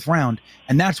and 4th round.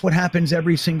 And that's what happens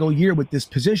every single year with this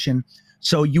position.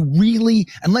 So you really,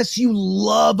 unless you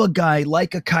love a guy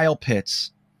like a Kyle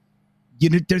Pitts,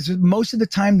 there's most of the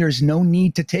time there's no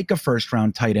need to take a 1st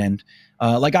round tight end.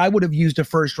 Like I would have used a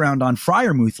 1st round on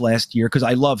Freiermuth last year because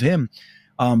I love him.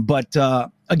 But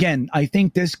again, I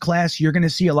think this class, you're going to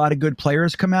see a lot of good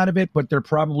players come out of it, but they're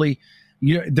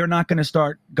not going to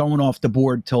start going off the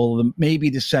board till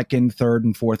maybe the 2nd, 3rd,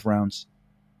 and 4th rounds.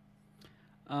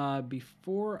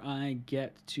 Before I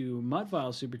get to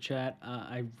Mudvile Super Chat,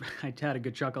 I had a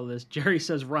good chuckle at this. Jerry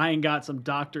says Ryan got some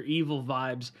Dr. Evil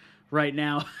vibes right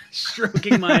now,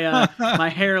 stroking my my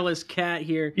hairless cat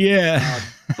here. Yeah.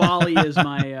 Bali is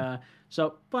my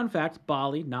so fun fact,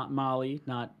 Bali, not Molly,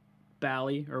 not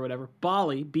Bali or whatever.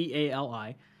 Bali,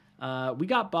 B-A-L-I. We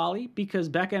got Bali because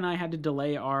Becca and I had to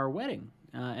delay our wedding,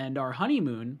 and our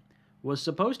honeymoon was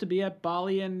supposed to be at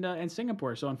Bali and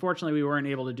Singapore. So unfortunately, we weren't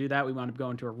able to do that. We wound up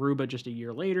going to Aruba just a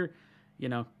year later,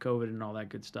 COVID and all that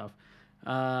good stuff.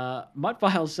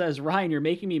 Muttfile says, Ryan, you're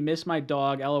making me miss my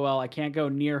dog. LOL, I can't go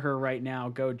near her right now.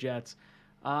 Go Jets.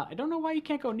 I don't know why you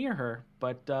can't go near her,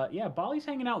 but yeah, Bali's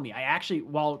hanging out with me. I actually,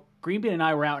 while Green Bean and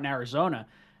I were out in Arizona,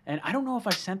 and I don't know if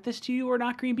I sent this to you or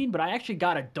not, Green Bean, but I actually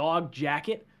got a dog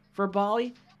jacket for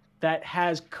Bali that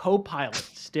has Copilot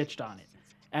stitched on it.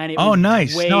 And it was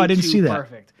nice. Way no, I didn't too see that.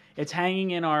 Perfect. It's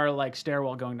hanging in our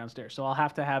stairwell going downstairs, so I'll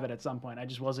have to have it at some point. I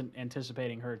just wasn't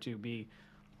anticipating her to be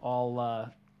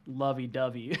all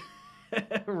lovey-dovey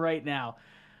right now.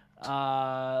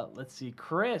 Let's see.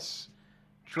 Chris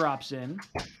drops in.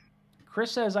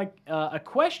 Chris says, a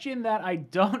question that I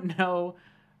don't know,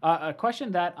 a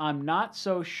question that I'm not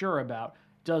so sure about.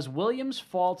 Does Williams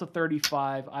fall to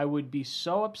 35? I would be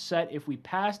so upset if we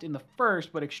passed in the 1st,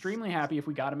 but extremely happy if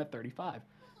we got him at 35.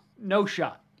 No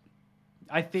shot.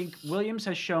 I think Williams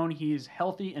has shown he's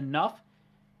healthy enough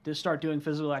to start doing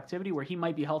physical activity where he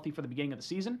might be healthy for the beginning of the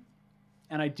season.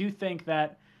 And I do think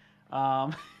that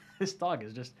this dog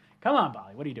is just, come on,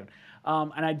 Bali, what are you doing?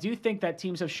 And I do think that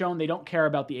teams have shown they don't care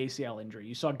about the ACL injury.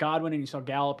 You saw Godwin and you saw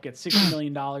Gallup get $60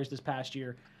 million this past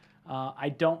year. I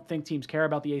don't think teams care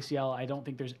about the ACL. I don't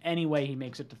think there's any way he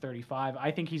makes it to 35. I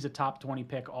think he's a top 20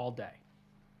 pick all day.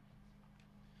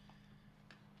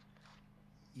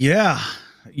 Yeah.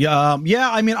 I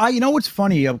mean, what's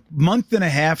funny? A month and a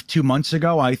half, 2 months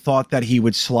ago, I thought that he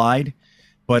would slide.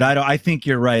 But I think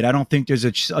you're right. I don't think there's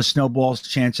a snowball's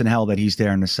chance in hell that he's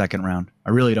there in the 2nd round. I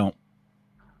really don't.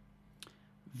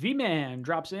 V-Man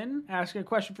drops in, asking a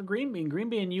question for Green Bean. Green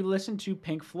Bean, you listen to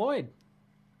Pink Floyd.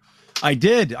 I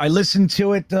did. I listened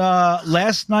to it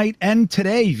last night and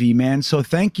today, V-Man. So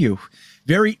thank you.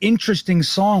 Very interesting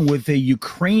song with a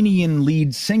Ukrainian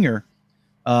lead singer.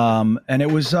 And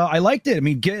it was, I liked it. I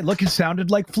mean, look, it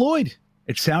sounded like Floyd.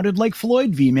 It sounded like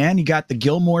Floyd, V-Man. You got the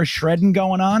Gilmore shredding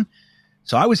going on.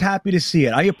 So I was happy to see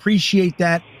it. I appreciate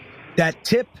that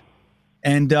tip.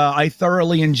 And I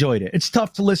thoroughly enjoyed it. It's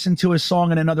tough to listen to a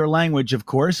song in another language, of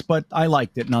course, but I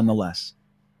liked it nonetheless.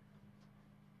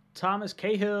 Thomas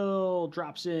Cahill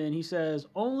drops in. He says,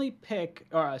 pick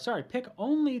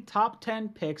only top 10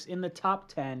 picks in the top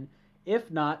 10.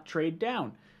 If not, trade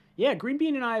down. Yeah, Green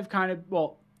Bean and I have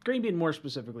Green Bean more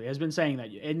specifically has been saying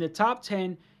that in the top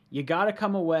 10, you got to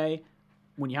come away.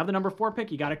 When you have the number 4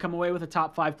 pick, you got to come away with a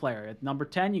top 5 player. At number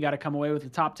 10, you got to come away with a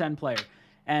top 10 player.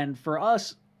 And for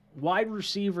us, wide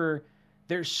receiver,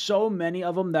 there's so many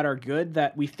of them that are good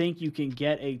that we think you can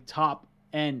get a top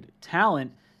end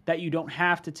talent that you don't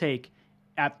have to take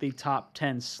at the top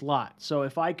 10 slot. So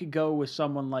if I could go with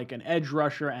someone like an edge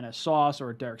rusher and a Sauce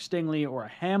or a Derek Stingley or a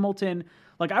Hamilton,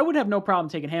 like I would have no problem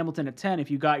taking Hamilton at 10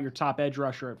 if you got your top edge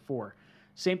rusher at 4.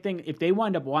 Same thing if they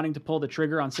wind up wanting to pull the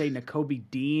trigger on, say, Nakobe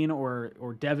Dean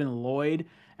or Devin Lloyd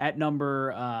at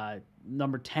number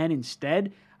 10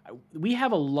 instead. We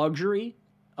have a luxury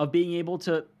of being able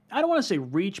to, I don't want to say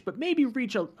reach, but maybe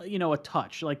reach a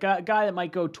touch. Like a guy that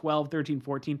might go 12, 13,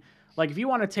 14. Like if you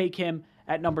want to take him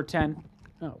at number 10,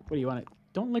 what do you want to,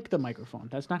 don't lick the microphone.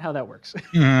 That's not how that works.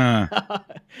 Yeah,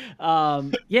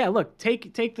 look,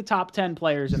 take the top 10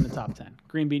 players in the top 10.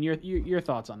 Green Bean, your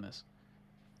thoughts on this?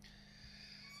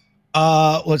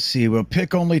 Let's see. We'll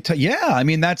pick only. Yeah, I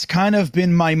mean that's kind of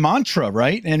been my mantra,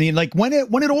 right? I mean, like when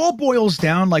it all boils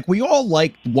down, like we all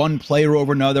like one player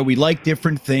over another. We like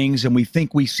different things, and we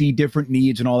think we see different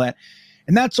needs and all that.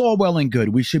 And that's all well and good.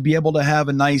 We should be able to have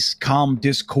a nice, calm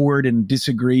discord and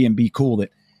disagree and be cool with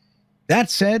it. That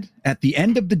said, at the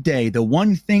end of the day, the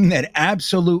one thing that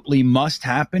absolutely must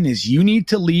happen is you need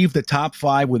to leave the top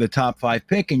 5 with a top 5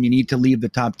 pick, and you need to leave the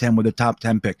top 10 with a top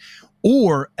 10 pick.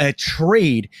 Or a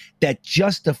trade that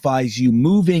justifies you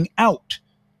moving out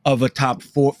of a top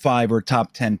 4, 5, or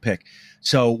top 10 pick.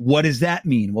 So what does that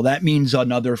mean? Well, that means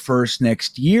another first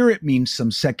next year. It means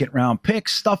some second round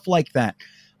picks, stuff like that.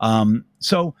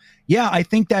 So yeah, I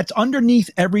think that's underneath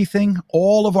everything,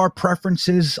 all of our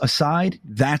preferences aside,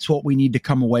 that's what we need to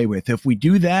come away with. If we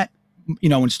do that,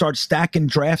 and start stacking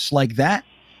drafts like that,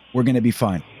 we're going to be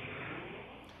fine.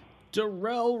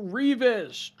 Darrell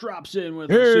Revis drops in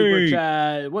with a super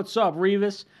chat. What's up,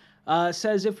 Revis?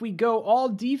 Says, if we go all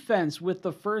defense with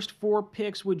the first 4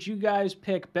 picks, would you guys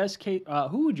pick best case?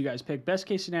 Who would you guys pick? Best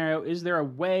case scenario, is there a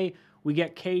way we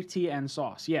get KT and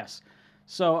Sauce? Yes.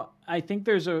 So I think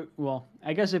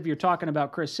I guess if you're talking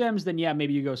about Chris Sims, then yeah,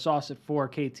 maybe you go Sauce at 4,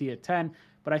 KT at 10.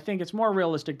 But I think it's more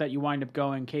realistic that you wind up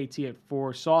going KT at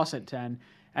 4, Sauce at 10.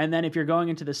 And then if you're going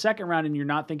into the second round and you're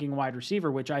not thinking wide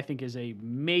receiver, which I think is a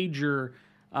major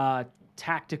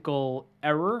tactical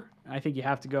error, I think you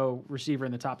have to go receiver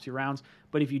in the top 2 rounds.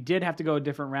 But if you did have to go a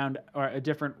different round or a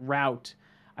different route,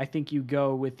 I think you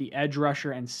go with the edge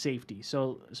rusher and safety.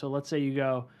 So let's say you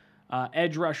go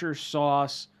edge rusher,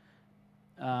 Sauce,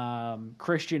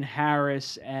 Christian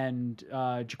Harris, and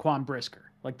Jaquan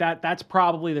Brisker. Like that's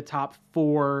probably the top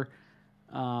 4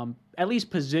 at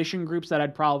least position groups that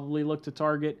I'd probably look to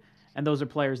target, and those are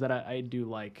players that I do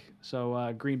like.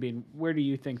 So, Green Bean, where do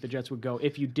you think the Jets would go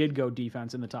if you did go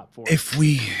defense in the top 4?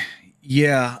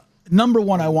 Number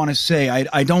one, I want to say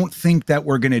I don't think that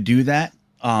we're going to do that.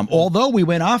 Although we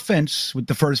went offense with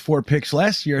the first 4 picks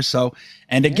last year. So,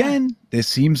 and again, this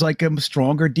seems like a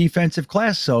stronger defensive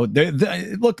class. So,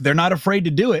 they're not afraid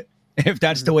to do it if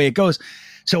that's the way it goes.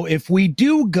 So, if we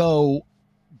do go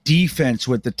defense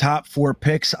with the top 4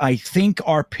 picks, I think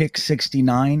our pick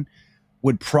 69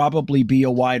 would probably be a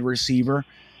wide receiver.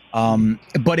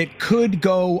 But it could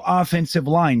go offensive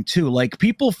line too. Like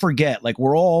people forget, like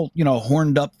we're all,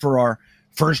 horned up for our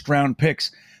first round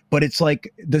picks, but it's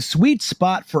like the sweet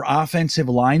spot for offensive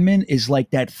linemen is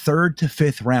like that 3rd to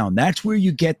 5th round. That's where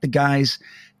you get the guys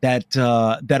that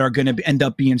are going to end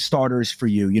up being starters for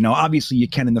you. Obviously you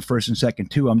can in the 1st and 2nd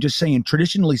too. I'm just saying,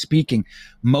 traditionally speaking,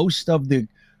 most of the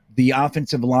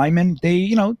offensive linemen,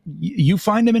 they, you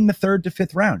find them in the 3rd to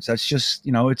 5th rounds. That's just,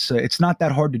 it's not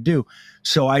that hard to do.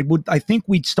 So I think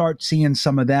we'd start seeing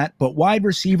some of that. But wide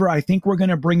receiver, I think we're going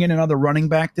to bring in another running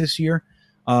back this year.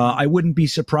 I wouldn't be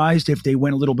surprised if they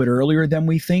went a little bit earlier than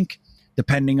we think,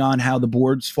 depending on how the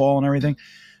boards fall and everything.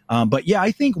 But yeah,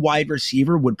 I think wide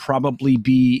receiver would probably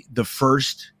be the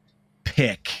first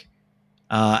pick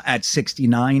at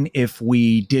 69 if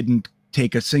we didn't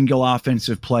take a single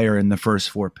offensive player in the first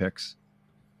 4 picks.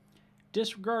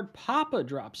 Disregard Papa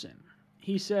drops in.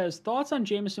 He says, thoughts on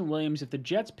Jameson Williams if the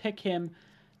Jets pick him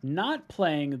not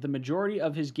playing the majority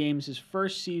of his games his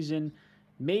first season,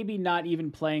 maybe not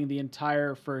even playing the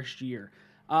entire first year.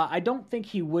 I don't think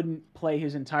he wouldn't play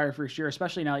his entire first year,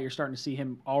 especially now that you're starting to see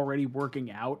him already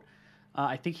working out.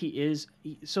 I think he is.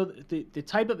 So the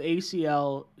type of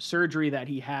ACL surgery that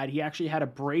he actually had a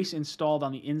brace installed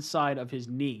on the inside of his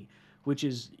knee, which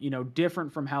is,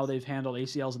 different from how they've handled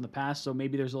ACLs in the past. So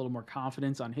maybe there's a little more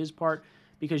confidence on his part,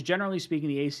 because generally speaking,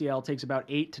 the ACL takes about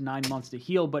 8 to 9 months to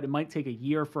heal, but it might take a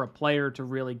year for a player to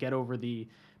really get over the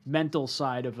mental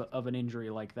side of an injury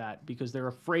like that, because they're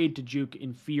afraid to juke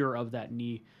in fear of that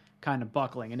knee kind of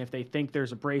buckling. And if they think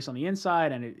there's a brace on the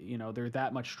inside and they're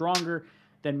that much stronger,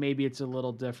 then maybe it's a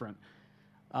little different.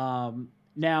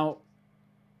 Now,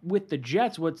 with the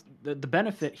Jets, what's the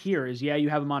benefit here is, you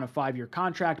have him on a 5-year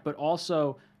contract, but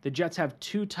also the Jets have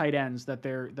 2 tight ends that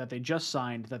they just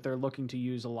signed that they're looking to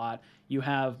use a lot. You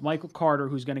have Michael Carter,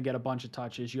 who's going to get a bunch of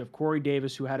touches. You have Corey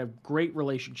Davis, who had a great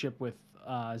relationship with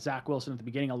Zach Wilson at the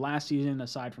beginning of last season,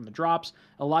 aside from the drops.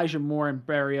 Elijah Moore and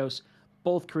Berrios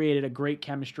both created a great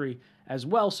chemistry as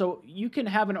well. So you can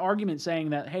have an argument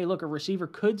saying that, hey, look, a receiver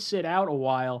could sit out a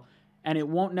while and it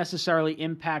won't necessarily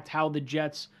impact how the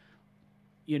Jets,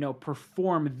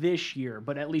 perform this year,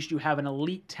 but at least you have an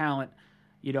elite talent,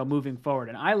 moving forward.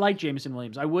 And I like Jameson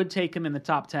Williams. I would take him in the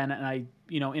top 10, and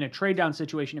in a trade down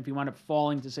situation, if he wound up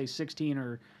falling to say 16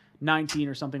 or 19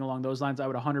 or something along those lines, I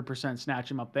would 100% snatch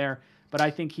him up there. But I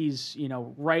think he's,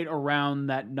 right around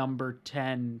that number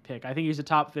 10 pick. I think he's a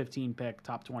top 15 pick,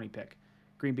 top 20 pick.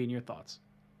 Green Bean, your thoughts?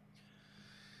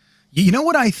 You know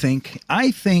what I think?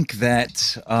 I think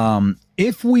that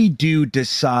if we do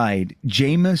decide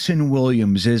Jameson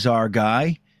Williams is our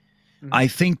guy, I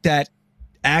think that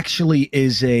actually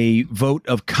is a vote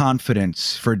of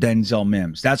confidence for Denzel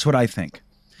Mims. That's what I think.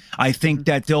 I think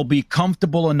that they'll be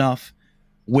comfortable enough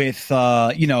with,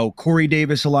 Corey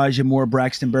Davis, Elijah Moore,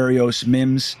 Braxton Berrios,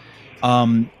 Mims,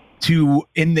 to,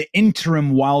 in the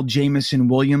interim, while Jameson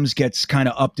Williams gets kind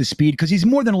of up to speed, because he's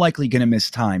more than likely going to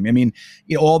miss time. I mean,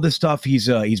 all this stuff, he's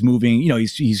moving,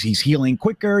 he's healing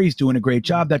quicker. He's doing a great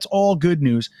job. That's all good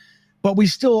news. But we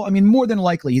still, more than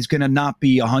likely, he's going to not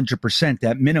be 100%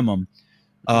 at minimum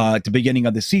at the beginning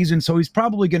of the season. So he's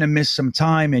probably going to miss some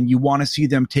time, and you want to see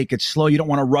them take it slow. You don't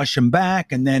want to rush him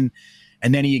back, and then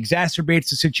he exacerbates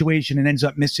the situation and ends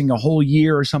up missing a whole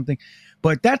year or something.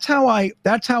 But that's how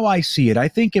I see it. I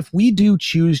think if we do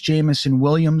choose Jameson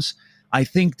Williams, I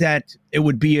think that it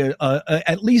would be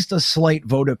at least a slight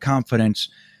vote of confidence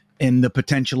in the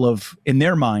potential of, in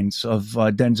their minds, of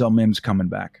Denzel Mims coming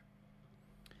back.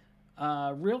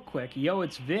 Real quick,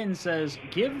 it's Vin says,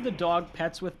 give the dog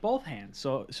pets with both hands.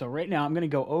 So right now I'm going to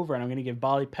go over and I'm going to give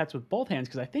Bolly pets with both hands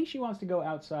because I think she wants to go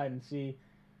outside and see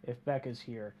if Becca's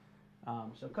here.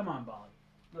 So come on, Bolly.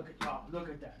 Look at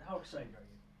that. How excited are you?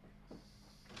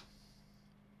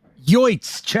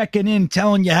 Yoitz checking in,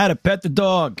 telling you how to pet the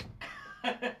dog.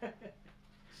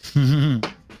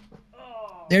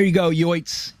 There you go,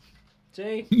 Yoitz.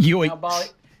 See?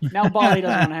 Yoitz. Now Bolly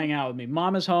doesn't want to hang out with me.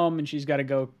 Mom is home and she's got to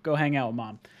go hang out with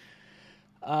Mom.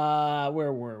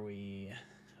 Where were we?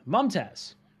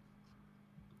 Mumtaz.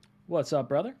 What's up,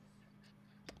 brother?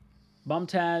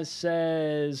 Mumtaz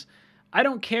says, I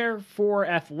don't care for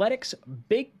athletics,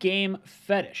 big game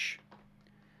fetish.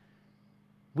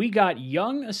 We got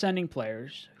young ascending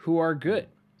players who are good.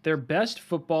 Their best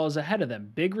football is ahead of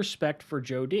them. Big respect for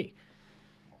Joe D.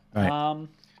 Right.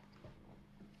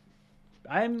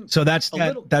 So that's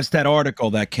that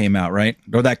article that came out, right?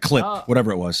 Or that clip,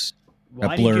 whatever it was. Well,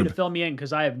 I need you to fill me in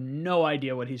because I have no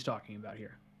idea what he's talking about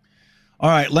here. All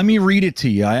right, let me read it to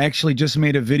you. I actually just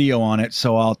made a video on it,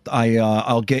 so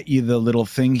I'll get you the little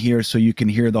thing here so you can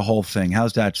hear the whole thing.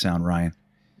 How's that sound, Ryan?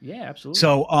 Yeah, absolutely.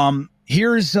 So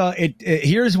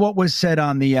here's what was said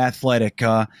on The Athletic.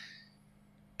 An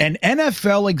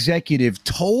NFL executive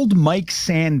told Mike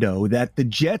Sando that the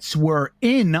Jets were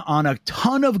in on a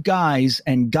ton of guys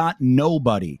and got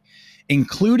nobody,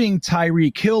 including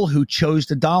Tyreek Hill, who chose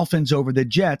the Dolphins over the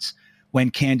Jets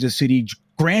when Kansas City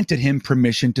granted him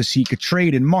permission to seek a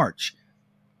trade in March.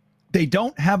 They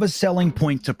don't have a selling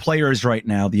point to players right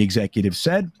now, the executive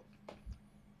said.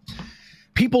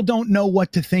 People don't know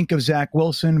what to think of Zach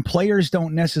Wilson. Players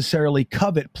don't necessarily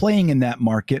covet playing in that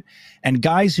market, and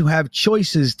guys who have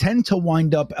choices tend to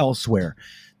wind up elsewhere.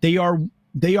 They are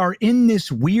in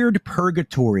this weird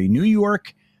purgatory. New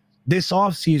York this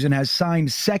offseason has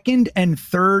signed second and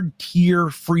third tier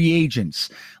free agents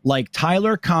like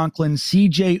Tyler Conklin,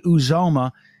 CJ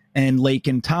Uzomah, and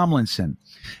Laken Tomlinson,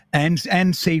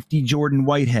 and safety Jordan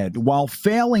Whitehead, while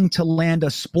failing to land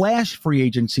a splash free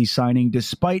agency signing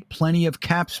despite plenty of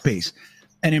cap space.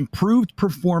 An improved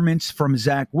performance from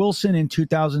Zach Wilson in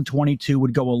 2022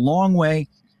 would go a long way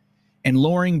in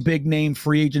luring big-name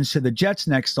free agents to the Jets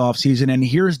next offseason. And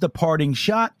here's the parting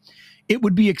shot. It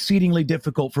would be exceedingly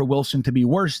difficult for Wilson to be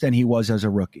worse than he was as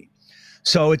a rookie.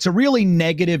 So it's a really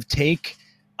negative take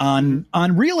on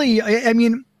really, I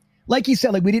mean, like you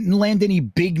said, like we didn't land any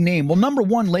big name. Well, number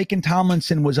one, Laken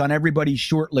Tomlinson was on everybody's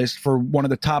short list for one of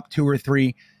the top 2 or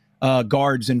 3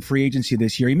 guards in free agency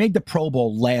this year. He made the Pro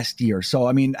Bowl last year. So,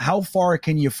 I mean, how far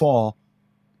can you fall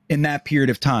in that period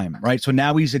of time, right? So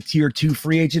now he's a tier 2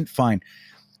 free agent. Fine.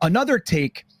 Another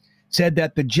take said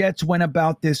that the Jets went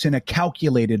about this in a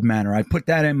calculated manner. I put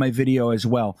that in my video as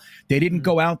well. They didn't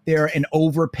go out there and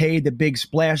overpay the big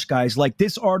splash guys. Like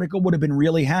this article would have been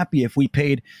really happy if we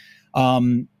paid,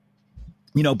 Brandon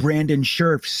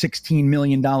Scherf $16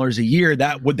 million a year.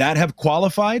 Would that have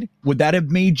qualified? Would that have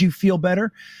made you feel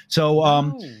better? So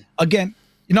again,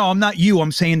 I'm not you.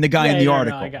 I'm saying the guy in the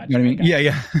article. No, I got you know what I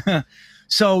mean? Yeah.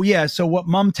 So what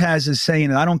Mumtaz is saying,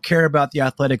 and I don't care about the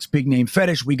Athletics big name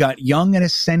fetish. We got young and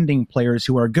ascending players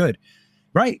who are good,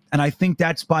 right? And I think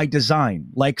that's by design.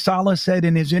 Like Saleh said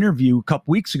in his interview a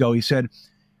couple weeks ago, he said,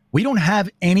 we don't have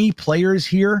any players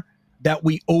here that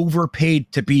we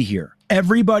overpaid to be here.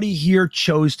 Everybody here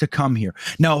chose to come here.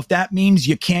 Now, if that means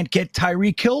you can't get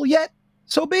Tyreek Hill yet,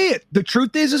 so be it. The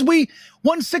truth is we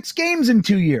won 6 games in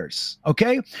 2 years,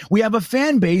 okay? We have a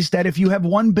fan base that if you have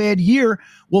one bad year,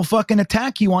 will fucking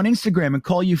attack you on Instagram and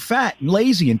call you fat and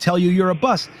lazy and tell you you're a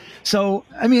bust. So,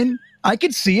 I mean, I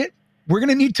could see it. We're going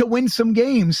to need to win some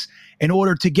games in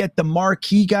order to get the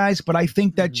marquee guys, but I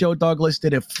think that Joe Douglas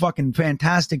did a fucking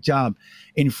fantastic job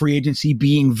in free agency,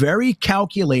 being very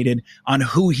calculated on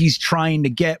who he's trying to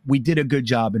get. We did a good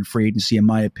job in free agency, in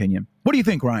my opinion. What do you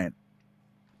think, Ryan?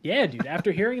 Yeah, dude.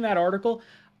 After hearing that article,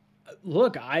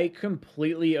 look, I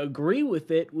completely agree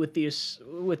with it.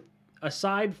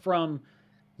 Aside from,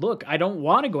 look, I don't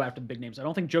want to go after the big names. I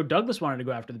don't think Joe Douglas wanted to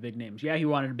go after the big names. Yeah, he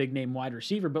wanted a big name wide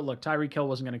receiver, but look, Tyreek Hill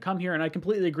wasn't going to come here, and I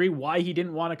completely agree why he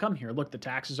didn't want to come here. Look, the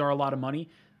taxes are a lot of money.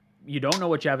 You don't know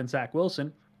what you have in Zach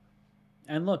Wilson,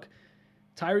 and look,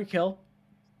 Tyreek Hill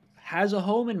has a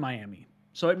home in Miami,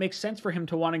 so it makes sense for him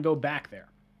to want to go back there.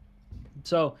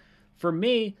 So for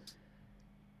me,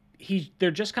 they're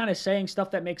just kind of saying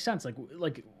stuff that makes sense.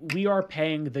 Like we are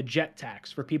paying the jet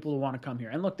tax for people who want to come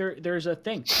here. And look, there's a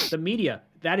thing. The media,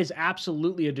 that is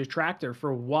absolutely a detractor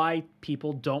for why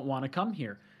people don't want to come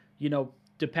here,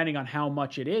 depending on how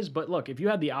much it is. But look, if you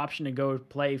had the option to go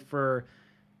play for,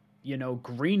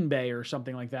 Green Bay or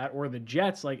something like that, or the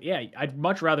Jets, I'd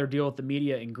much rather deal with the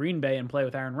media in Green Bay and play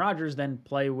with Aaron Rodgers than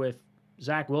play with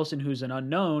Zach Wilson, who's an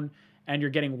unknown, and you're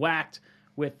getting whacked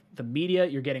with the media,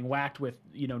 you're getting whacked with,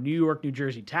 New York, New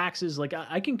Jersey taxes. Like,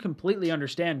 I can completely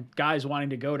understand guys wanting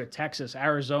to go to Texas,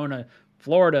 Arizona,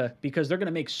 Florida, because they're going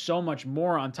to make so much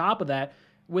more on top of that,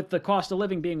 with the cost of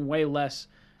living being way less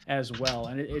as well.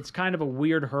 And it's kind of a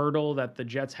weird hurdle that the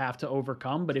Jets have to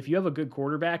overcome. But if you have a good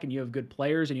quarterback and you have good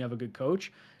players and you have a good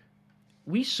coach,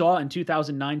 we saw in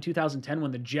 2009, 2010,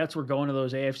 when the Jets were going to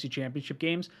those AFC Championship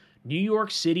games, New York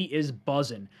City is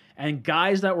buzzing. And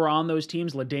guys that were on those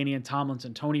teams, LaDainian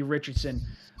Tomlinson, Tony Richardson,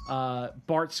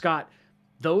 Bart Scott,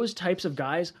 those types of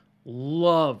guys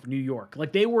love New York.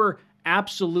 Like, they were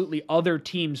absolutely other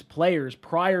teams' players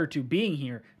prior to being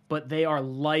here, but they are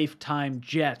lifetime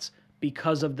Jets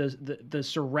because of the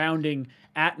surrounding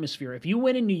atmosphere. If you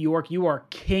win in New York, you are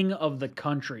king of the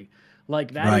country.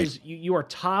 Like, that right. You are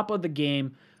top of the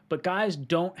game. But guys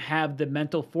don't have the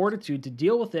mental fortitude to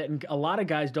deal with it, and a lot of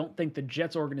guys don't think the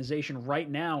Jets organization right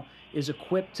now is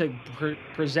equipped to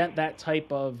present that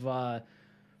type of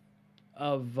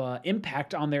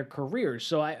impact on their careers.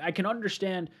 So I can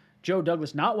understand Joe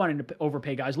Douglas not wanting to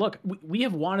overpay guys. Look, we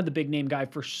have wanted the big name guy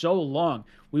for so long.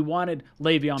 We wanted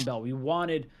Le'Veon Bell. We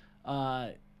wanted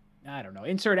I don't know,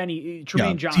 insert any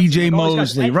Tremaine Johnson. TJ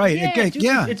Mosley, right.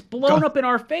 It's blown up in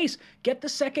our face. Get the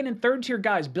second and third tier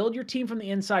guys. Build your team from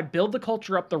the inside. Build the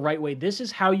culture up the right way. This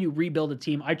is how you rebuild a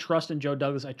team. I trust in Joe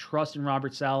Douglas. I trust in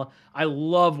Robert Saleh. I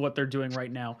love what they're doing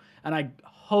right now. And I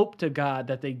hope to God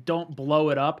that they don't blow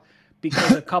it up,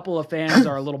 because a couple of fans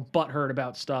are a little butthurt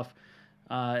about stuff.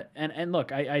 And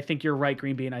look, I think you're right,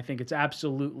 Green Bean. I think it's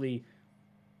absolutely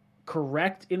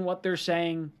correct in what they're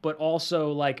saying, but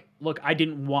also, like, look, I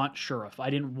didn't want Scherf. I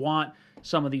didn't want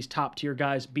some of these top tier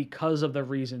guys because of the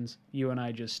reasons you and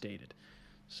I just stated.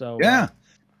 So yeah,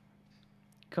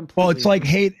 completely. Well,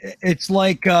 it's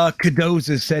like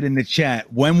Cadoza said in the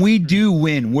chat, when we do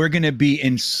win, we're going to be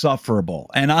insufferable.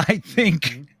 And I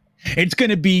think It's going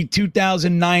to be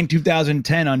 2009,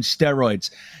 2010 on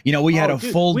steroids. You know, we had a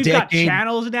full we've decade. We've got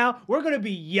channels now. We're going to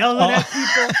be yelling at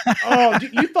people. Oh,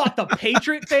 dude, you thought the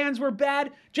Patriot fans were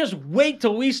bad? Just wait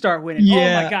till we start winning.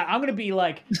 Yeah. Oh, my God. I'm going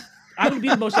to be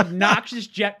the most obnoxious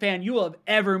Jet fan you will have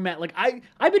ever met. Like,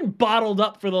 I've been bottled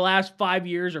up for the last 5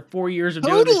 years or 4 years of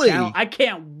doing this channel. I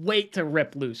can't wait to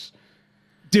rip loose.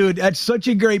 Dude, that's such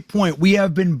a great point. We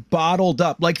have been bottled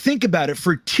up. Like, think about it.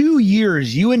 For 2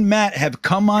 years, you and Matt have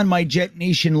come on my Jet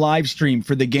Nation live stream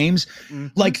for the games.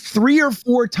 Like 3 or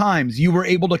 4 times you were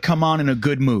able to come on in a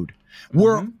good mood.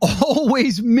 We're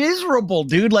always miserable,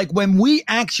 dude. Like, when we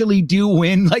actually do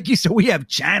win, like you said, we have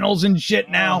channels and shit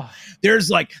now. There's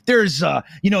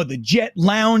the Jet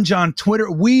Lounge on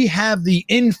Twitter. We have the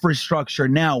infrastructure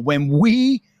now. When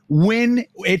we win,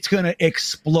 it's going to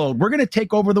explode. We're going to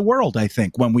take over the world, I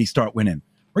think, when we start winning.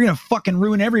 We're going to fucking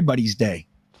ruin everybody's day.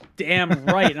 Damn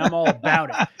right, and I'm all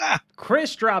about it.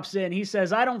 Chris drops in. He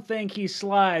says, I don't think he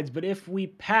slides, but if we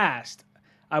passed,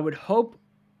 I would hope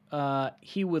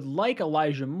he would like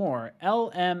Elijah Moore.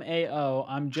 LMAO,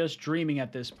 I'm just dreaming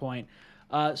at this point.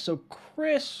 So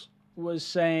Chris was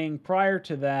saying prior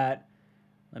to that,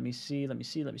 Let me see.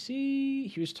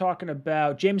 He was talking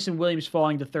about Jameson Williams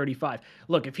falling to 35.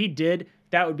 Look, if he did,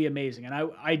 that would be amazing.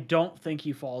 And I don't think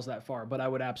he falls that far, but I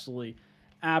would absolutely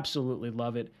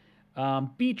love it.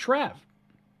 B. Trav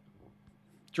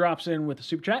drops in with a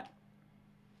super chat.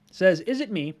 Says, is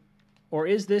it me, or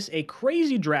is this a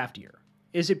crazy draft year?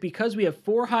 Is it because we have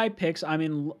 4 high picks?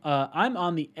 I'm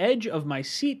on the edge of my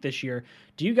seat this year.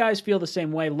 Do you guys feel the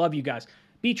same way? Love you guys.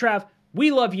 B. Trav, we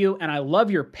love you, and I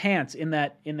love your pants in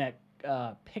that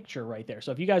picture right there.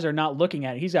 So if you guys are not looking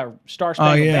at it, he's got Star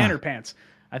Spangled Banner pants.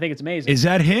 I think it's amazing. Is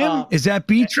that him? Is that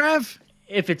B. Trav?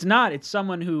 If it's not, it's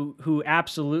someone who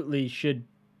absolutely should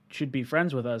be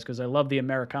friends with us because I love the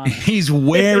Americana. He's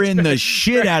wearing the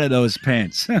shit out of those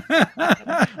pants.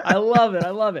 I love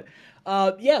it.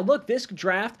 Look, this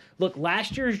draft,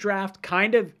 last year's draft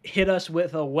kind of hit us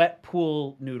with a wet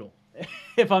pool noodle.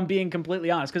 If I'm being completely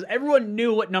honest, because everyone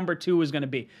knew what number 2 was going to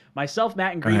be. Myself,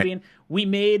 Matt, and Greenbean, we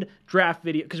made draft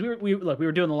video because we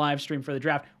were doing the live stream for the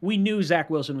draft. We knew Zach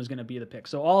Wilson was going to be the pick,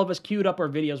 so all of us queued up our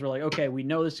videos. We're like, okay, we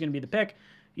know this is going to be the pick.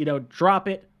 Drop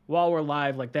it while we're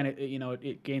live. Like then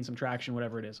it gains some traction,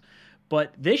 whatever it is.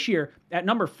 But this year at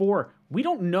number 4, we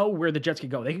don't know where the Jets could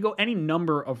go. They could go any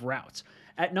number of routes.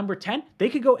 At number 10, they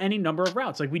could go any number of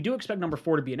routes. Like we do expect number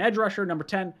 4 to be an edge rusher. Number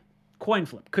 10, coin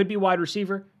flip. Could be wide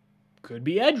receiver. Could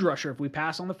be edge rusher if we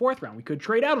pass on the 4th round. We could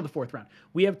trade out of the 4th round.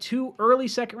 We have 2 early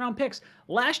 2nd round picks.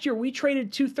 Last year, we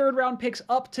traded 2 3rd round picks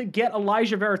up to get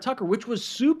Elijah Vera Tucker, which was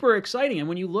super exciting. And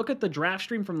when you look at the draft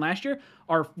stream from last year,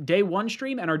 our day 1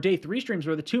 stream and our day 3 streams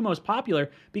were the 2 most popular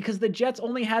because the Jets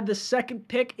only had the 2nd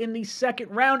pick in the 2nd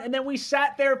round. And then we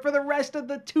sat there for the rest of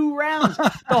the 2 rounds,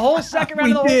 the whole 2nd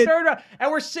round and the whole 3rd round.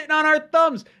 And we're sitting on our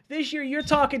thumbs. This year, you're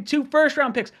talking 2 first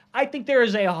round picks. I think there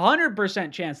is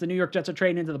 100% chance the New York Jets are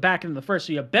trading into the back end of the first,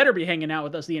 so you better be hanging out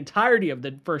with us the entirety of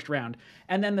the 1st round.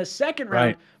 And then the 2nd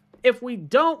round, if we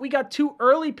don't, we got 2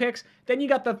 early picks, then you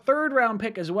got the 3rd round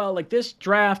pick as well. Like this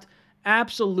draft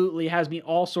absolutely has me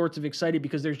all sorts of excited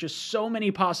because there's just so many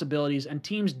possibilities and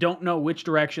teams don't know which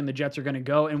direction the Jets are going to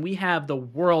go, and we have the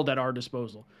world at our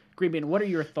disposal. Greenbean, what are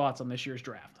your thoughts on this year's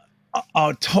draft?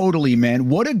 Oh, totally, man.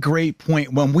 What a great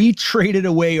point. When we traded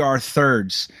away our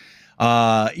thirds,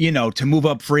 to move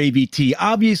up for AVT,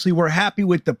 obviously we're happy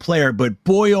with the player, but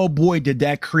boy, oh boy, did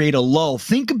that create a lull.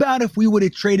 Think about if we would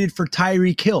have traded for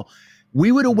Tyreek Hill.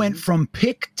 We would have went from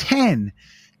pick 10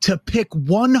 to pick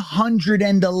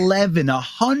 111,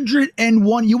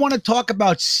 101. You want to talk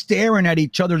about staring at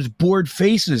each other's bored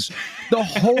faces the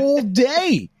whole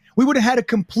day. We would have had a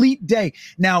complete day.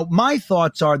 Now, my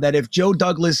thoughts are that if Joe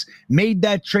Douglas made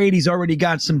that trade, he's already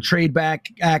got some trade back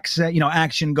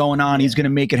action going on. He's going to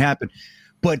make it happen.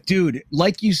 But, dude,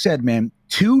 like you said, man,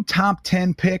 2 top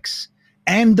 10 picks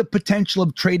and the potential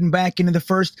of trading back into the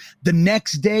first. The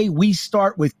next day, we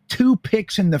start with 2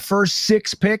 picks in the first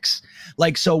 6 picks.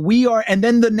 And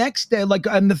then the next day, like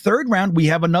in the 3rd round, we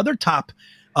have another top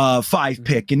 5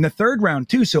 pick in the 3rd round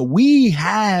too. So we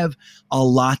have a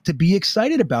lot to be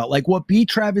excited about, like what B.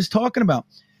 Trav is talking about.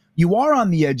 You are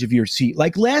on the edge of your seat.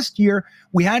 Like last year,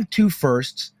 we had 2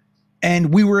 firsts,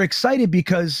 and we were excited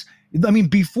because,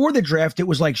 before the draft, it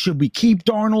was like, should we keep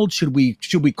Darnold? Should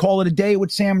we call it a day with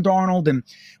Sam Darnold? And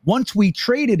once we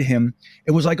traded him,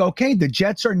 it was like, okay, the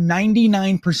Jets are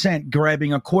 99%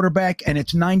 grabbing a quarterback, and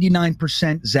it's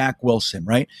 99% Zach Wilson,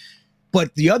 right?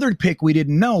 But the other pick we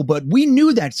didn't know, but we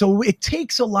knew that. So it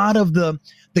takes a lot of the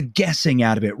guessing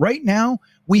out of it. Right now,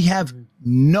 We have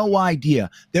no idea.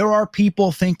 There are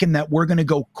people thinking that we're going to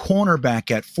go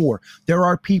cornerback at 4. There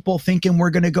are people thinking we're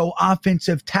going to go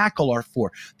offensive tackle at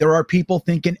 4. There are people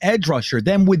thinking edge rusher.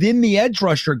 Then within the edge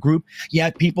rusher group, you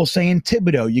had people saying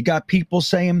Thibodeau. You got people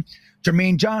saying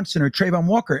Jermaine Johnson or Trayvon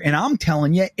Walker. And I'm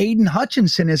telling you, Aiden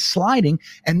Hutchinson is sliding,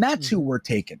 and that's who we're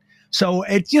taking. So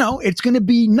it's, it's going to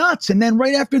be nuts. And then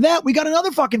right after that, we got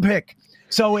another fucking pick.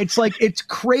 So it's like, it's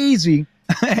crazy.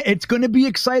 It's going to be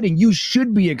exciting. You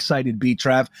should be excited,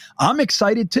 B-Trav. I'm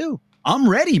excited too. I'm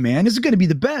ready, man. This is going to be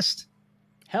the best.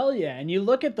 Hell yeah. And you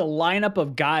look at the lineup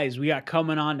of guys we got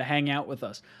coming on to hang out with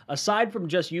us. Aside from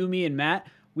just you, me, and Matt,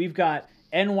 we've got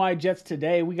NY Jets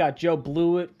Today. We got Joe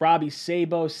Blewett, Robbie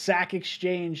Sabo, Sack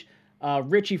Exchange,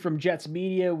 Richie from Jets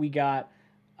Media. We got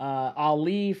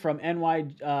Ali from Loyal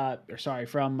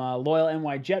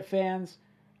NY Jet Fans.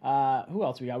 Who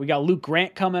else we got? We got Luke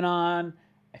Grant coming on.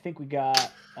 I think we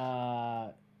got,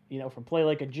 from Play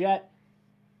Like a Jet.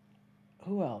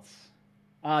 Who else?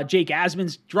 Jake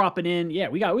Asman's dropping in. Yeah,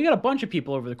 we got a bunch of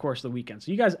people over the course of the weekend. So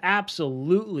you guys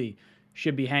absolutely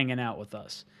should be hanging out with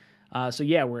us. So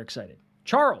yeah, we're excited.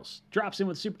 Charles drops in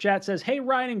with Super Chat, says, "Hey,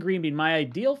 Ryan and Greenbean, my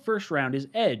ideal first round is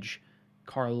edge,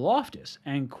 Karlaftis,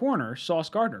 and corner, Sauce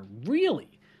Gardner."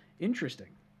 Really? Interesting.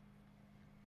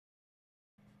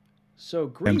 So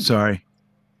Greenbean. I'm sorry.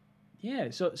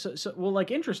 Yeah, so well, like,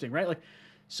 interesting, right? Like,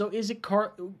 so is it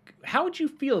how would you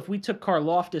feel if we took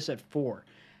Karlaftis at 4?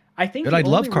 I think I'd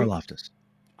love Karlaftis.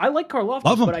 I like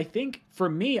Karlaftis, but I think for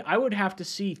me, I would have to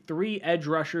see 3 edge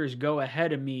rushers go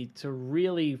ahead of me to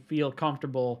really feel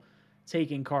comfortable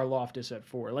taking Karlaftis at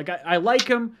 4. Like, I like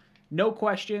him, no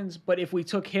questions, but if we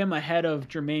took him ahead of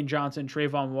Jermaine Johnson,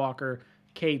 Trayvon Walker,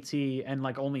 KT, and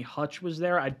like only Hutch was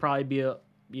there, I'd probably be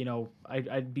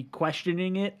I'd be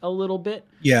questioning it a little bit.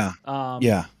 Yeah.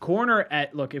 Corner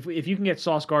if you can get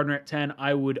Sauce Gardner at 10,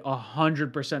 I would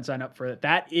 100% sign up for it.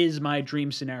 That is my dream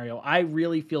scenario. I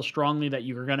really feel strongly that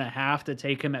you're going to have to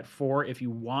take him at 4 if you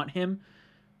want him.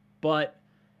 But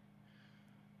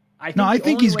I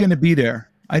think he's going to be there.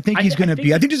 I think he's going to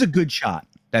be. I think there's a good shot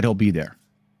that he'll be there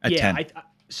at 10.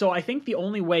 So I think the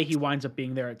only way he winds up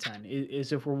being there at 10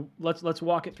 is if let's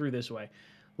walk it through this way.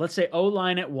 Let's say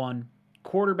O-line at 1,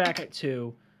 quarterback at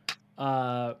 2,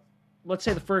 let's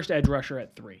say the first edge rusher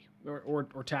at 3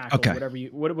 or tackle,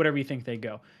 whatever you think they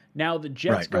go. Now the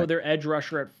Jets go their edge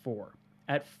rusher at 4.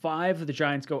 At 5, the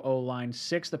Giants go O-line.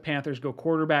 6, the Panthers go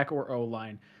quarterback or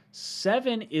O-line.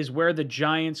 7 is where the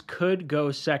Giants could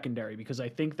go secondary, because I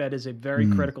think that is a very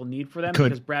critical need for them,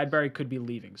 because Bradbury could be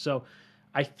leaving. So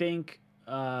I think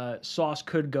Sauce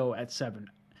could go at 7.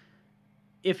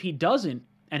 If he doesn't,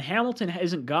 and Hamilton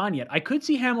isn't gone yet, I could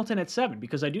see Hamilton at 7,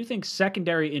 because I do think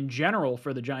secondary in general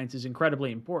for the Giants is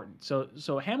incredibly important.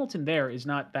 So Hamilton there is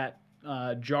not that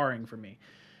jarring for me.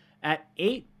 At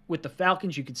 8, with the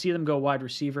Falcons, you could see them go wide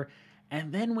receiver.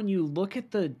 And then when you look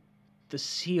at the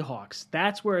Seahawks,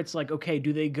 that's where it's like, okay,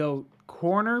 do they go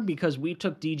corner because we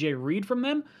took DJ Reed from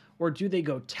them? Or do they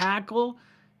go tackle?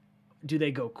 Do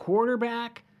they go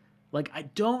quarterback? Like, I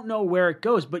don't know where it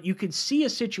goes, but you could see a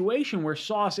situation where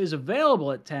Sauce is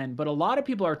available at 10, but a lot of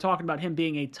people are talking about him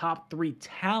being a top 3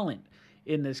 talent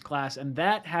in this class, and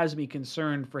that has me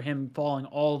concerned for him falling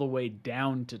all the way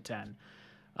down to 10.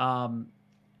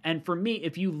 And for me,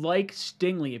 if you like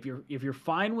Stingley, if you're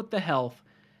fine with the health,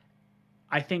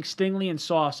 I think Stingley and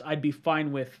Sauce I'd be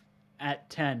fine with at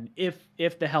 10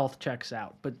 if the health checks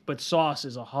out. But Sauce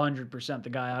is 100% the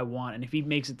guy I want, and if he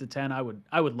makes it to 10, I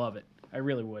would love it. I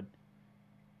really would.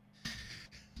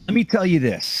 Let me tell you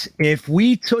this. If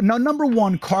we took number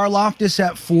 1, Karlaftis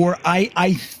at 4,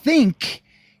 I think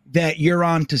that you're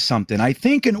on to something. I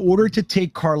think in order to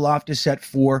take Karlaftis at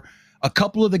 4, a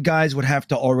couple of the guys would have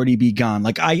to already be gone.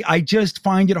 Like, I just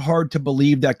find it hard to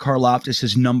believe that Karlaftis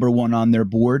is number 1 on their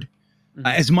board.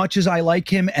 As much as I like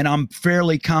him, and I'm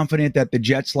fairly confident that the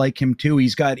Jets like him too,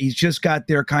 he's just got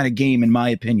their kind of game, in my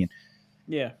opinion.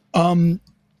 Yeah.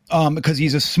 Because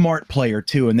he's a smart player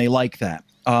too, and they like that.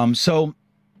 So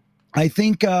I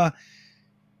think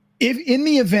if in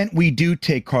the event we do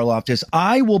take Karlaftis,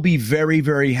 I will be very,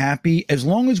 very happy as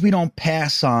long as we don't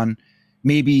pass on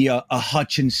maybe a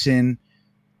Hutchinson,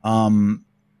 something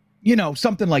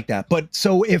like that. But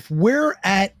so if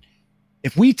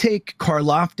we take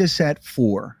Karlaftis at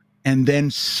 4 and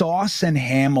then Sauce and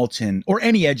Hamilton, or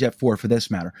any edge at 4 for this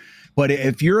matter, but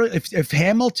if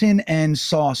Hamilton and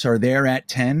Sauce are there at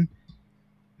 10,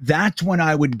 that's when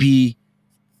I would be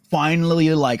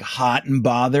finally like hot and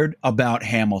bothered about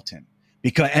Hamilton,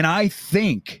 and I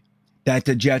think that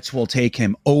the Jets will take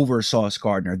him over Sauce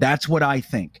Gardner. That's what I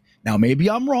think. Now, maybe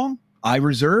I'm wrong. I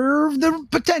reserve the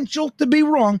potential to be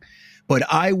wrong, but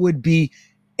I would be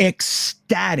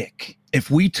ecstatic if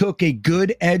we took a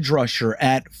good edge rusher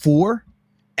at 4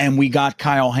 and we got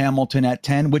Kyle Hamilton at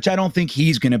 10, which I don't think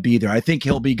he's going to be there. I think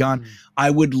he'll be gone. I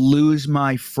would lose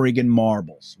my friggin'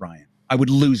 marbles, Ryan. I would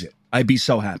lose it. I'd be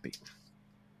so happy.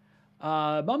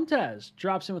 Mumtaz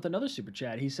drops in with another super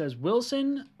chat. He says,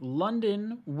 Wilson,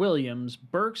 London, Williams,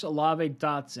 Burks, Olave,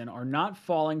 Dotson are not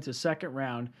falling to second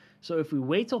round. So if we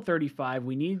wait till 35,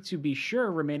 we need to be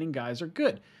sure remaining guys are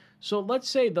good. So let's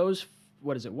say those,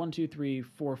 1, 2, 3,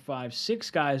 4, 5,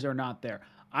 6 guys are not there.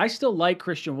 I still like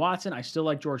Christian Watson. I still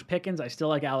like George Pickens. I still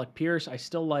like Alec Pierce. I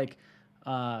still like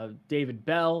David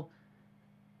Bell.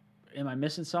 Am I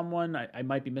missing someone? I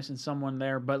might be missing someone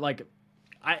there, but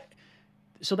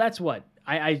so that's what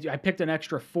I picked an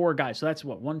extra 4 guys. So that's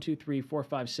 1, 2, 3, 4,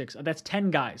 5, 6. That's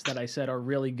 10 guys that I said are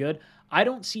really good. I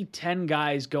don't see 10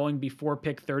 guys going before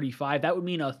pick 35. That would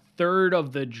mean a third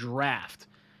of the draft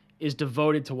is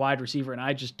devoted to wide receiver, and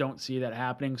I just don't see that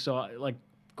happening. So like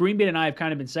Green Bean and I have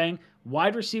kind of been saying,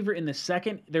 wide receiver in the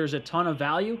second, there's a ton of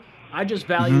value. I just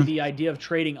value the idea of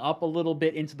trading up a little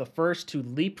bit into the first to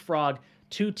leapfrog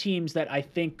 2 teams that I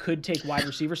think could take wide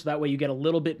receiver. So that way you get a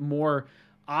little bit more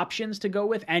options to go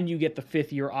with, and you get the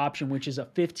 5th-year option, which is a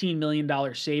 $15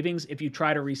 million savings if you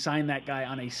try to re-sign that guy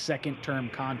on a second-term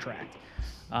contract.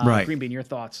 Right. Green Bean, your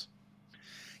thoughts?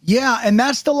 Yeah, and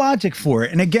that's the logic for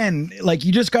it. And again, like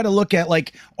you just got to look at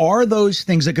like, are those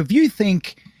things, like if you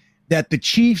think that the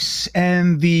Chiefs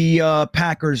and the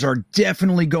Packers are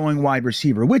definitely going wide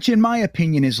receiver, which in my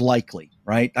opinion is likely,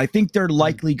 right? I think they're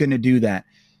likely going to do that.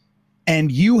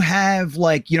 And you have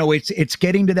like, it's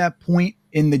getting to that point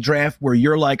in the draft where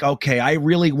you're like, okay, I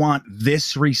really want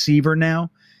this receiver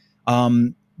now.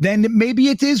 Then maybe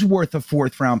it is worth a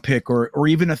 4th round pick or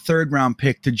even a 3rd round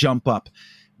pick to jump up.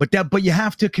 But you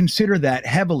have to consider that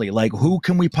heavily. Like, who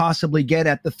can we possibly get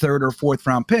at the 3rd or 4th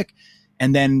round pick?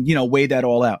 And then, weigh that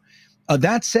all out.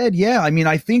 That said, yeah, I mean,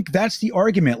 I think that's the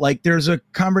argument. Like, there's a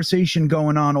conversation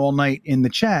going on all night in the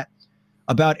chat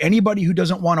about anybody who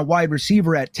doesn't want a wide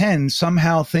receiver at 10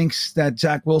 somehow thinks that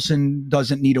Zach Wilson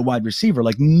doesn't need a wide receiver.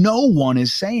 Like, no one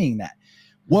is saying that.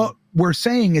 What we're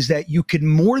saying is that you could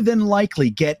more than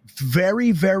likely get very,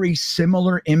 very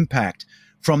similar impact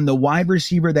from the wide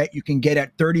receiver that you can get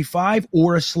at 35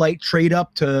 or a slight trade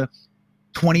up to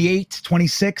 28,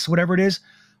 26, whatever it is,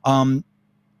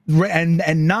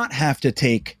 and not have to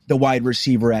take the wide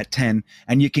receiver at 10,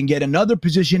 and you can get another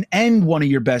position and one of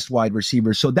your best wide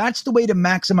receivers. So that's the way to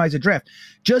maximize a draft.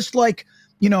 Just like,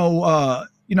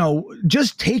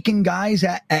 just taking guys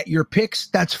at your picks,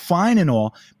 that's fine and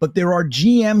all, but there are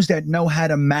GMs that know how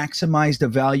to maximize the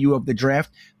value of the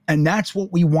draft. And that's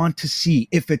what we want to see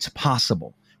if it's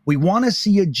possible. We want to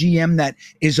see a GM that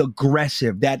is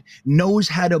aggressive, that knows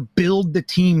how to build the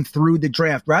team through the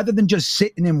draft rather than just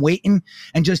sitting and waiting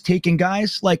and just taking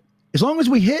guys. Like, as long as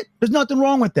we hit, there's nothing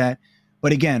wrong with that.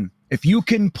 But again, if you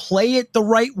can play it the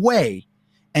right way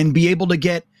and be able to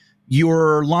get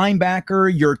your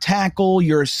linebacker, your tackle,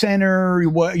 your center,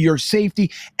 your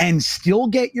safety, and still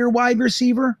get your wide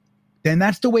receiver, then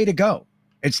that's the way to go.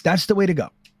 That's the way to go.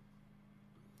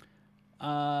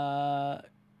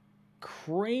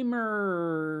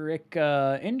 Kramer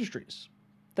Industries,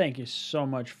 thank you so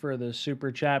much for the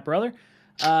super chat, brother.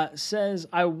 Says,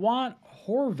 I want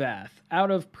Horvath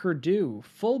out of Purdue.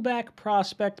 Fullback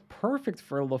prospect, perfect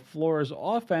for LaFleur's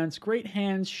offense. Great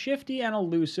hands, shifty and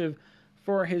elusive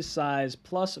for his size,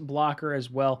 plus blocker as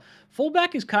well.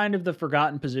 Fullback is kind of the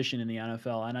forgotten position in the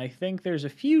NFL, and I think there's a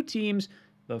few teams,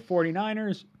 the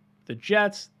 49ers, the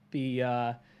Jets,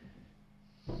 the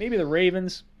maybe the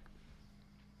Ravens,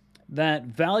 that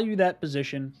value that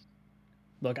position.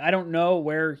 Look, I don't know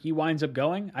where he winds up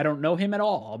going. I don't know him at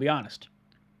all, I'll be honest.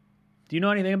 Do you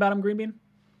know anything about him, Green Bean?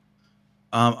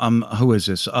 Who is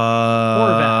this? No,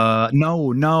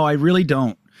 I really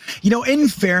don't. In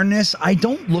fairness, I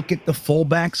don't look at the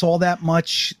fullbacks all that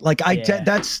much. Like I'm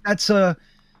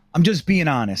just being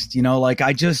honest,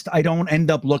 I don't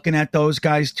end up looking at those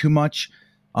guys too much.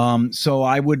 So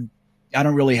I don't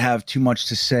really have too much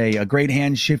to say. A great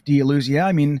hand, shifty, elusive. Yeah,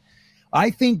 I mean, I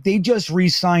think they just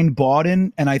re-signed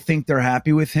Bawden, and I think they're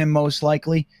happy with him most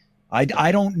likely.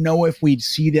 I don't know if we'd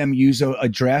see them use a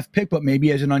draft pick, but maybe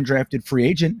as an undrafted free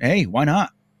agent, hey, why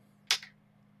not?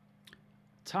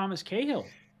 Thomas Cahill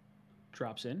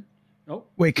drops in. Oh,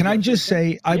 wait, can I just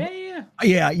say,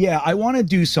 yeah. I want to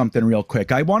do something real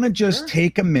quick. I want to just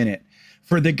take a minute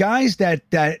for the guys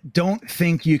that don't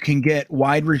think you can get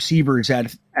wide receivers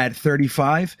at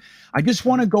 35. I just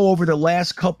want to go over the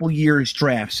last couple years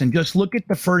drafts and just look at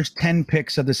the first 10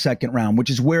 picks of the second round, which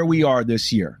is where we are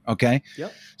this year. Okay.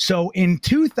 Yep. So in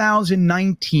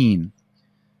 2019,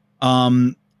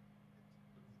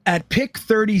 at pick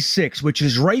 36, which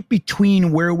is right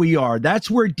between where we are, that's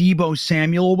where Deebo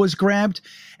Samuel was grabbed.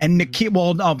 And Nikhil,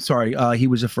 well, no, I'm sorry, he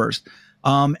was the first.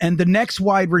 And the next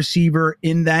wide receiver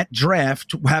in that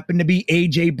draft happened to be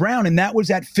A.J. Brown, and that was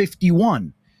at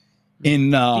 51 in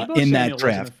that draft.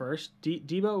 Wasn't the first.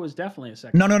 Deebo was definitely a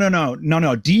second. No.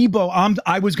 Deebo,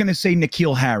 I was going to say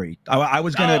N'Keal Harry. I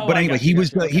was going to, but anyway, he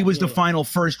was the final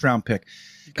first round pick.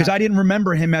 Because I didn't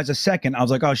remember him as a second. I was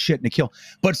like, oh, shit, N'Keal.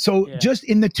 But so just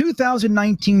in the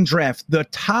 2019 draft, the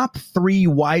top 3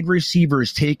 wide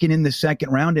receivers taken in the second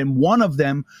round, and one of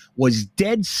them was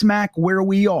dead smack where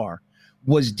we are,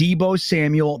 was Deebo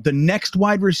Samuel. The next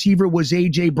wide receiver was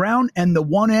A.J. Brown, and the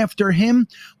one after him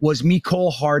was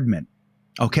Mecole Hardman.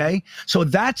 Okay? So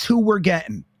that's who we're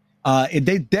getting.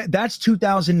 That's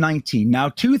 2019. Now,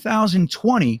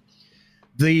 2020,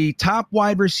 the top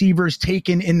wide receivers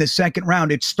taken in the second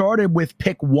round, it started with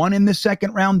pick 1 in the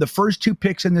second round. The first 2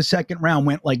 picks in the second round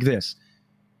went like this: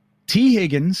 T.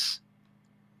 Higgins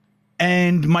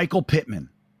and Michael Pittman.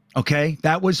 Okay,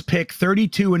 that was pick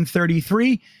 32 and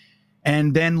 33.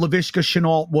 And then Laviska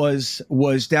Shenault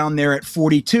was down there at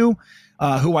 42,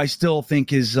 who I still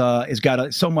think is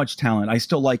got so much talent. I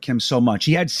still like him so much.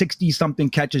 He had 60-something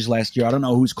catches last year. I don't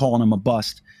know who's calling him a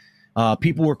bust.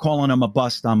 People were calling him a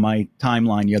bust on my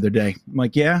timeline the other day. I'm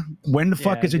like, yeah, when the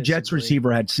fuck is a Jets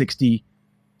receiver had 60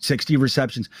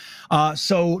 receptions?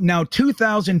 So now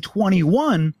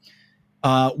 2021,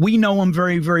 we know him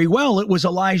very, very well. It was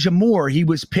Elijah Moore. He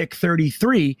was pick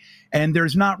 33, and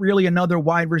there's not really another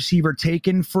wide receiver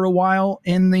taken for a while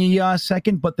in the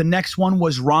second, but the next one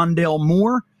was Rondale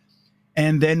Moore.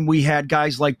 And then we had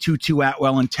guys like Tutu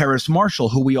Atwell and Terrace Marshall,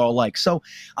 who we all like. So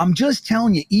I'm just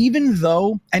telling you, even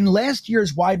though, and last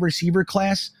year's wide receiver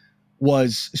class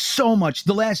was so much,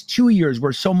 the last 2 years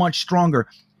were so much stronger.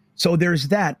 So there's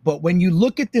that. But when you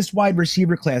look at this wide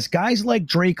receiver class, guys like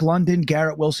Drake London,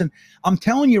 Garrett Wilson, I'm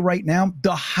telling you right now,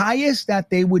 the highest that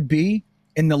they would be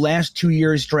in the last 2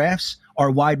 years' drafts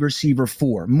are wide receiver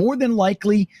 4. More than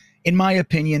likely, in my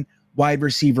opinion, wide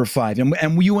receiver 5.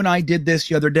 And you and I did this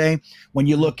the other day when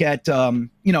you look at,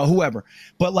 whoever.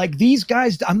 But like these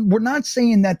guys, we're not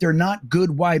saying that they're not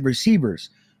good wide receivers.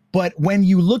 But when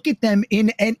you look at them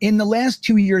in the last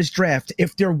 2 years draft,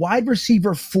 if they're wide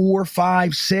receiver 4,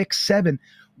 5, 6, 7,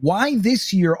 why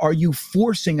this year are you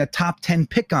forcing a top 10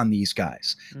 pick on these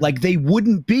guys? Like they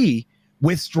wouldn't be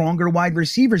with stronger wide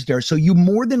receivers there. So you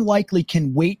more than likely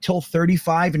can wait till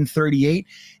 35 and 38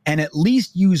 and at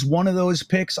least use one of those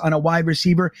picks on a wide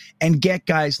receiver and get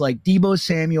guys like Deebo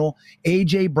Samuel,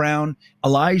 A.J. Brown,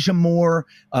 Elijah Moore,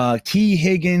 T.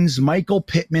 Higgins, Michael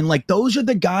Pittman. Like those are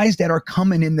the guys that are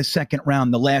coming in the second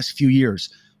round the last few years.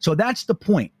 So that's the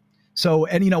point. So,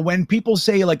 and when people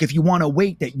say like, if you want to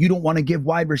wait that you don't want to give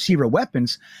wide receiver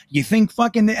weapons, you think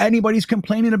fucking anybody's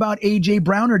complaining about A.J.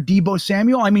 Brown or Deebo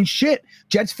Samuel? I mean, shit,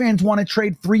 Jets fans want to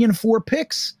trade 3 and 4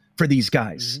 picks for these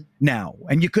guys now,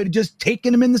 and you could have just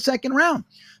taken them in the second round.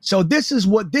 So this is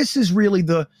really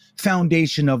the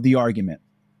foundation of the argument.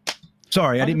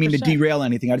 Sorry, 100%. I didn't mean to derail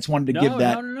anything. I just wanted to give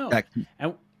that. No.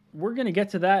 And we're going to get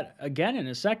to that again in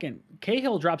a second.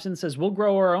 Cahill drops in and says, we'll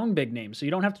grow our own big names. So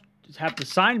you don't have to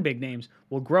sign big names.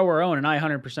 We'll grow our own. And I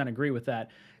 100% agree with that.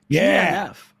 Yeah.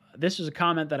 GNF, this is a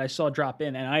comment that I saw drop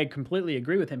in, and I completely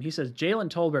agree with him. He says, Jalen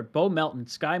Tolbert, Bo Melton,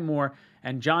 Sky Moore,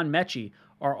 and John Mechie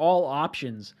are all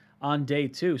options on day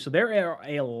 2. So there are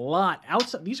a lot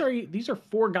outside. These are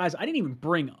 4 guys I didn't even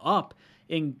bring up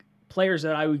in players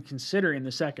that I would consider in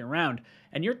the second round.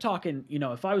 And you're talking,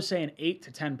 if I was saying 8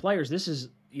 to 10 players, this is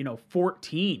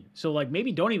 14. So like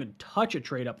maybe don't even touch a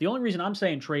trade up. The only reason I'm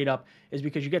saying trade up is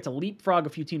because you get to leapfrog a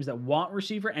few teams that want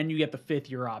receiver and you get the 5th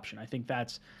year option. I think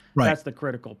that's the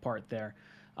critical part there.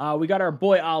 We got our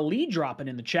boy Ali dropping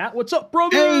in the chat. What's up,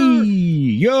 brother? Hey,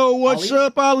 yo, what's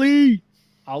up, Ali?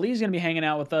 Ali's going to be hanging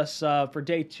out with us for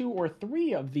day 2 or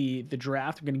 3 of the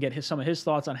draft. We're going to get some of his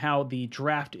thoughts on how the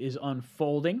draft is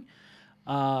unfolding.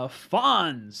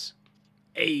 Fonz,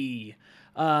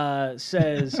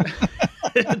 says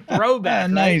throwback.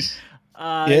 Nice.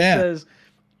 It says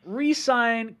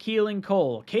re-sign Keelan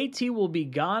Cole. KT will be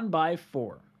gone by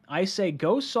 4. I say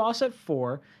go Sauce at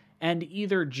 4 and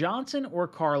either Johnson or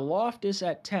Karlaftis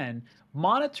at 10.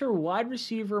 Monitor wide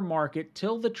receiver market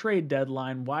till the trade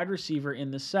deadline, wide receiver in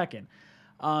the second.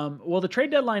 Well, the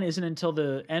trade deadline isn't until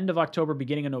the end of October,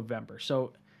 beginning of November.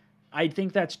 So I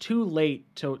think that's too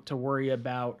late to worry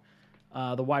about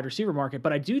the wide receiver market.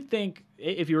 But I do think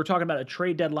if you were talking about a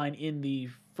trade deadline in the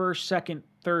first, second,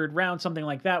 third round, something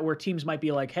like that, where teams might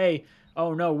be like, hey,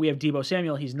 oh no, we have Deebo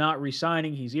Samuel. He's not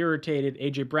re-signing. He's irritated.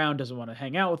 A.J. Brown doesn't want to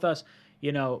hang out with us.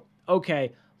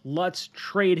 Okay, let's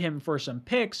trade him for some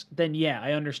picks, then yeah,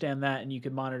 I understand that, and you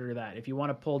can monitor that. If you want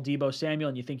to pull Deebo Samuel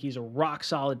and you think he's a rock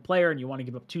solid player and you want to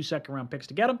give up 2 second-round picks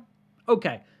to get him,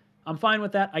 okay, I'm fine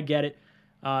with that. I get it.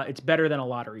 It's better than a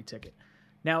lottery ticket.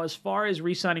 Now, as far as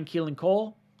re-signing Keelan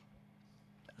Cole,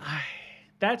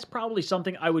 that's probably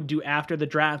something I would do after the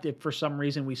draft if for some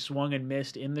reason we swung and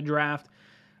missed in the draft.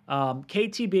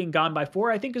 KT being gone by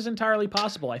 4, I think, is entirely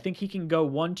possible. I think he can go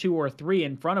 1, 2, or 3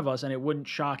 in front of us, and it wouldn't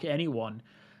shock anyone.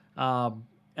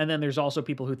 And then there's also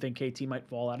people who think KT might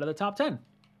fall out of the top 10.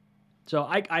 So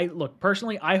I look,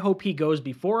 personally, I hope he goes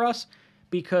before us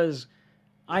because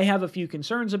I have a few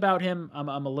concerns about him. I'm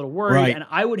a little worried, Right. and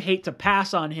I would hate to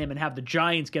pass on him and have the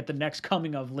Giants get the next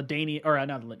coming of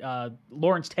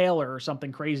Lawrence Taylor or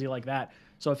something crazy like that.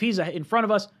 So if he's in front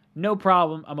of us, no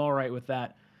problem. I'm all right with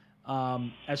that.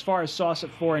 As far as Sauce at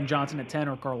 4 and Johnson at 10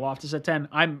 or Karlaftis at 10,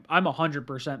 I'm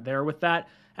 100% there with that,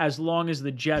 as long as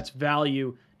the Jets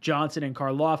value Johnson and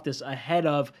Karlaftis ahead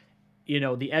of,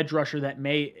 the edge rusher that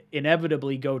may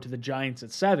inevitably go to the Giants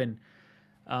at 7,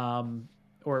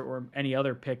 or any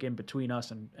other pick in between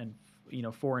us and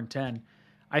 4 and 10.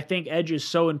 I think edge is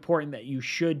so important that you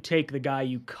should take the guy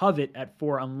you covet at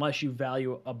 4 unless you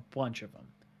value a bunch of them.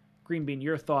 Green Bean,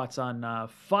 your thoughts on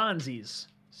Fonzie's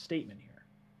statement here?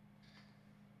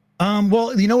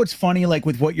 Well, what's funny, like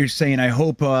with what you're saying, I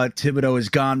hope Thibodeau is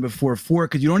gone before 4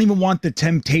 because you don't even want the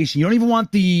temptation. You don't even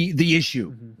want the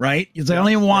issue, right? It's like, I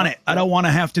don't even want it. I don't want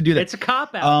to have to do that. It's a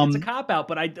cop-out. It's a cop-out,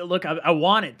 but I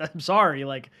want it. I'm sorry.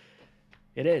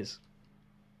 It is.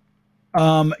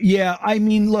 Yeah, I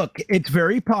mean, look, it's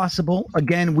very possible.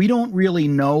 Again, we don't really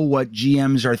know what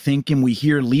GMs are thinking. We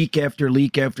hear leak after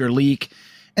leak after leak.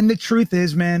 And the truth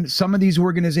is, man, some of these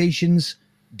organizations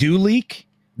do leak.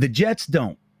 The Jets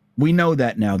don't. We know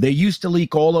that now. They used to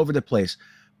leak all over the place,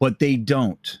 but they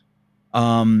don't.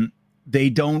 They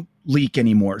don't leak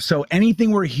anymore. So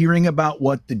anything we're hearing about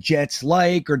what the Jets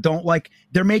like or don't like,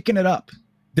 they're making it up.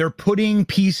 They're putting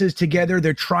pieces together.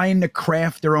 They're trying to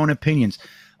craft their own opinions.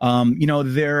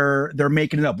 They're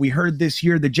making it up. We heard this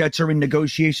year the Jets are in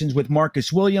negotiations with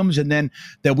Marcus Williams, and then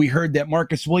that we heard that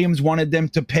Marcus Williams wanted them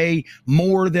to pay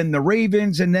more than the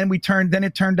Ravens, and then it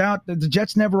turned out that the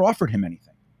Jets never offered him anything.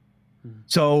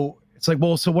 So it's like,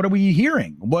 well, so what are we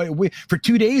hearing? For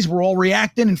 2 days, we're all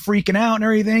reacting and freaking out and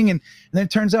everything. And then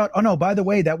it turns out, oh, no, by the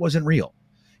way, that wasn't real.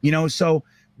 So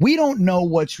we don't know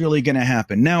what's really going to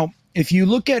happen. Now, if you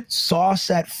look at Sauce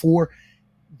at 4,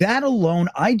 that alone,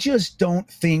 I just don't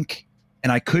think,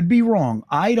 and I could be wrong,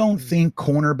 I don't think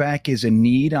cornerback is a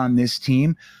need on this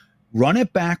team. Run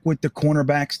it back with the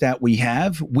cornerbacks that we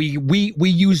have. We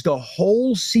used a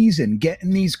whole season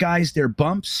getting these guys their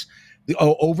bumps,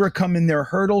 overcoming their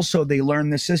hurdles so they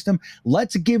learn the system.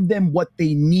 Let's give them what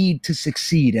they need to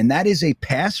succeed, and that is a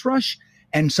pass rush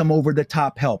and some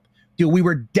over-the-top help. Dude, we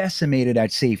were decimated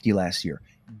at safety last year.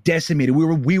 Decimated.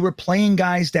 We were playing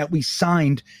guys that we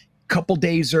signed a couple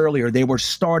days earlier. They were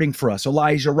starting for us.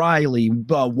 Elijah Riley,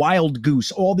 Wild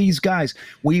Goose, all these guys.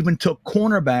 We even took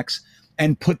cornerbacks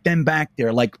and put them back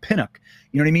there like Pinnock.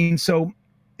 You know what I mean? So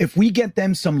if we get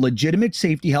them some legitimate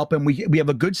safety help, and we have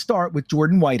a good start with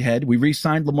Jordan Whitehead, we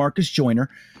re-signed LaMarcus Joyner.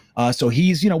 So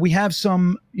he's, we have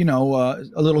some, a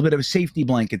little bit of a safety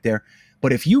blanket there.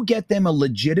 But if you get them a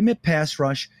legitimate pass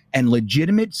rush and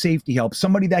legitimate safety help,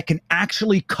 somebody that can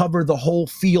actually cover the whole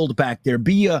field back there,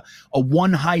 be a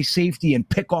one high safety and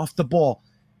pick off the ball.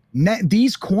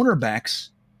 These cornerbacks,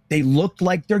 they looked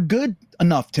like they're good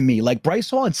enough to me. Like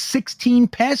Bryce Hall had 16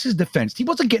 passes defensed. He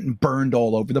wasn't getting burned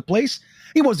all over the place.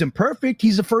 He wasn't perfect.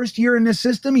 He's the first year in this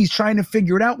system. He's trying to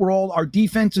figure it out. Our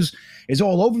defense is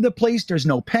all over the place. There's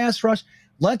no pass rush.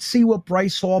 Let's see what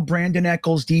Bryce Hall, Brandon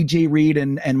Echols, DJ Reed,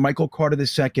 and Michael Carter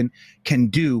II can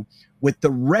do with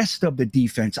the rest of the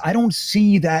defense. I don't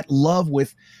see that love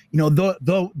with,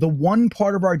 the one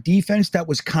part of our defense that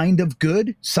was kind of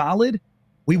good, solid.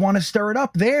 We want to stir it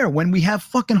up there when we have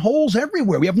fucking holes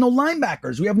everywhere. We have no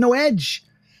linebackers. We have no edge.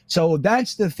 So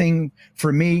that's the thing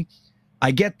for me.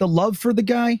 I get the love for the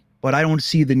guy, but I don't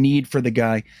see the need for the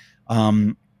guy.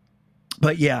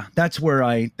 But yeah, that's where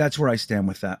I stand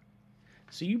with that.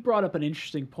 So you brought up an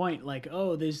interesting point, like,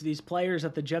 oh, there's these players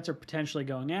that the Jets are potentially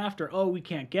going after. Oh, we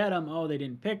can't get them. Oh, they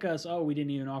didn't pick us. Oh, we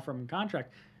didn't even offer them a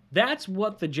contract. That's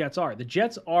what the Jets are. The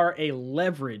Jets are a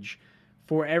leverage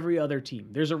for every other team.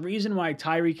 There's a reason why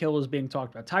Tyreek Hill is being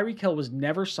talked about. Tyreek Hill was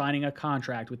never signing a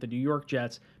contract with the New York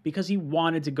Jets because he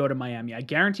wanted to go to Miami. I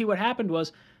guarantee what happened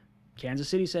was Kansas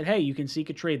City said, hey, you can seek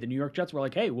a trade. The New York Jets were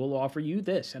like, hey, we'll offer you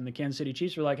this. And the Kansas City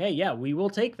Chiefs were like, hey, yeah, we will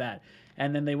take that.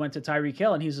 And then they went to Tyreek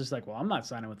Hill, and he's just like, well, I'm not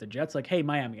signing with the Jets. Like, hey,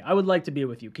 Miami, I would like to be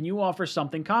with you. Can you offer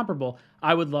something comparable?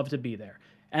 I would love to be there.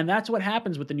 And that's what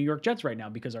happens with the New York Jets right now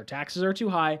because our taxes are too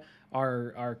high,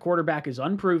 our quarterback is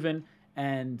unproven,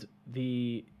 and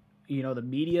the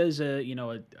media is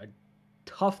a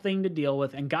tough thing to deal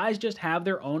with, and guys just have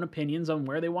their own opinions on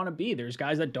where they want to be. There's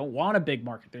guys that don't want a big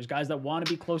market. There's guys that want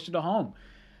to be closer to home.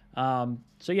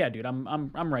 So yeah, dude,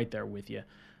 I'm right there with you.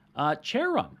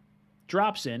 Chair Run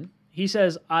drops in. He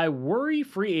says, I worry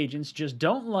free agents just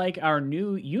don't like our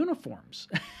new uniforms.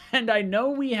 And I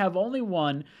know we have only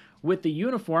one with the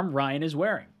uniform Ryan is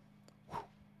wearing.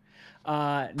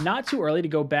 Not too early to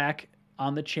go back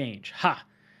on the change. Ha.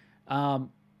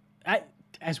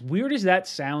 As weird as that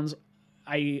sounds,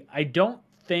 I don't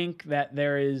think that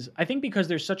there is, I think because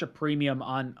there's such a premium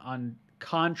on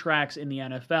contracts in the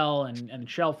NFL and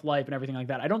shelf life and everything like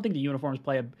that, I don't think the uniforms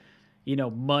play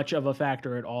much of a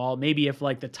factor at all. Maybe if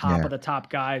like the top of the top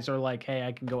guys are like, hey,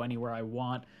 I can go anywhere I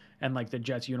want, and like the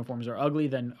Jets uniforms are ugly,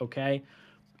 then okay.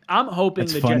 I'm hoping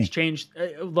Jets change.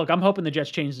 I'm hoping the Jets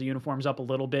change the uniforms up a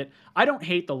little bit. I don't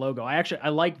hate the logo. I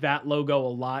like that logo a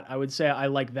lot. I would say I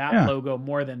like that logo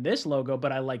more than this logo,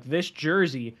 but I like this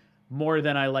jersey more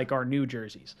than I like our new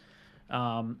jerseys.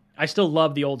 I still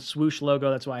love the old swoosh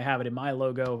logo. That's why I have it in my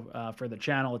logo for the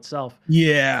channel itself.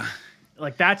 Yeah.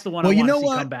 Like that's the one I want to see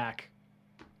come back.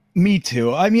 Me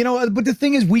too. But the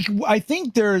thing is,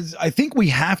 I think we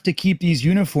have to keep these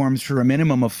uniforms for a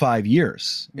minimum of 5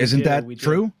 years. Isn't that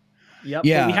true? Yep.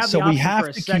 Yeah. We have so the option we have for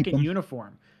a to second keep them.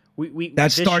 uniform.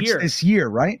 That starts this year,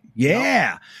 right?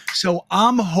 Yeah. So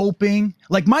I'm hoping,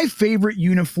 like, my favorite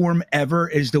uniform ever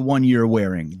is the one you're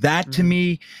wearing. That to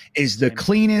me is the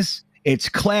cleanest. It's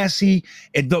classy.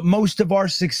 Most of our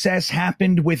success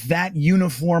happened with that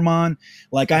uniform on.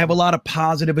 Like, I have a lot of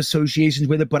positive associations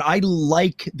with it, but I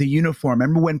like the uniform.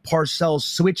 Remember when Parcells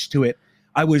switched to it?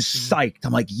 I was psyched.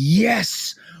 I'm like,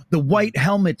 yes, the white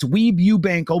helmets. Weeb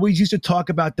Eubank always used to talk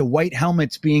about the white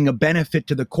helmets being a benefit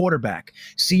to the quarterback.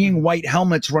 Seeing white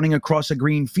helmets running across a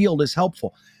green field is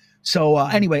helpful. So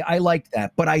anyway, I like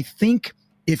that. But I think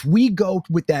if we go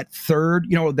with that third,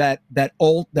 that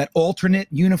alternate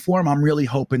uniform, I'm really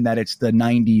hoping that it's the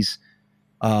 90s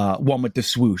one with the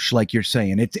swoosh, like you're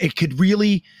saying. It could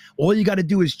really, all you got to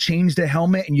do is change the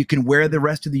helmet and you can wear the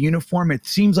rest of the uniform. It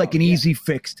seems like an easy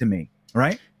fix to me,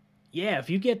 right? Yeah, if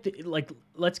you get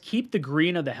let's keep the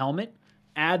green of the helmet,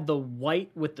 add the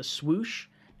white with the swoosh,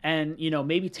 and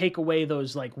maybe take away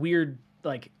those like weird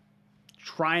like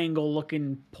triangle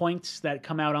looking points that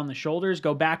come out on the shoulders,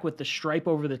 go back with the stripe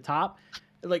over the top.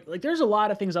 Like there's a lot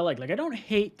of things I like. Like I don't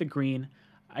hate the green.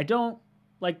 I don't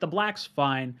like the black's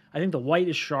fine. I think the white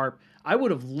is sharp. I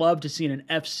would have loved to seen an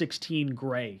F-16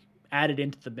 gray added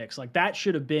into the mix. Like that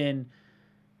should have been,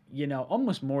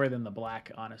 almost more than the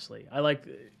black, honestly. I like,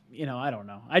 I don't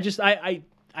know.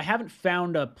 I haven't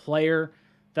found a player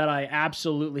that I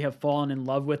absolutely have fallen in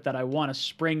love with that I want to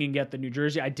spring and get the New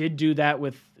Jersey. I did do that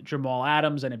with Jamal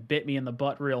Adams, and it bit me in the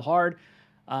butt real hard.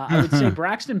 I would say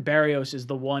Braxton Berrios is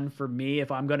the one for me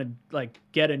if I'm going to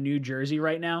get a New Jersey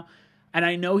right now. And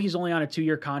I know he's only on a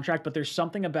 2-year contract, but there's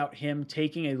something about him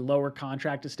taking a lower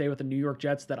contract to stay with the New York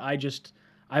Jets that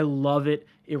I love it.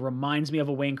 It reminds me of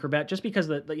a Wayne Corbett just because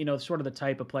sort of the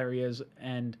type of player he is,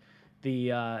 and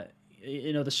the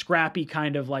scrappy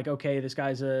kind of like, okay, this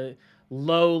guy's a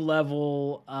low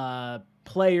level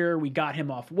player. We got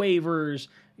him off waivers.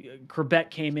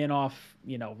 Corbett came in off,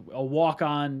 a walk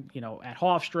on, at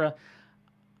Hofstra.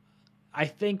 I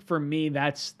think for me,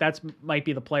 that's might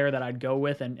be the player that I'd go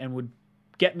with and would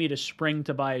get me to spring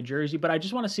to buy a jersey. But I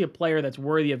just want to see a player that's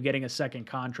worthy of getting a second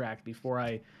contract before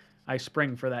I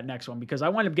spring for that next one, because I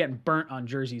wind up getting burnt on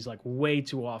jerseys like way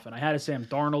too often. I had a Sam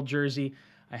Darnold jersey.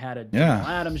 I had a Jamal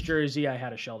Adams jersey. I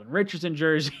had a Sheldon Richardson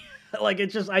jersey.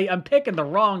 It's just, I'm picking the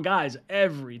wrong guys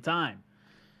every time.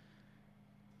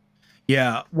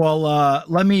 Yeah. Well,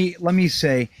 let me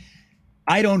say,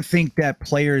 I don't think that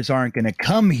players aren't going to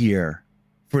come here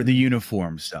for the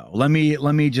uniforms, though. Let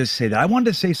me just say that. I wanted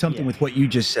to say something with what you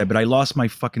just said, but I lost my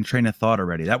fucking train of thought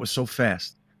already. That was so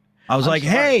fast. I was like,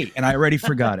 sorry. Hey, and I already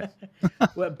forgot it.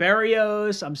 Well,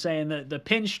 Berrios, I'm saying the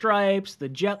pinstripes, the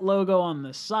Jet logo on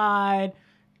the side,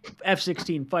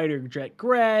 F-16 fighter jet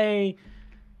gray.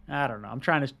 I don't know. I'm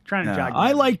trying to jog.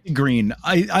 I like the green.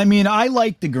 I mean, I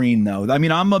like the green though. I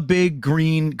mean, I'm a big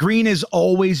green. Green has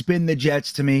always been the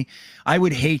Jets to me. I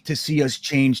would hate to see us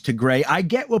change to gray. I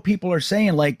get what people are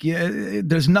saying. Like,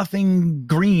 there's nothing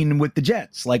green with the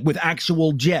Jets, like with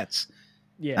actual Jets.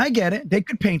 Yeah, I get it. They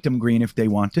could paint them green if they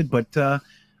wanted, but I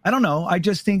don't know. I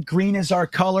just think green is our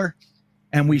color,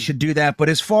 and we should do that. But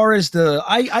as far as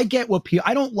I get what people.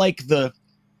 I don't like the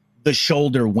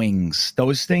shoulder wings.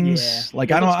 Those things,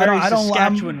 like I don't.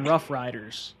 Saskatchewan Rough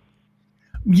Riders.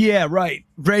 Yeah, right.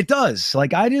 It does.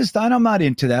 Like I'm not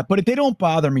into that, but they don't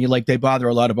bother me like they bother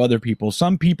a lot of other people.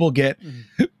 Some people get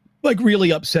like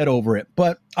really upset over it,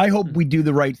 but I hope we do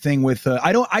the right thing with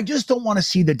I just don't want to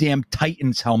see the damn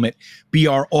Titans helmet be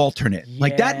our alternate.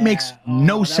 Like that makes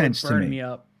no sense to me. Me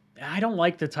up. I don't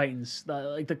like the Titans.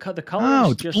 Like the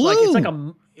colors it's just blue.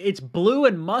 like it's blue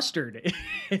and mustard.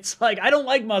 It's like I don't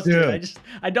like mustard. Yeah.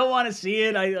 I don't want to see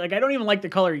it. I don't even like the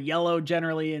color yellow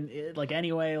generally, and like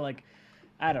anyway, like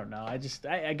I don't know. I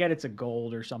get it's a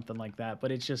gold or something like that,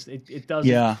 but it's just it doesn't.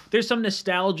 Yeah. There's some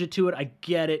nostalgia to it. I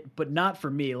get it, but not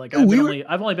for me. Like I've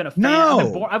only been a fan.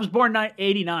 No. I was born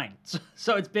 89,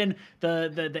 so it's been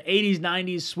the 80s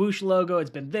 90s swoosh logo. It's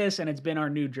been this, and it's been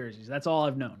our new jerseys. That's all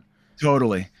I've known.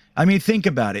 Totally. I mean, think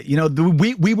about it. You know,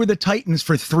 we were the Titans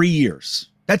for 3 years.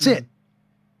 That's it.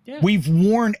 Yeah. We've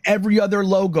worn every other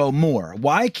logo more.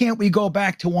 Why can't we go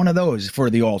back to one of those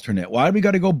for the alternate? Why do we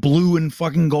got to go blue and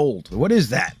fucking gold? What is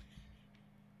that?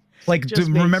 Like,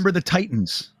 remember the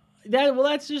Titans.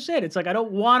 That's just it. It's like I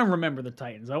don't want to remember the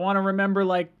Titans. I want to remember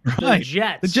like the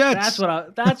Jets. The Jets.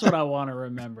 That's what I want to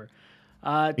remember.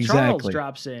 Exactly. Charles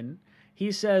drops in.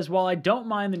 He says, while I don't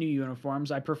mind the new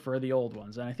uniforms, I prefer the old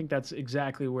ones. And I think that's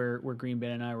exactly where Green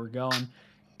Bay and I were going.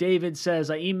 David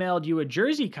says, I emailed you a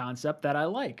jersey concept that I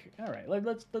like. All right,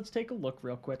 let's take a look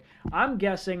real quick. I'm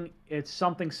guessing it's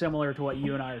something similar to what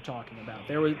you and I are talking about.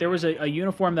 There was a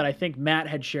uniform that I think Matt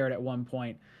had shared at one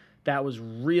point that was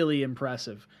really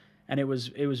impressive. And it was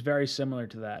very similar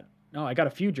to that. No, I got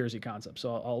a few jersey concepts,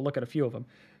 so I'll look at a few of them.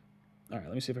 All right,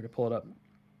 let me see if I can pull it up.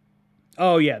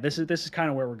 Oh yeah, this is kind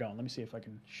of where we're going. Let me see if I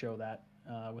can show that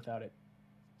without it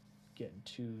getting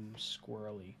too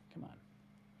squirrely. Come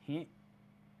on.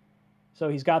 So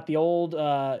he's got the old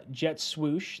jet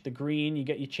swoosh, the green.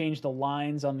 You change the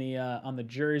lines on the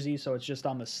jersey, so it's just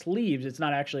on the sleeves. It's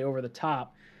not actually over the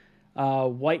top.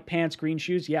 White pants, green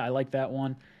shoes. Yeah, I like that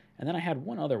one. And then I had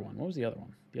one other one. What was the other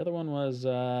one? The other one was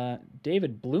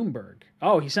David Bloomberg.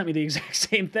 Oh, he sent me the exact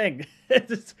same thing.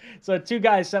 So two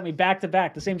guys sent me back to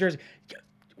back the same jersey.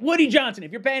 Woody Johnson,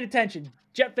 if you're paying attention,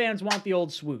 Jet fans want the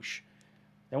old swoosh.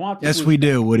 They want the yes, swoosh we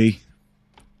do, Woody.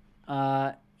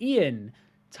 Ian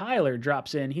Tyler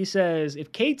drops in. He says,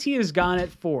 if KT is gone at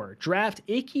 4, draft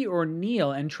Ickey or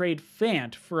Neal and trade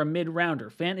Fant for a mid-rounder.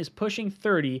 Fant is pushing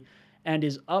 30 and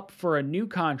is up for a new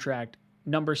contract.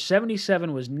 Number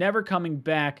 77 was never coming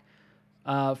back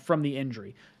from the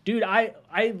injury. Dude, I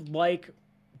like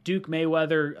Duke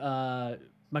Mayweather,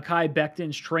 Mekhi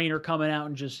Becton's trainer coming out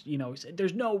and just, said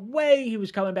there's no way he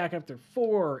was coming back after 4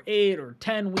 or 8 or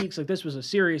 10 weeks. Like this was a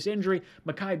serious injury.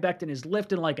 Mekhi Becton is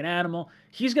lifting like an animal.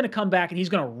 He's going to come back and he's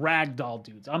going to ragdoll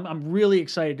dudes. I'm really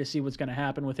excited to see what's going to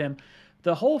happen with him.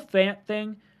 The whole Fant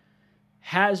thing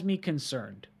has me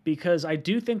concerned because I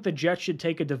do think the Jets should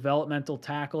take a developmental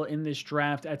tackle in this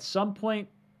draft at some point.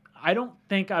 I don't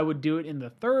think I would do it in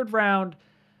the 3rd round,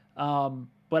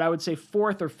 but I would say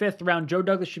 4th or 5th round. Joe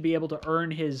Douglas should be able to earn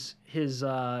his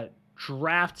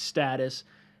draft status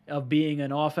of being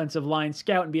an offensive line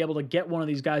scout and be able to get one of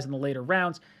these guys in the later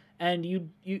rounds. And you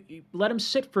let him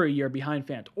sit for a year behind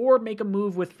Fant, or make a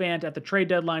move with Fant at the trade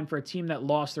deadline for a team that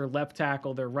lost their left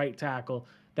tackle, their right tackle,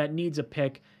 that needs a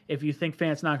pick. If you think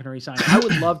Fant's not going to re-sign, I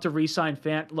would love to re-sign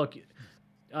Fant. Look,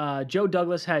 Joe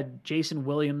Douglas had Jason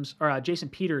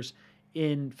Peters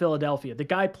in Philadelphia. The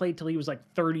guy played till he was like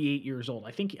 38 years old.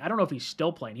 I don't know if he's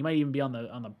still playing. He might even be on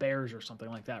the Bears or something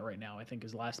like that right now. I think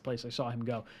is the last place I saw him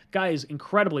go. Guy is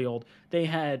incredibly old. They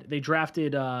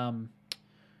drafted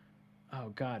oh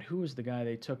God, who was the guy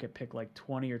they took at pick like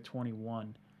 20 or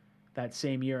 21 that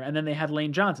same year? And then they had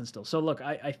Lane Johnson still. So look,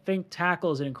 I think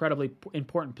tackle is an incredibly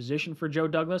important position for Joe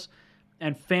Douglas,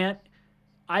 and Fant,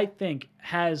 I think,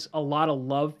 has a lot of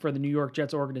love for the New York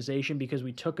Jets organization because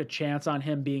we took a chance on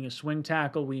him being a swing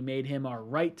tackle. We made him our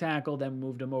right tackle, then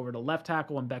moved him over to left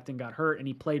tackle when Becton got hurt, and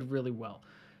he played really well.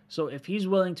 So if he's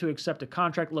willing to accept a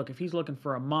contract, look, if he's looking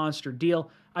for a monster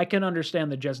deal, I can understand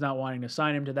the Jets not wanting to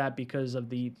sign him to that because of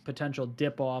the potential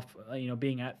dip off,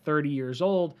 being at 30 years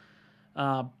old.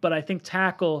 But I think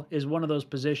tackle is one of those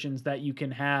positions that you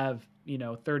can have,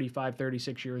 35,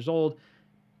 36 years old,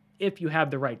 if you have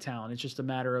the right talent. It's just a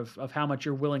matter of how much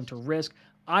you're willing to risk.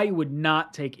 I would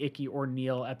not take Ickey or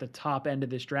Neal at the top end of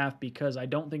this draft because I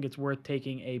don't think it's worth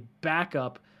taking a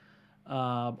backup,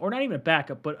 or not even a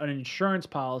backup, but an insurance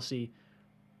policy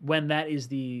when that is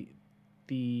the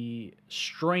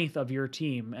strength of your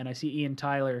team. And I see Ian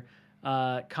Tyler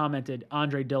commented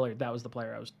Andre Dillard. That was the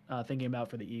player I was thinking about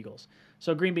for the Eagles.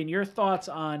 So Green Bean, your thoughts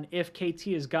on if KT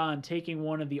is gone, taking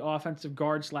one of the offensive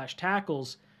guard /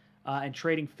 tackles and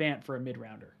trading Fant for a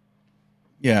mid-rounder?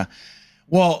 Yeah.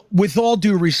 Well, with all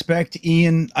due respect,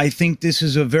 Ian, I think this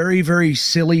is a very, very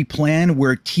silly plan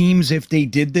where teams, if they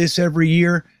did this every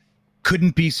year,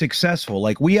 couldn't be successful.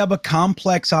 Like, we have a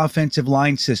complex offensive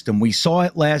line system. We saw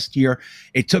it last year.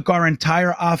 It took our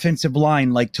entire offensive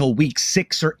line like till week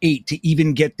 6 or 8 to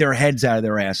even get their heads out of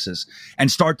their asses and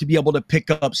start to be able to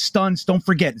pick up stunts. Don't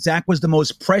forget, Zach was the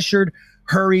most pressured,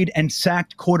 hurried, and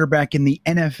sacked quarterback in the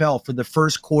NFL for the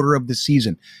first quarter of the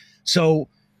season. So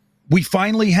we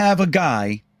finally have a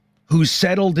guy who's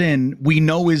settled in, we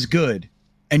know is good,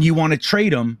 and you want to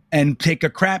trade him and take a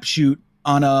crapshoot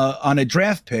on a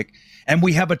draft pick. And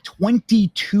we have a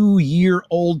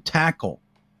 22-year-old tackle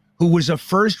who was a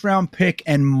first-round pick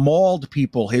and mauled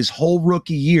people his whole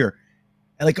rookie year.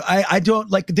 Like, I don't,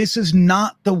 like, this is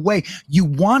not the way. You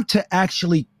want to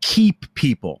actually keep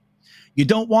people. You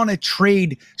don't want to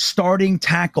trade starting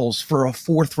tackles for a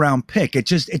 4th-round pick. It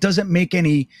doesn't make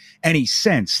any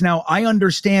sense. Now, I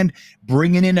understand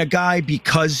bringing in a guy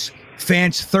because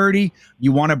Fant's 30.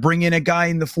 You want to bring in a guy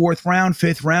in the 4th round,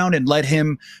 5th round, and let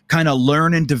him kind of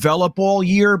learn and develop all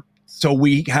year so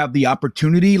we have the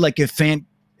opportunity. Like, if Fant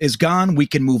is gone, we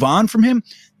can move on from him.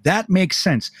 That makes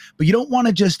sense. But you don't want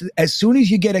to just, as soon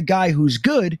as you get a guy who's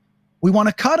good, we want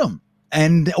to cut him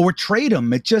or trade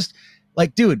him. It just,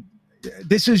 like, dude,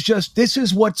 this is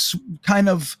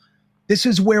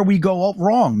where we go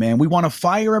wrong, man. We want to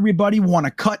fire everybody. We want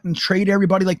to cut and trade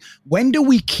everybody. Like, when do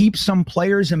we keep some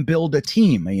players and build a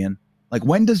team, Ian? Like,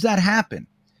 when does that happen?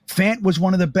 Fant was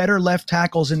one of the better left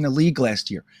tackles in the league last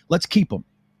year. Let's keep him.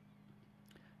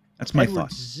 That's my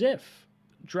thought. Ziff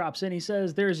drops in. He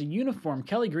says, there's a uniform,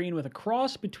 Kelly Green, with a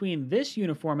cross between this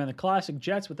uniform and the classic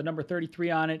Jets with the number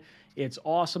 33 on it. It's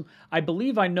awesome. I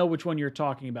believe I know which one you're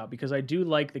talking about because I do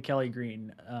like the Kelly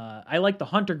Green. I like the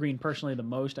Hunter Green personally the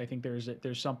most. I think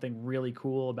there's something really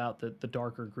cool about the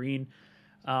darker green.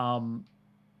 But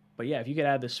yeah, if you could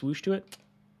add the swoosh to it,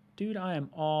 dude, I am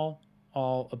all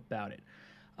about it.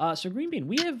 So Green Bean,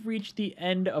 we have reached the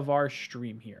end of our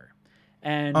stream here.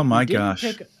 And oh my we didn't gosh,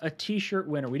 pick a t-shirt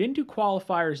winner. We didn't do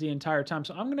qualifiers the entire time.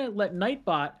 So I'm going to let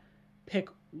Nightbot pick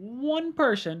one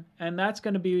person, and that's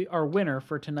going to be our winner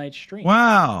for tonight's stream.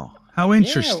 Wow, how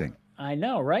interesting. Yeah, I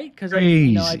know, right? Because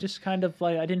I just kind of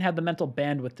like, I didn't have the mental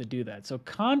bandwidth to do that. So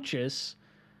Conscious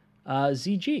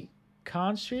ZG.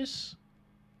 Conscious,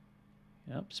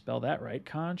 yep, spell that right.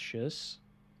 Conscious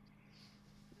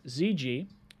ZG.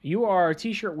 You are our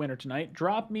t-shirt winner tonight.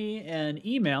 Drop me an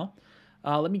email.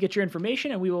 Let me get your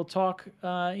information, and we will talk,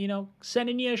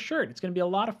 sending you a shirt. It's going to be a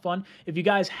lot of fun. If you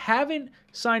guys haven't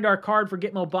signed our card for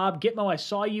Gitmo Bob, Gitmo, I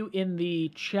saw you in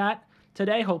the chat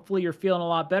today. Hopefully you're feeling a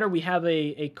lot better. We have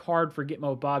a card for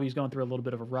Gitmo Bob. He's going through a little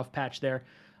bit of a rough patch there,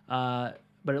 but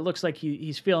it looks like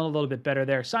he's feeling a little bit better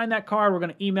there. Sign that card. We're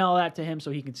going to email that to him so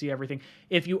he can see everything.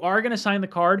 If you are going to sign the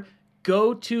card,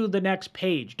 go to the next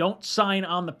page. Don't sign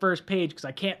on the first page because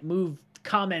I can't move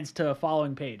comments to a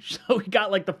following page. So we got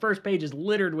like the first page is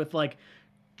littered with like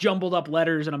jumbled up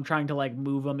letters, and I'm trying to like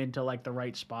move them into like the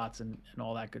right spots and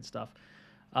all that good stuff.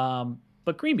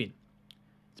 But Green Bean,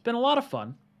 it's been a lot of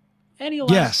fun. Any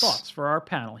last thoughts for our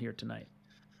panel here tonight?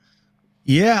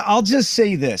 Yeah, I'll just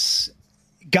say this.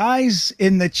 Guys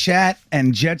in the chat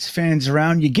and Jets fans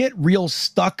around, you get real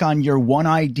stuck on your one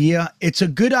idea. It's a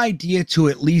good idea to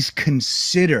at least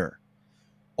consider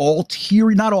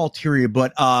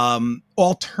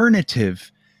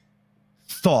alternative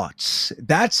thoughts.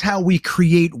 That's how we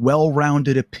create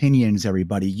well-rounded opinions,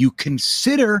 everybody. You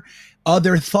consider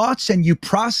other thoughts and you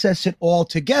process it all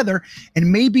together,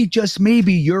 and maybe, just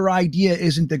maybe, your idea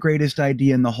isn't the greatest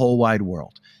idea in the whole wide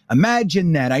world.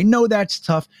 Imagine that. I know that's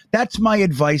tough. That's my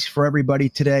advice for everybody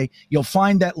today. You'll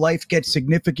find that life gets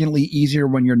significantly easier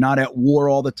when you're not at war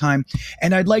all the time.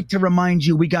 And I'd like to remind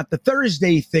you, we got the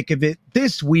Thursday thick of it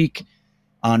this week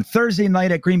on Thursday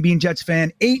night at Green Bean Jets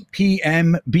Fan, 8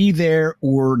 p.m. Be there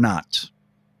or not.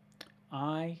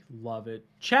 I love it.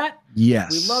 Chat,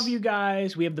 yes. We love you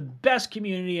guys. We have the best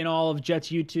community in all of Jets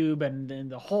YouTube and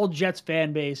the whole Jets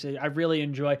fan base. I really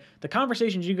enjoy the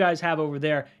conversations you guys have over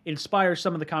there. It inspires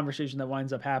some of the conversation that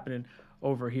winds up happening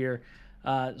over here.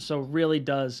 So really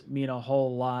does mean a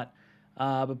whole lot.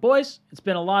 But boys, it's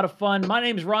been a lot of fun. My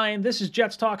name is Ryan. This is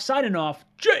Jets Talk signing off.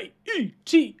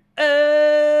 JETS.